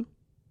has? 2?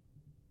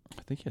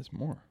 I think he has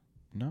more.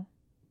 No.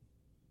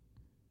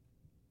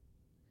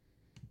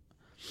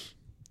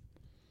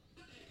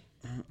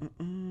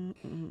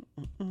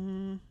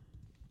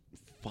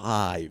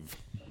 Five.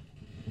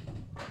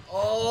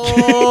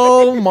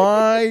 Oh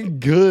my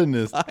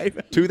goodness.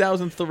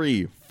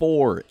 2003,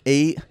 4,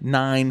 8,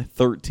 9,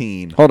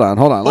 13. Hold on.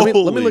 Let me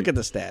Holy. look at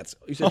the stats.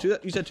 You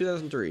said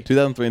 2003.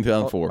 2003 and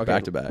 2004, okay.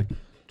 back to back.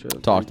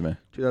 Talk to me.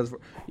 2004.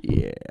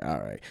 Yeah, all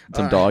right.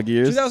 Some dog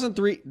years.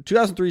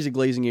 2003 is a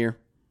glazing year.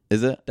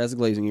 Is it? That's a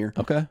glazing year.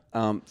 Okay.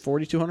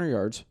 4,200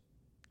 yards,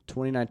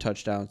 29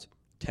 touchdowns,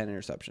 10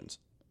 interceptions.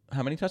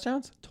 How many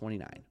touchdowns?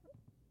 29.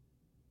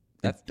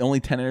 That's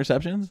only 10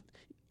 interceptions?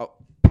 Oh.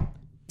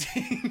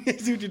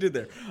 See what you did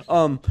there.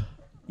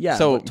 Yeah.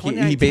 So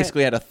he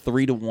basically had a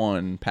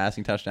 3-to-1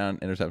 passing touchdown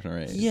interception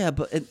rate. Yeah,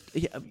 but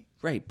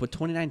right. But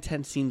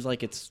 29-10 seems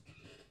like it's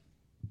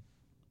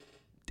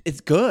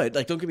good.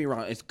 Like, don't get me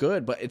wrong, it's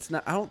good, but it's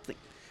not. I don't think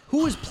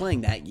who was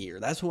playing that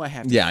year. That's who I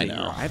have to. Yeah, figure I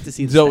know. out. I have to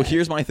see. The so stats.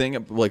 here's my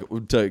thing. Like,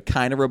 to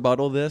kind of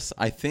rebuttal this,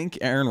 I think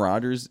Aaron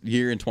Rodgers'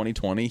 year in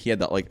 2020, he had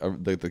that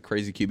the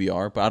crazy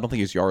QBR, but I don't think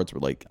his yards were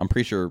like. I'm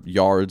pretty sure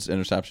yards,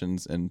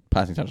 interceptions, and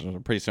passing touchdowns are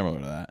pretty similar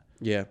to that.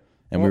 Yeah.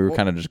 And we were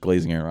kind of just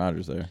glazing Aaron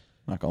Rodgers there.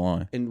 Not gonna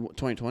lie. In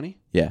 2020?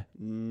 Yeah.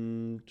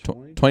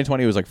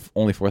 2020 was like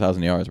only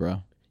 4,000 yards,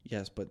 bro.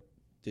 Yes, but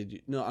did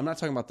you? No, I'm not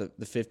talking about the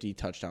 50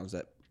 touchdowns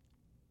that.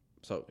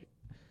 So,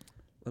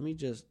 let me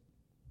just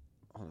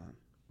hold on.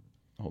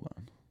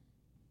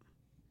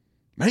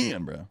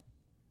 Man, bro.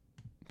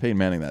 Peyton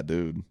Manning, that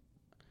dude.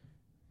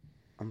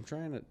 I'm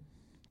trying to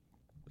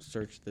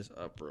search this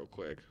up real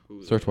quick.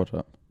 Search what's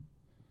up?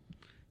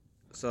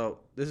 So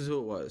this is who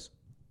it was.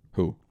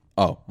 Who?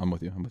 Oh, I'm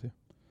with you. Dude,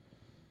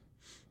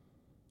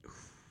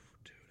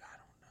 I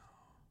don't know.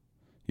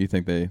 You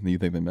think they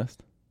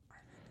missed?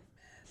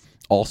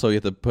 Also, you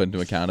have to put into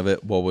account of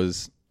it what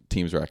was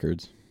teams'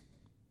 records.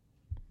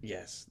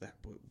 Yes, yeah.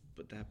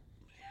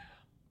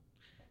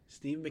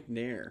 Steve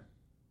McNair.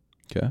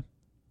 Okay.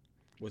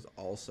 Was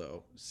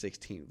also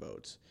 16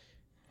 votes.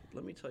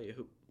 Let me tell you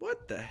who.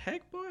 What the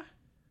heck, boy?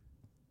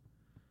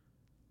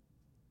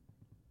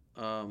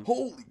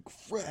 Holy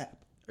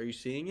crap! Are you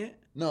seeing it?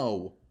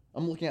 No,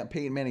 I'm looking at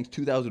Peyton Manning's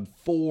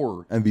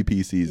 2004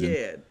 MVP season.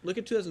 Yeah, look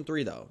at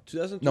 2003 though.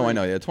 2003. No, I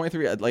know. Yeah,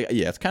 23.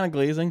 It's kind of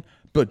glazing,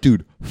 but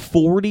dude,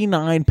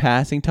 49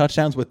 passing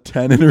touchdowns with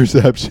 10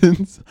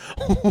 interceptions.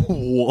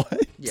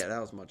 What? Yeah,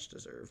 that was much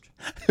deserved.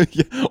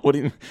 Yeah, what do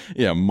you?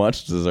 Yeah,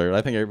 much deserved.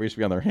 I think everybody should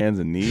be on their hands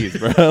and knees,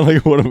 bro.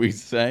 Like, what are we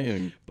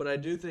saying? But I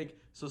do think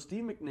so.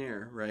 Steve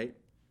McNair, right?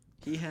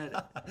 He had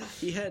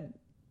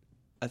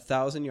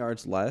 1,000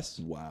 yards less.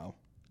 Wow.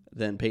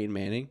 Than Peyton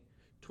Manning.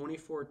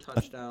 24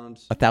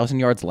 touchdowns. 1,000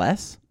 yards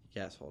less?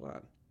 Yes, hold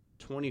on.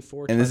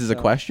 24 And this is a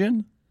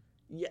question?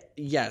 Yeah,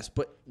 yes,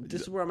 but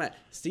this is where I'm at.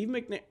 Steve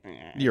McNair.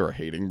 You're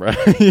hating, bro.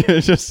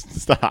 Just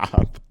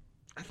stop.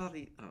 I thought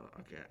okay.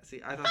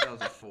 See, I thought that was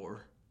a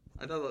 4.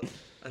 I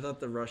thought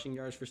the rushing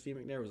yards for Steve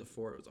McNair was a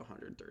 4. It was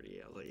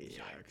 130. I was like,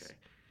 yeah, okay.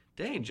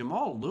 Dang,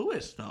 Jamal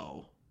Lewis,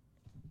 though.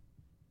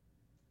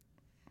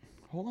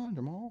 Hold on,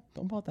 Jamal.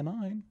 Don't put the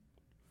 9.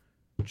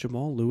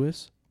 Jamal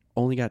Lewis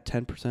only got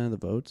 10% of the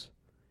votes.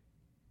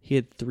 He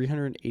had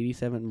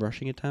 387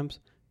 rushing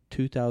attempts,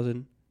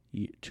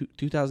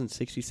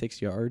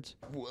 2,066 yards.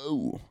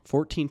 Whoa.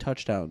 14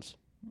 touchdowns.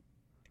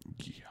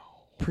 Yo.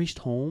 Priest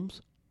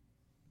Holmes.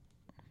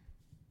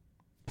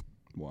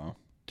 Wow.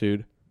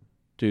 Dude,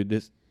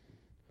 this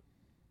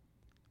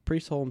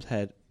Priest Holmes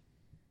had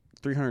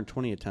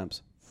 320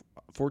 attempts,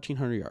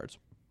 1,400 yards.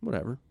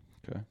 Whatever.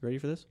 Okay. Ready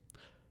for this?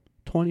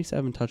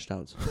 27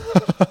 touchdowns.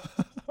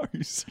 Are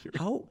you serious?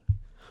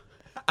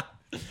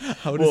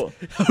 How does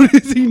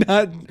he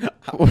not?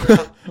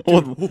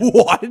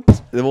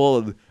 What?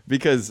 Well,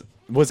 because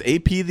was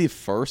AP the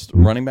first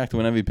running back to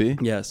win MVP?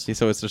 Yes.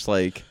 So it's just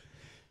like,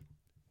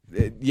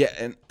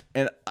 yeah,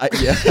 and I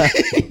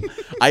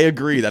I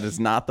agree that it's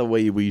not the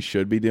way we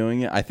should be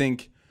doing it. I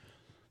think,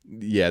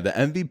 yeah, the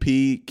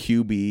MVP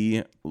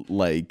QB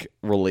like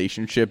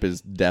relationship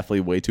is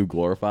definitely way too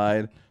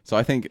glorified. So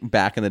I think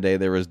back in the day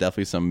there was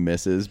definitely some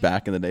misses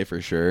back in the day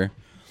for sure.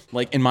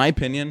 Like, in my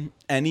opinion,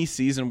 any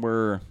season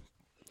where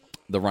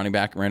the running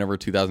back ran over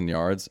 2,000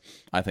 yards,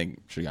 I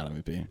think should have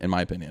got MVP. In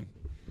my opinion,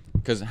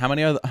 because how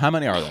many are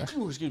there?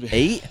 Ooh, excuse me.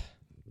 8.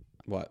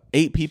 What?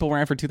 8 people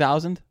ran for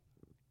 2,000.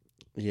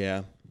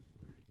 Yeah.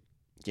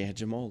 Yeah,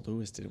 Jamal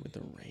Lewis did it with the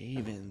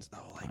Ravens.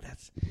 Oh, like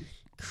that's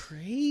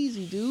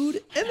crazy, dude.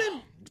 And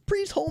then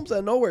Priest Holmes out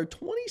of nowhere,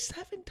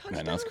 27 touchdowns.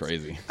 Man, that's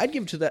crazy. I'd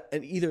give it to that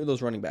and either of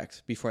those running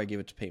backs before I give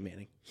it to Peyton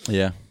Manning.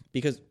 Yeah,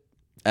 because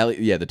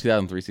the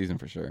 2003 season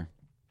for sure.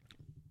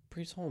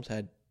 Priest Holmes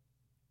had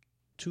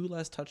 2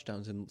 less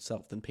touchdowns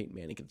himself than Peyton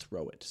Manning could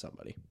throw it to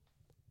somebody.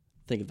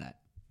 Think of that.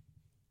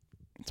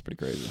 It's pretty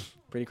crazy.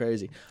 Pretty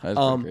crazy. That is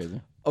pretty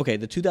crazy. Okay,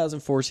 the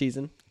 2004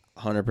 season,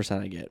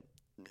 100% I get.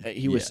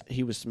 He was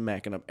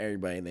smacking up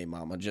everybody and they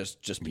mama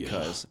just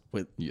because.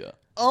 With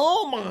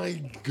Oh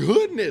my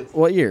goodness!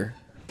 What year?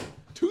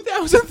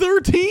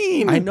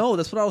 2013. I know.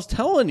 That's what I was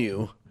telling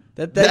you.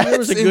 That year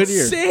was a good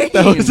insane. year.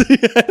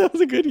 That was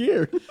a good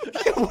year.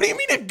 What do you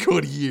mean a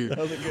good year?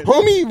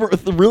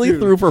 Homie really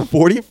threw for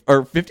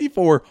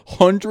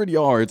 5,400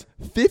 yards,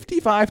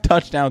 55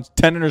 touchdowns,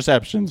 10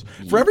 interceptions.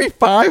 For every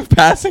 5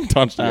 passing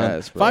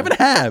touchdowns,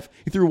 5.5,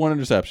 he threw 1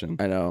 interception.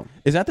 I know.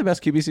 Is that the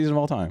best QB season of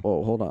all time?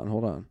 Oh, hold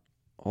on.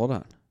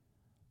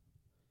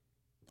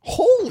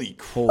 Holy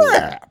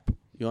crap!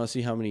 You want to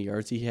see how many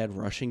yards he had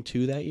rushing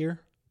to that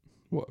year?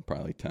 What?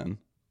 Probably 10.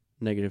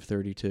 Negative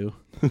 32.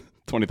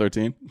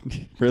 2013?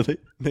 Really?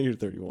 Negative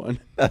 31.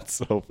 That's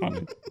so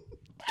funny.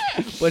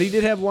 But he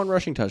did have 1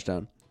 rushing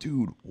touchdown.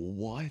 Dude,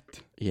 what?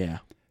 Yeah.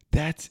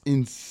 That's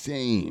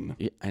insane.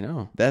 Yeah, I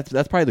know. That's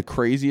probably the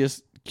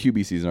craziest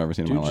QB season I've ever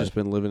seen in my life. Dude's just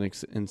been living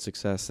in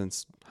success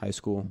since high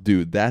school.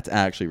 Dude, that's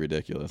actually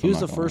ridiculous. He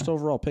was the first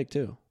overall pick,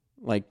 too.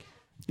 Like,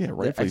 yeah,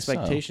 right. The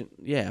expectation.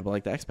 So. Yeah, but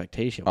like the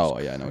expectation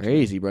was I know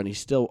crazy, bro. And he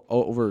still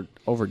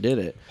overdid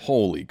it.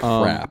 Holy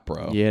crap,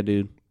 bro. Yeah,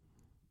 dude.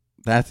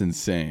 That's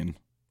insane.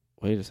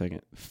 Wait a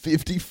second.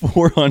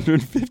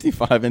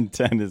 5,455 and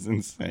 10 is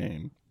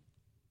insane.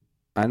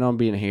 I know I'm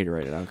being a hater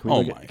right now.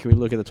 Can we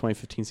look at the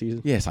 2015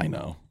 season? Yes, I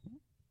know.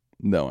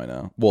 No, I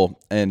know. Well,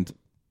 and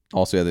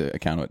also you have to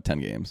account at 10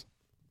 games.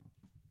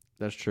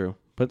 That's true.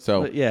 But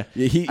yeah.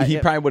 He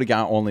probably would have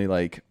got only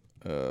like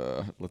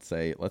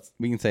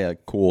we can say a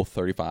cool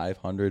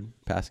 3,500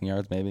 passing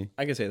yards maybe.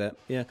 I can say that.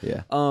 Yeah.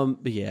 Yeah.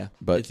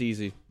 But it's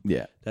easy.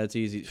 Yeah. That's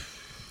easy.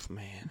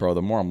 Man. Bro,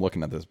 the more I'm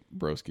looking at this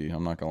broski,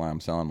 I'm not gonna lie, I'm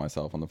selling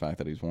myself on the fact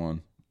that he's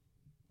won.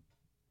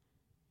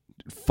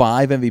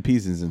 Five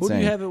MVPs is insane. Who do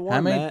you have at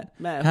one,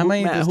 Matt? How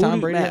many does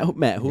Tom Brady have?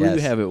 Matt, who do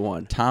you have at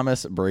one?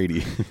 Thomas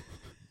Brady.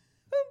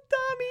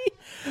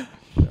 Tommy.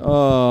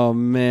 Oh,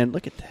 man.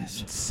 Look at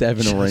this.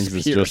 7 rings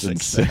is just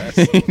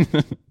insane.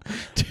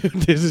 Dude,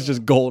 this is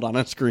just gold on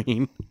a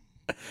screen.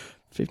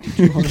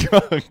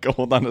 5,200.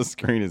 Gold on a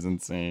screen is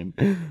insane.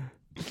 Oh,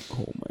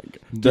 my God.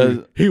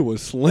 Dude, he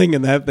was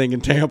slinging that thing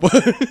in Tampa.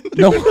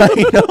 No,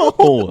 I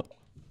know.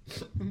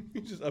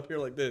 He's just up here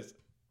like this.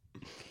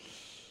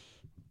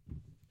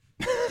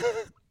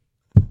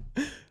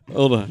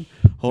 Hold on.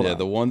 Like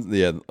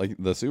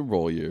the Super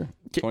Bowl year,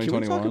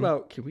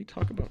 2021. Can we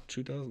talk about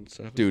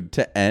 2007? Dude,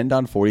 to end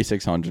on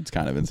 4,600 is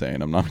kind of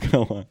insane. I'm not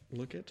gonna lie.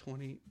 Look at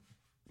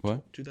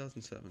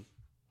 2007.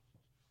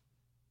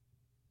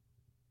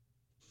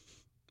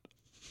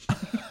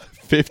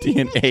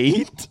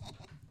 50-8.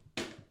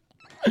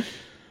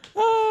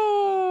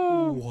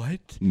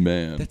 What?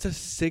 Man, that's a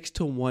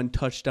 6-to-1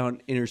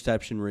 touchdown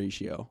interception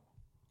ratio.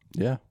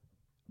 Yeah,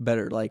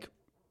 better like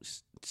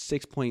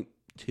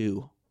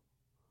 6.2.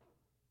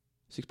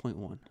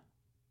 6.1.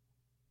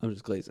 I'm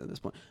just glazing at this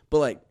point. But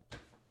like,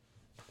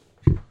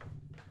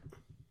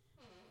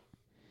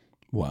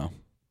 wow.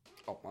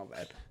 Oh, my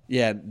bad.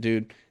 Yeah,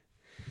 dude.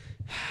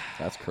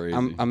 That's crazy.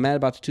 I'm mad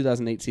about the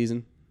 2008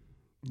 season.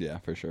 Yeah,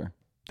 for sure.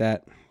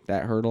 That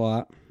hurt a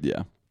lot.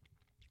 Yeah.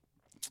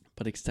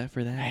 But except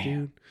for that,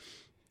 dude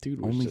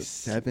only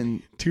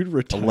 7. Dude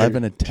retired.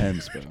 11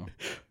 attempts, bro.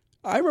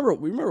 We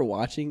remember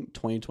watching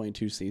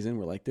 2022 season.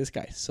 We're like, this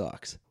guy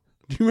sucks.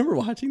 Do you remember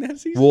watching that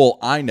season? Well,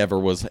 I never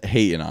was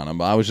hating on him,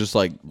 but I was just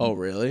like, oh,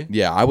 really?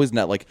 Yeah, I was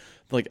not like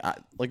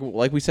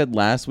we said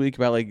last week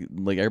about like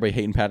everybody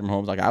hating Patrick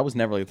Mahomes. Like, I was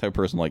never like the type of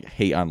person like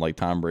hate on like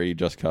Tom Brady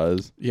just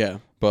cause. Yeah.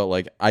 But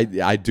like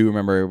I do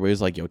remember everybody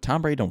was like, yo,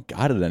 Tom Brady don't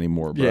got it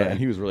anymore, bro. Yeah. And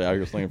he was really out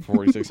here slinging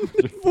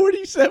 4,600,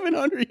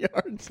 4,700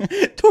 yards,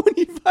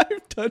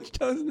 25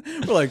 touchdowns.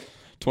 We're like,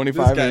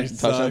 25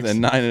 touchdowns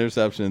and 9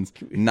 interceptions,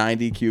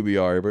 90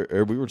 QBR. But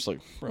we were just like,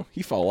 bro,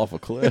 he fell off a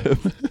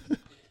cliff.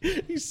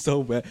 He's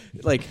so bad.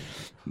 Like,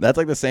 that's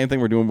like the same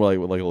thing we're doing with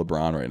like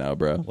LeBron right now,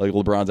 bro. Like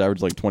LeBron's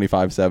average like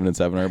 25, 7, and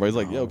 7. Everybody's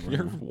like, yo,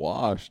 you're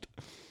washed.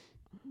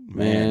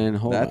 Man,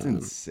 hold that's on.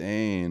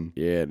 insane.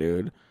 Yeah,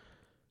 dude.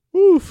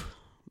 Woof.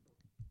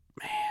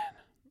 Man,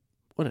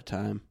 what a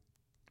time.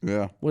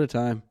 Yeah. What a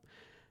time.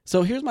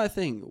 So here's my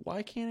thing.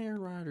 Why can't Aaron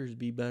Rodgers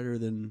be better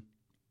than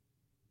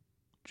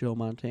Joe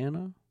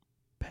Montana,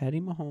 Patty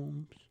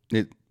Mahomes,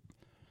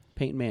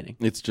 Peyton Manning?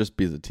 It's just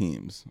because of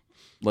teams.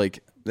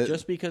 Like,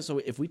 just because.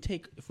 So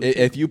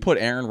if you put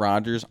Aaron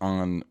Rodgers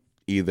on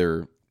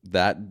either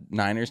that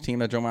Niners team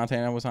that Joe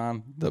Montana was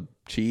on, the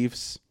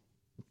Chiefs,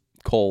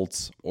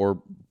 Colts,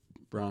 or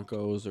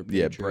Broncos or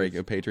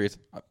Patriots. Patriots,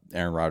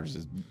 Aaron Rodgers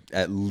is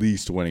at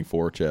least winning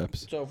 4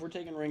 chips. So if we're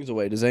taking rings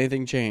away, does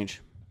anything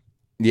change?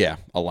 Yeah,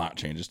 a lot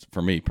changes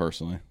for me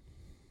personally.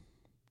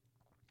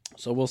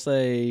 So we'll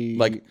say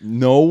like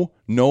no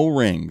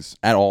rings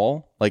at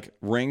all. Like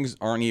rings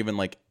aren't even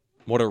like,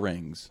 what are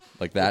rings?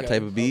 Like that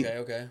type of beat.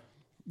 Okay.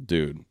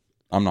 Dude,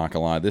 I'm not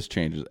gonna lie, this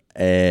changes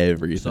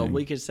everything. So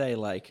we could say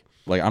like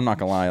I'm not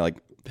gonna lie, like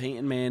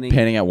Peyton Manning,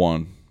 panning at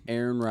 1,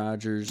 Aaron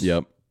Rodgers,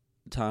 yep,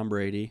 Tom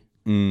Brady.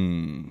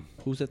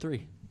 Who's at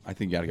 3? I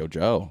think you gotta go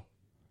Joe.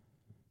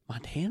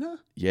 Montana?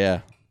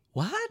 Yeah.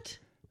 What?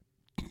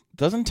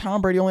 Doesn't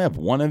Tom Brady only have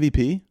 1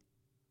 MVP?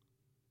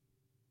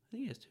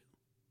 think he has 2.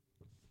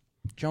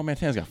 Joe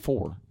Montana's got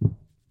 4.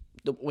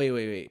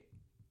 Wait.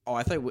 Oh,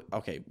 I thought.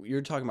 Okay,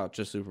 you're talking about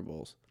just Super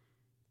Bowls,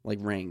 like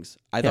rings.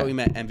 I thought we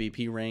meant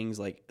MVP rings,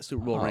 like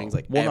Super Bowl rings,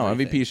 like. Well,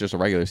 everything. no, MVP is just a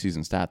regular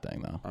season stat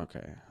thing, though.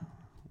 Okay.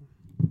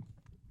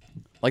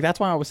 Like that's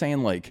why I was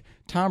saying, like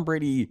Tom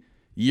Brady,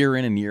 year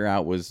in and year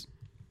out, was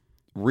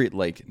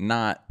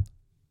not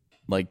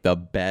like the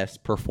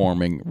best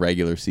performing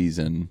regular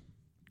season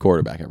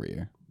quarterback every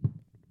year.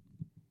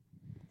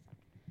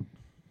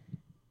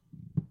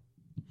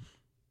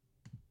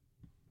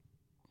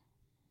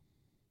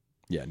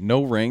 Yeah,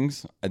 no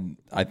rings.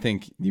 I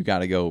think you got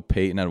to go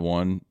Peyton at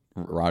 1,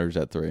 Rodgers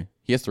at 3.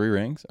 He has 3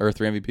 rings or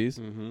 3 MVPs.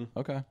 Mm-hmm.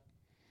 Okay.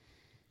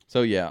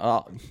 So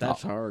yeah,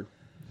 that's hard.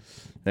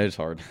 That is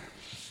hard.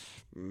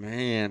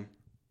 Man,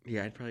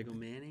 yeah, I'd probably go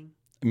Manning,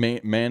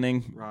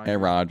 Manning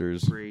and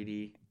Rodgers,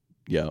 Brady.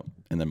 Yep,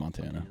 and then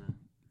Montana.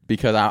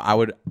 Because I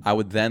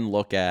would then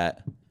look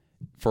at,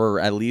 for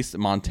at least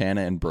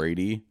Montana and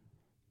Brady,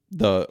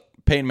 the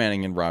Peyton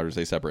Manning and Rodgers,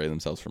 they separated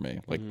themselves from me.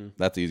 Like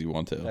that's the easy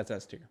one too. That's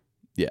S tier.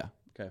 Yeah.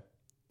 Okay.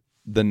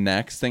 The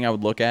next thing I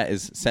would look at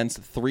is, since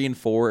 3 and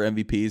 4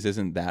 MVPs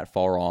isn't that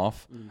far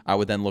off, I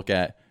would then look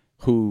at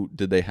who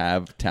did they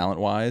have talent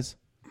wise.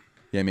 You know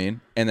what I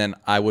mean? And then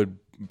I would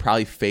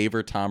probably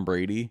favor Tom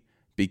Brady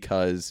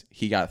because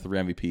he got 3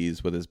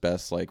 MVPs with his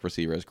best like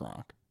receiver as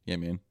Gronk. You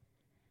know what I mean?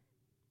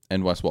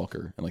 And Wes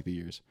Welker in like the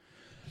years.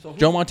 So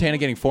Joe Montana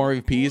getting 4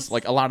 MVPs,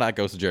 like a lot of that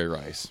goes to Jerry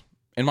Rice,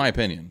 in my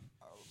opinion.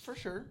 For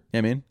sure. You know what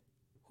I mean?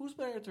 Who's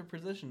better at their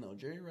position though,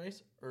 Jerry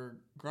Rice or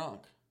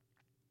Gronk?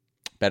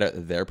 Better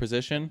at their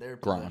position?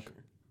 Gronk.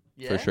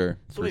 Yeah? For sure.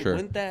 So for sure.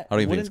 I don't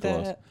even think it's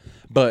close.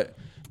 But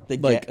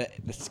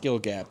the skill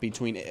gap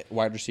between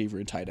wide receiver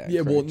and tight end.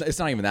 Yeah, correct? Well, it's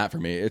not even that for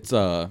me. It's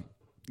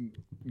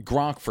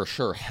Gronk for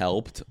sure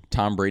helped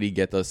Tom Brady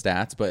get those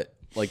stats, but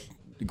like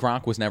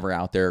Gronk was never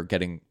out there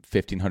getting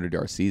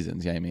 1,500-yard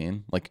seasons. You know what I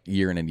mean? Like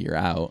year in and year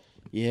out.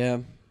 Yeah.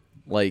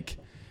 Like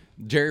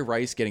Jerry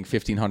Rice getting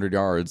 1,500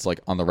 yards like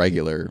on the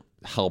regular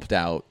helped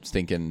out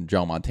stinking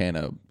Joe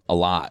Montana a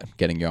lot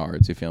getting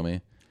yards. You feel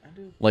me? I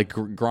do. Like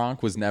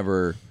Gronk was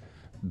never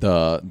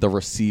the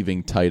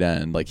receiving tight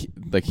end. Like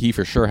he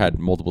for sure had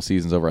multiple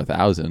seasons over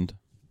 1,000,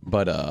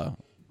 but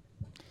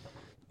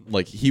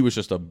like he's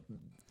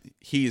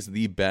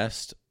the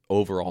best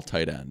overall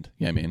tight end.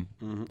 You know what I mean?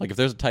 Mm-hmm. Like if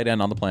there's a tight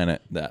end on the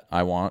planet that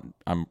I want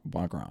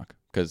Gronk,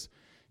 because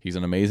he's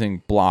an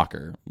amazing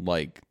blocker.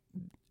 Like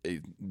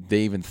they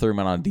even threw him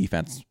out on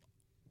defense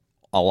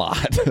a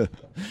lot.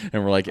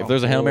 And we're like, if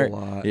there's a Hail Mary,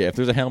 if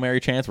there's a Hail Mary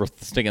chance, we're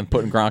putting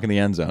Gronk in the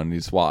end zone and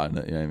he's swatting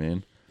it. You know what I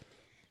mean?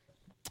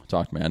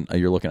 Talk, man.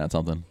 You're looking at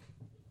something.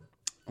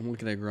 I'm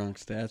looking at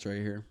Gronk's stats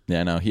right here.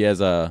 Yeah, no, he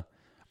has I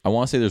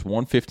want to say there's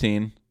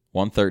 115,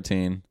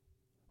 113,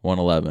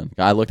 111.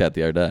 I looked at it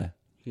the other day.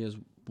 He has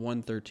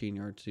 113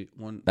 yards.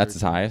 That's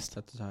his highest?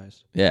 That's his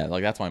highest. Yeah,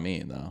 like that's what I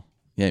mean, though.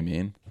 Yeah, I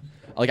mean.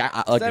 Like,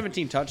 I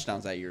 17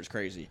 touchdowns that year is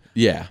crazy.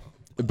 Yeah.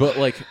 But,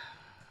 like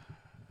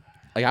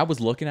I was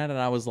looking at it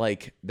and I was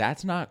like,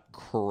 that's not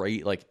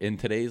great. Like, in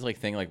today's, like,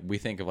 thing, like, we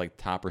think of, like,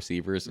 top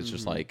receivers. It's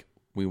just, like,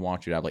 we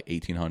want you to have, like,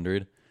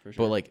 1,800. For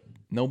sure. But, like,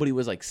 nobody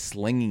was, like,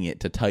 slinging it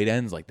to tight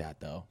ends like that,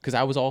 though. Because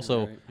I was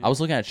also, I was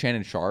looking at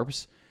Shannon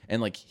Sharps,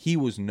 and, like, he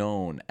was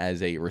known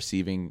as a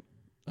receiving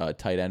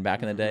tight end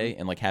back in the day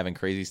and, like, having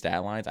crazy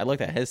stat lines. I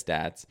looked at his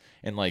stats,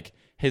 and, like,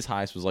 his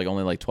highest was, like,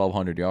 only, like,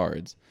 1,200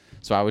 yards.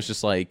 So I was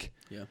just like,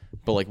 yeah.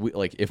 But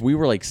like if we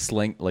were like if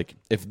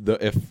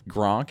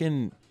Gronk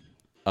and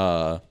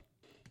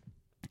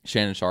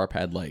Shannon Sharp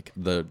had like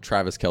the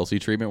Travis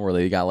Kelce treatment where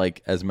they got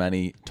like as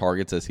many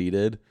targets as he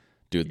did,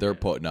 dude, they're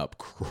putting up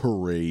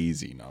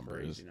crazy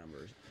numbers.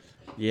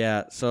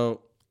 Yeah.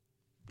 So,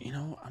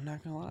 I'm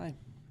not gonna lie,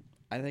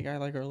 I think I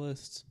like our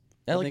lists.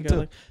 I like it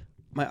too.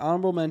 My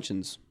honorable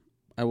mentions.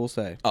 I will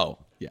say. Oh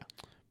yeah,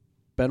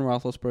 Ben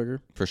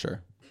Roethlisberger for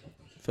sure.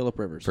 Phillip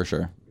Rivers for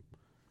sure.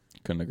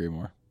 Couldn't agree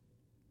more.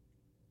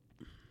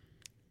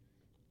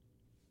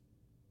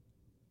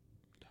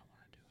 Don't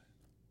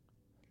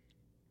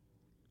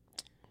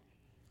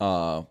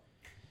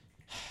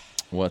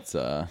want to do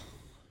it.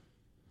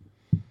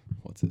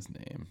 What's his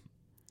name?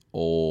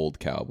 Old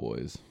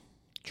Cowboys.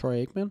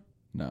 Troy Aikman?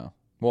 No.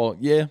 Well,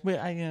 yeah, we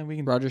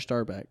can. Roger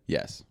Staubach.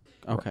 Yes.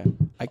 Okay,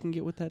 I can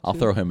get with that. I'll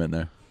throw him in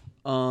there.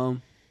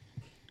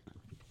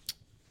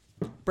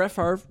 Brett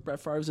Favre. Brett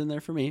Favre's in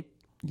there for me.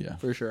 Yeah,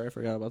 for sure. I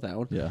forgot about that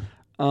one. Yeah.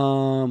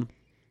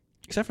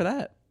 Except for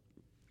that,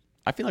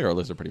 I feel like our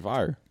lists are pretty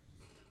fire.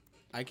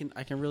 I can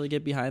really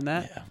get behind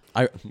that. Yeah.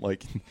 I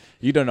like.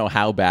 You don't know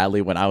how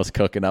badly when I was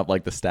cooking up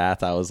like the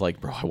stats, I was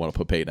like, bro, I want to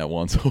put Peyton at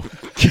 1. So,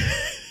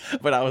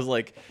 but I was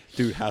like,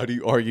 dude, how do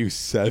you argue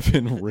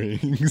 7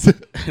 rings?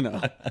 I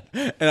know.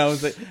 And I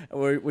was like,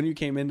 when you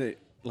came into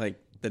like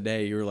the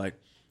day, you were like,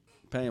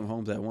 Patrick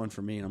Mahomes at 1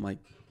 for me, and I'm like,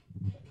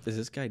 is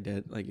this guy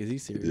dead? Like, is he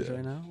serious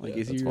right now? Like,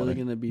 is he really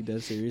going to be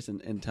dead serious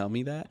and tell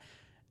me that?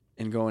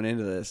 And going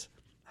into this,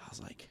 I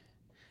was like,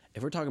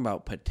 if we're talking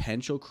about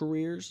potential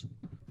careers,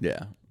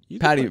 yeah,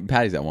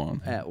 Patty's at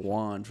 1. At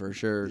 1 for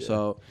sure. Yeah.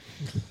 So,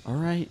 all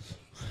right,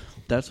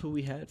 that's what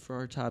we had for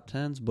our top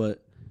 10s,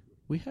 but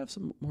we have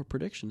some more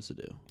predictions to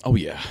do. Oh,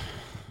 yeah.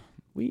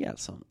 We got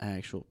some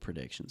actual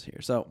predictions here.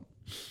 So,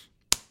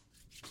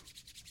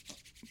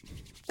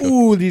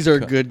 ooh, these are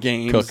good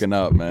games. Cooking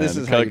up, man. This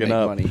is how you make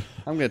up. money.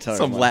 I'm going to tell you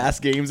some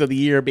last games of the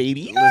year,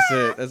 baby. That's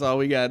it. That's all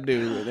we got to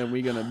do. And then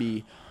we're going to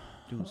be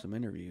doing some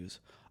interviews.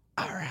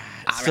 All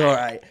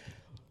right.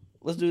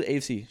 Let's do the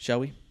AFC, shall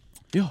we?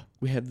 Yeah.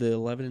 We have the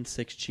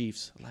 11-6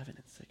 Chiefs. 11-6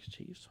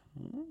 Chiefs.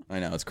 I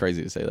know. It's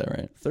crazy to say that,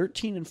 right?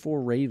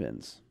 13-4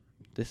 Ravens.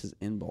 This is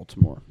in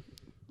Baltimore.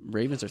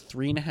 Ravens are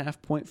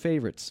 3.5-point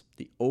favorites.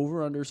 The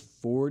over-under's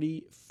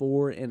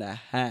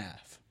 44.5.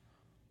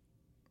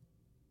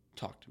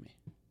 Talk to me.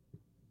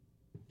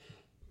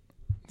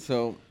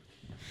 So,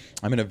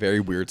 I'm in a very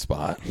weird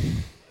spot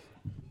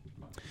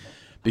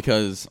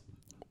because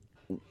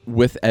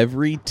with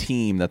every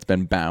team that's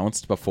been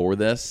bounced before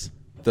this,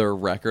 their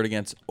record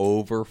against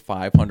over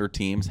 500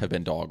 teams have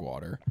been dog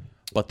water.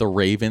 But the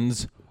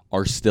Ravens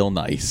are still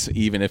nice,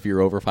 even if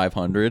you're over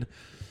 500.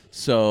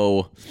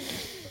 So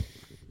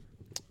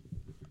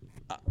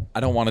I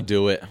don't want to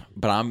do it,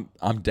 but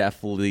I'm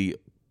definitely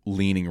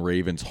leaning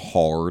Ravens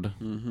hard,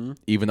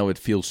 even though it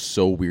feels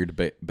so weird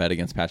to bet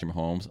against Patrick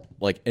Mahomes.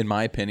 Like, in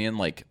my opinion,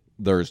 like,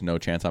 there's no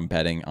chance I'm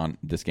betting on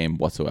this game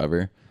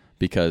whatsoever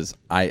because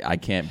I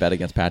can't bet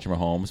against Patrick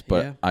Mahomes,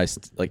 but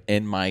like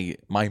in my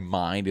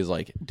mind is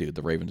like, dude,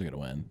 the Ravens are going to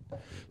win.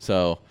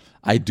 So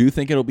I do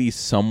think it'll be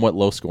somewhat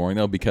low scoring,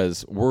 though,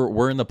 because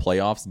we're in the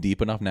playoffs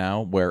deep enough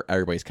now where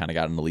everybody's kind of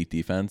got an elite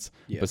defense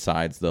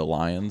besides the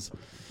Lions.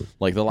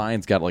 Like, the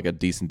Lions got, like, a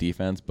decent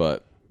defense,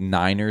 but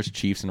Niners,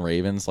 Chiefs, and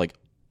Ravens, like,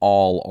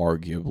 all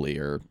arguably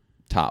are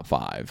top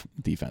 5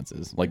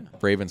 defenses. Like,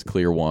 Ravens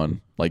clear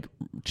 1. Like,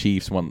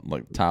 Chiefs won,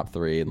 like, top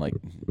 3. And, like,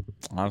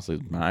 honestly,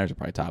 Niners are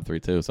probably top 3,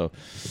 too. So,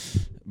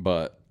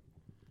 but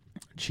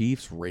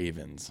Chiefs,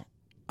 Ravens,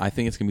 I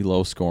think it's going to be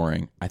low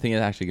scoring. I think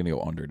it's actually going to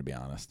go under, to be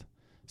honest.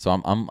 So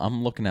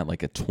I'm looking at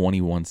like a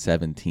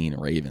 21-17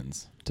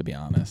 Ravens, to be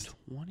honest.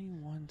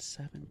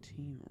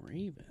 21-17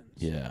 Ravens.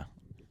 Yeah.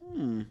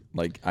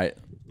 Like I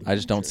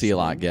just don't see a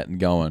lot getting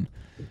going.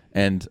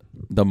 And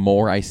the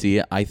more I see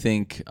it, I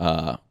think is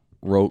it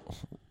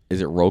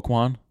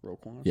Roquan?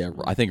 Roquan? Yeah,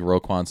 I think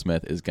Roquan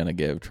Smith is going to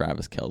give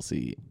Travis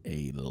Kelce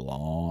a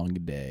long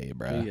day,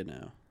 bro. Do you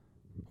now?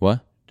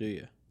 What? Do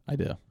you? I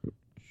do.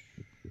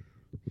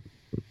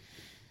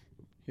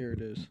 Here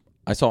it is.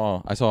 I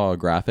saw a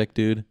graphic,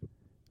 dude.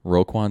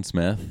 Roquan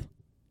Smith,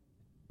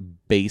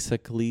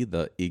 basically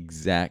the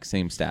exact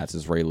same stats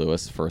as Ray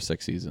Lewis for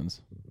 6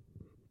 seasons.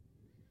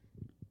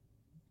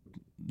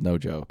 No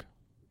joke.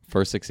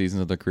 First 6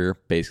 seasons of their career,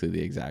 basically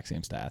the exact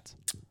same stats.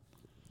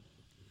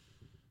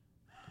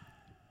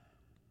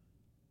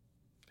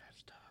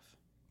 That's tough.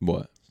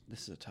 What?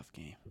 This is a tough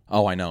game.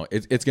 Oh, I know.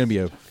 It's going to be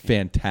a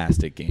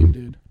fantastic game,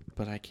 dude.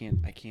 But I can't.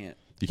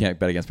 You can't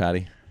bet against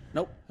Patty?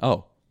 Nope.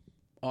 Oh.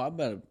 Oh, I'm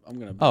going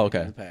to bet okay.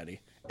 against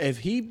Patty. If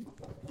he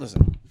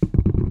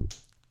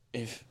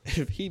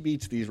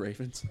beats these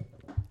Ravens,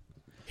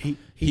 he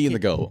in the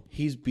GOAT.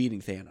 He's beating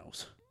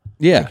Thanos.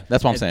 Yeah,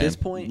 that's what I'm saying. At this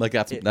point, like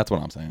that's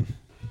what I'm saying.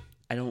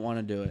 I don't want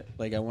to do it.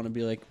 Like, I want to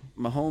be like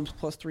Mahomes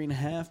plus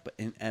 3.5, but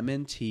in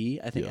MNT,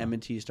 I think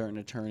MNT is starting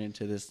to turn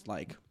into this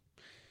like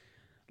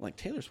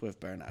Taylor Swift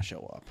better not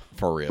show up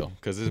For real,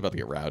 because this is about to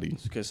get rowdy.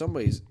 because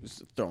somebody's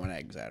throwing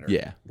eggs at her.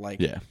 Yeah,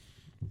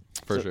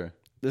 for so sure.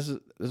 This is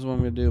what I'm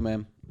gonna do,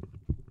 man.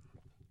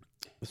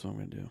 This is what I'm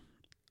gonna do.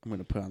 I'm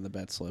gonna put on the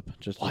bet slip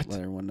just to let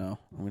everyone know.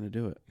 I'm gonna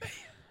do it.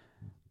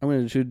 I'm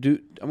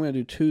gonna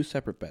do 2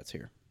 separate bets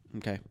here.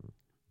 Okay.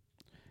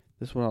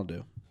 This is what I'll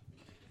do.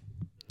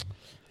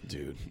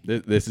 Dude,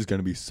 this is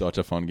gonna be such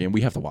a fun game.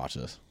 We have to watch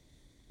this.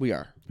 We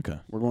are. Okay.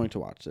 We're going to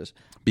watch this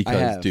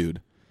because,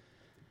 dude,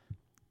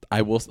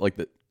 I will like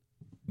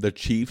the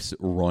Chiefs'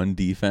 run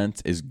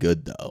defense is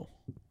good though,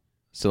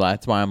 so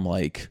that's why I'm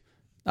like,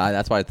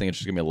 that's why I think it's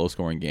just gonna be a low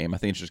scoring game. I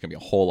think it's just gonna be a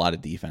whole lot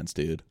of defense,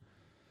 dude.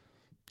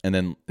 And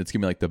then it's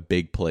gonna be like the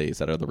big plays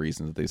that are the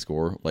reasons that they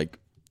score, like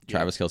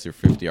Travis Kelce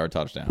for 50-yard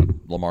touchdown,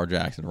 Lamar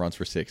Jackson runs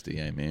for 60. You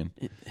know what I mean,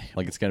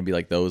 like it's gonna be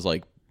like those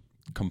like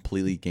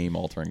completely game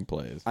altering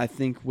plays. I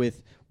think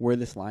with where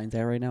this line's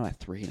at right now at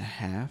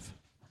 3.5,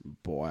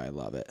 boy, I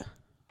love it.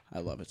 I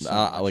love it so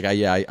much.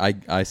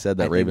 I said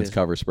that Ravens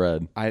cover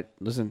spread. I'm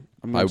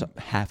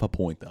half a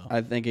point though. I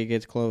think it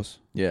gets close.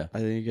 Yeah, I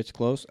think it gets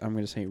close. I'm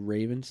going to say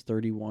Ravens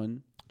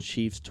 31,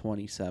 Chiefs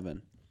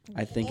 27.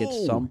 I think at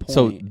some point.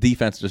 So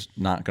defense just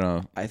not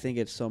gonna. I think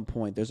at some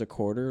point there's a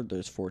quarter.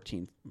 There's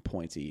 14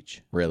 points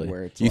each. Really?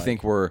 Where it's you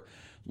think we're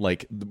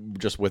like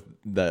just with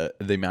the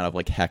amount of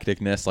like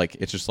hecticness, like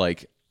it's just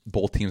like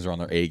both teams are on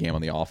their A game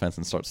on the offense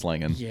and start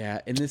slinging.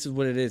 Yeah, and this is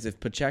what it is. If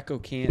Pacheco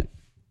can't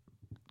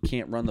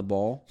run the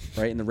ball,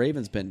 right? And the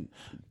Ravens been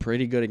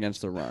pretty good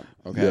against the run.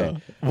 Okay.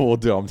 Yeah. Well,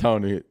 dude, I'm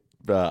telling you.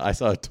 I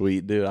saw a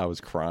tweet, dude. I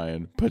was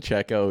crying.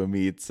 Pacheco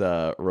meets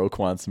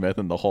Roquan Smith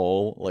in the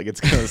hole. Like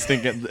it's gonna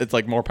stink. It's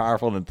like more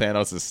powerful than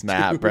Thanos'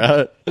 snap,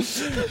 bro.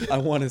 I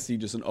want to see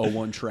just an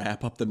 0-1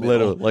 trap up the middle.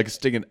 Literally, like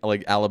sticking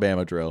like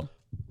Alabama drill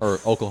or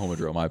Oklahoma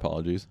drill. My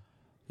apologies.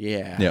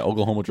 Yeah. Yeah,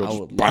 Oklahoma I Georgia.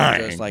 would love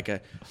Bang! just like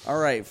all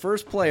right,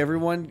 first play,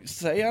 everyone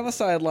stay on the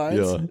sidelines.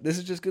 Yeah. This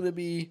is just going to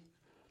be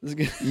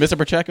Mr.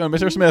 Pacheco and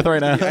Mr. Smith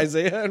right now.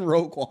 Isaiah and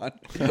Roquan,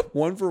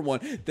 1 for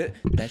 1.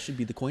 That should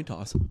be the coin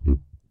toss.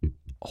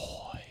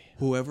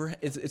 Whoever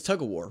it's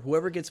tug of war.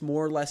 Whoever gets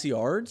more or less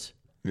yards,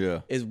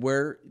 is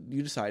where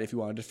you decide if you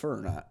want to defer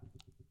or not.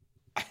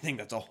 I think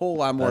that's a whole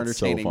lot more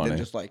entertaining than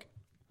just like,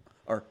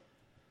 or.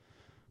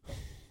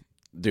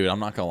 Dude, I'm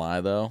not gonna lie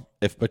though.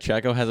 If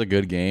Pacheco has a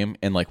good game,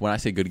 and like when I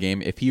say good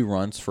game, if he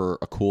runs for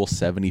a cool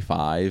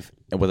 75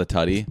 and with a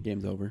tutty,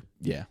 Game's over.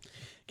 Yeah.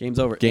 Game's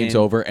over. Game's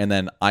over. And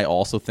then I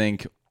also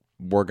think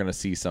we're going to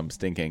see some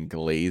stinking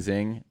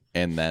glazing.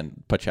 And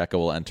then Pacheco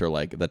will enter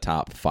like the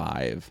top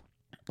 5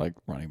 like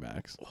running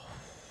backs.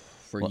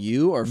 For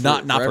you or for,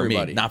 not for for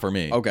everybody? me. Not for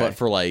me. Okay. But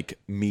for like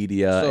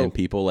media and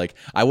people. Like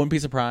I wouldn't be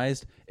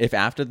surprised if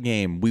after the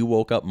game we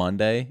woke up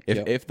Monday.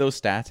 If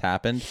those stats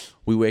happened,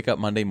 we wake up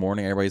Monday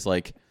morning, everybody's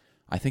like,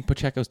 I think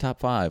Pacheco's top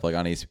 5 like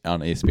on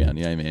ESPN. You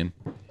know what I mean?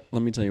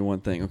 Let me tell you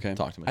one thing, okay?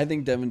 Talk to me. I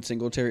think Devin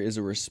Singletary is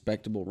a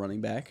respectable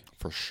running back.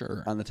 For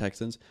sure. On the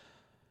Texans.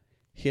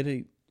 He had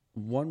a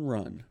 1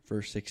 run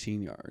for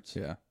 16 yards.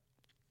 Yeah.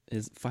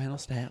 His final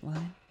stat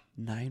line,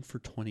 9 for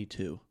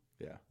 22.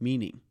 Yeah.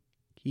 Meaning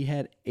he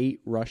had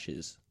 8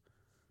 rushes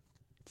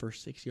for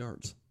 6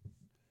 yards.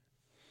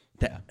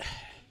 And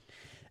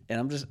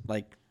I'm just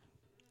like,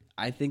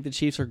 I think the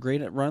Chiefs are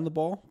great at running the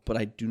ball, but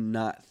I do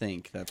not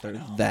think that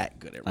they're that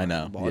good at running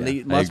the ball. Yeah, and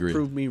they must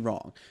prove me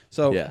wrong.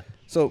 So,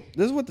 so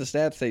this is what the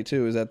stats say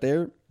too, is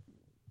that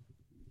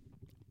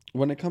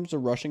when it comes to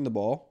rushing the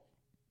ball,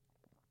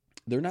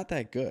 they're not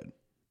that good.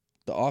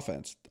 The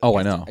offense.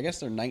 I know. I guess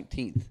they're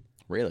 19th.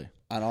 Really?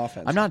 On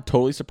offense. I'm not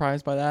totally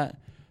surprised by that.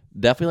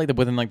 Definitely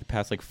within the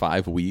past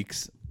 5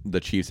 weeks, the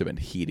Chiefs have been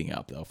heating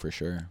up though, for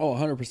sure. Oh,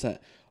 100%.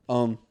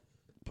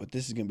 But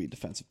this is going to be a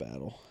defensive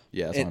battle.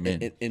 Yeah, that's what I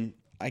mean. And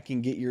I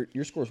can get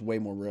your score's way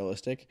more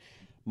realistic.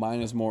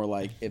 Mine is more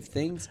like if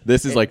things.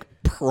 This is like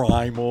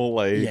primal,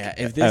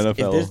 if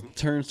this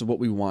turns to what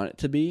we want it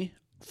to be,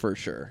 for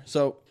sure.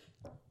 So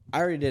I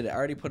already did it. I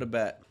already put a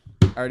bet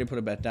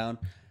down.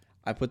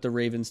 I put the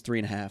Ravens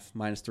 3.5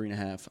 minus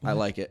 3.5. I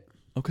like it.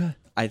 Okay.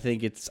 I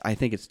think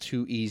it's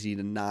too easy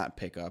to not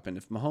pick up. And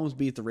if Mahomes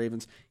beat the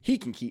Ravens, he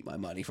can keep my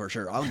money for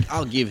sure.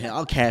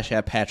 I'll cash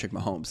out Patrick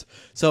Mahomes.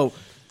 So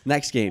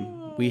next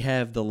game, we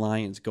have the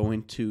Lions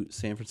going to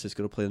San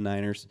Francisco to play the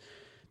Niners.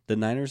 The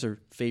Niners are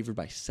favored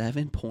by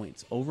 7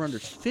 points. Over under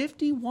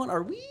 51.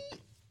 Are we?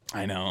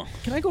 I know.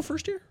 Can I go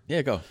first here?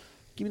 Yeah, go.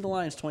 Give me the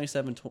Lions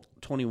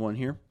 27-21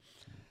 here.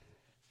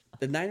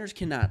 The Niners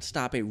cannot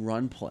stop a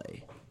run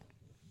play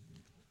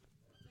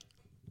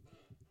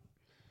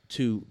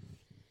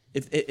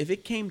if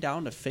it came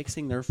down to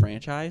fixing their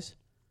franchise,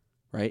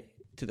 right,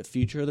 to the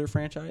future of their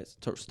franchise,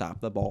 to stop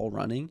the ball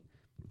running,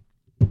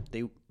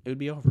 it would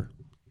be over.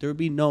 There would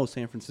be no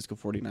San Francisco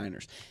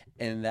 49ers.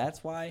 And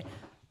that's why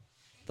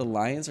the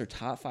Lions are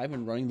top 5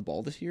 in running the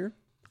ball this year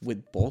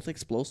with both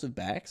explosive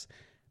backs,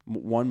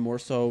 one more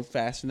so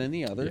faster than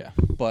the other. Yeah.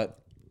 But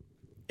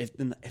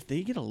if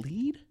they get a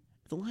lead,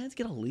 if the Lions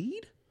get a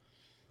lead,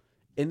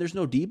 and there's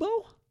no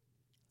Debo,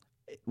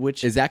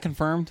 which is that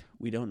confirmed?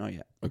 We don't know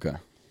yet. Okay.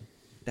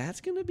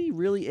 That's gonna be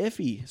really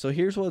iffy. So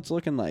here's what it's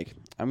looking like.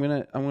 I'm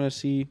gonna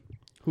see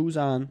who's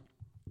on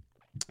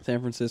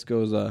San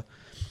Francisco's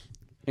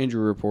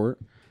injury report,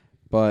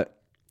 but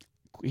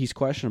he's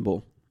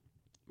questionable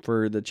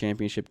for the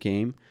championship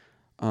game.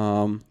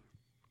 Yeah,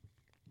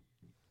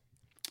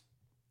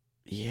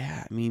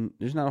 I mean,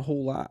 there's not a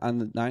whole lot on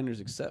the Niners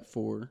except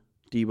for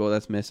Debo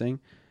that's missing.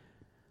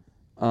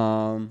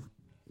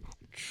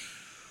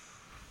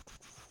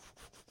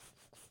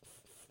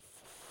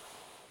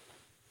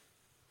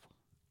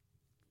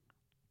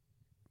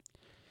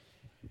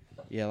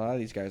 Yeah, a lot of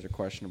these guys are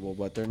questionable,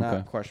 but they're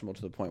not questionable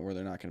to the point where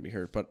they're not going to be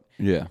hurt. But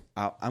yeah,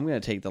 I'm going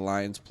to take the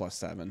Lions plus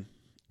 7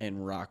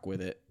 and rock with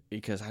it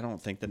because I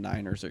don't think the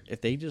Niners are.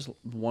 If they just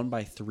won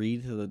by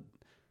 3 to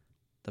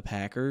the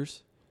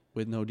Packers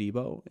with no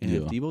Debo, and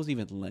if Debo's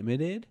even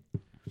limited,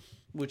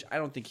 which I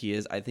don't think he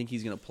is, I think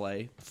he's going to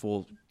play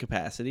full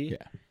capacity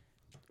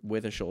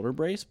with a shoulder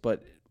brace.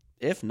 But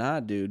if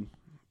not, dude,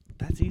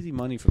 that's easy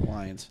money for the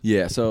Lions.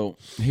 Yeah, so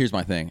here's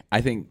my thing.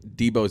 I think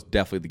Debo's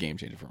definitely the game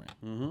changer for me.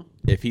 Mm-hmm.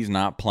 If he's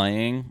not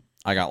playing,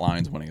 I got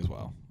Lions winning as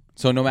well.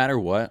 So no matter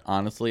what,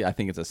 honestly, I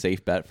think it's a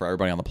safe bet for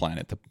everybody on the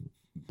planet, the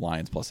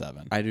Lions plus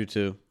 7. I do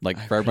too.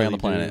 For everybody on the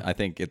planet, I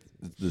think it's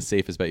the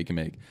safest bet you can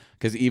make.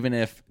 Because even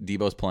if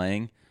Debo's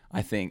playing,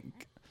 I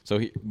think so.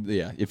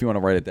 If you want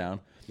to write it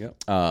down,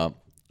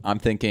 I'm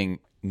thinking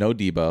no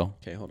Debo.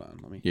 Okay, hold on.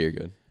 Let me. Yeah, you're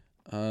good.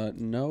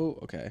 No.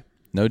 Okay.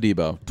 No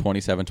Debo.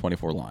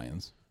 27-24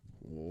 Lions.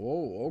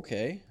 Whoa.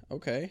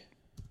 Okay.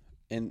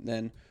 And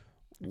then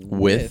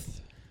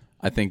with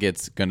I think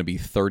it's going to be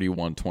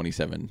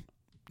 31-27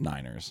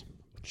 Niners.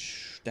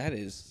 That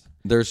is.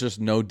 There's just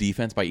no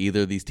defense by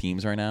either of these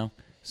teams right now.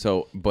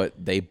 So, but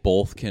they're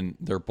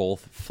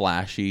both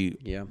flashy.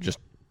 Yeah. Just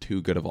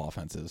too good of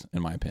offenses,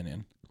 in my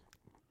opinion.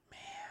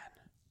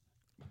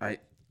 Man,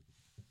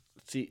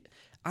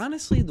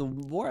 honestly, the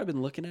more I've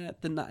been looking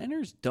at, the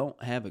Niners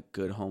don't have a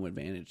good home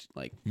advantage.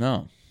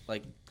 No.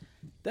 Like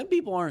them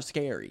people aren't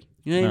scary.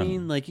 You know what I No.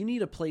 mean? Like you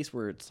need a place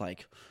where it's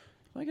like,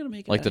 am I gonna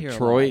make it Like out here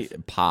Detroit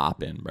alive?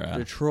 popping, bro.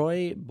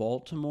 Detroit,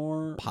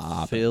 Baltimore,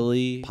 Poppin'. Philly.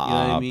 You know what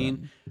I mean?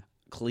 Popping.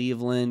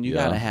 Cleveland. You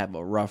Yeah. gotta have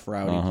a rough,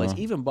 rowdy place.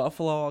 Even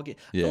Buffalo.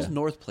 Those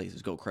North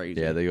places go crazy.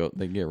 Yeah,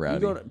 they get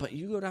rowdy. But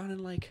you go down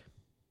in like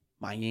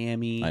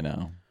Miami. I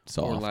know.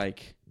 Soft. Or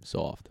like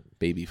soft.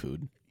 Baby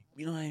food.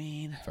 You know what I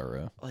mean? For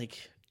real.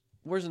 Like,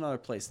 where's another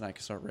place that I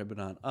can start ribbing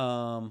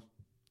on?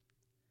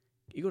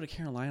 You go to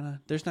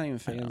Carolina. There's not even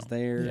fans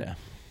there.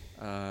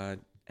 Yeah.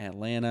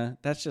 Atlanta.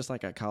 That's just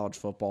like a college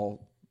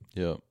football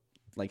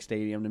like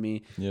stadium to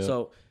me. Yep.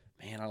 So,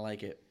 man, I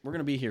like it. We're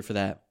gonna be here for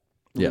that.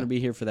 We're gonna be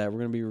here for that. We're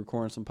gonna be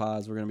recording some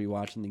pods. We're gonna be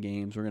watching the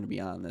games. We're gonna be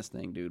on this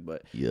thing, dude.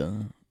 But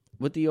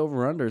with the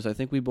over-unders, I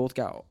think we both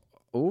got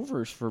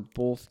overs for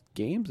both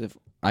games. If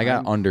I got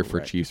I'm under correct. for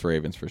Chiefs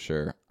Ravens for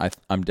sure.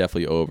 I'm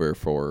definitely over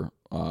for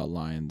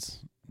Lions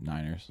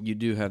Niners. You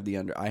do have the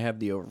under. I have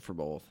the over for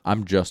both.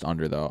 I'm just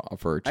under though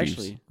for Chiefs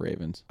Actually,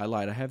 Ravens. I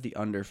lied. I have the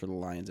under for the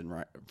Lions and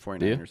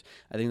 49ers.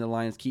 I think the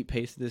Lions keep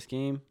pace of this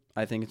game.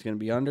 I think it's going to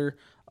be under.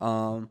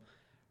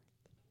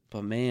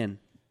 But, man,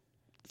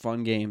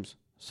 fun games.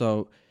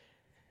 So,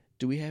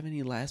 do we have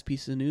any last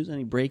pieces of news?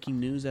 Any breaking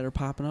news that are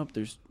popping up?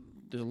 There's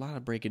a lot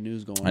of breaking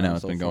news going on. I know,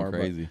 it's so been far,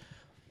 going crazy.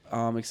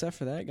 But, except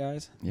for that,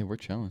 guys. Yeah, we're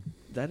chilling.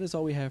 That is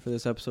all we have for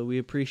this episode. We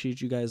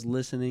appreciate you guys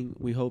listening.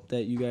 We hope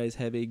that you guys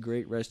have a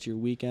great rest of your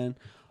weekend.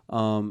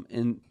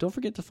 And don't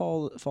forget to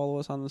follow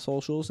us on the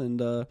socials.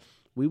 And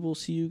we will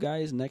see you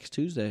guys next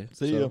Tuesday.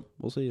 See ya.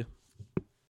 We'll see you.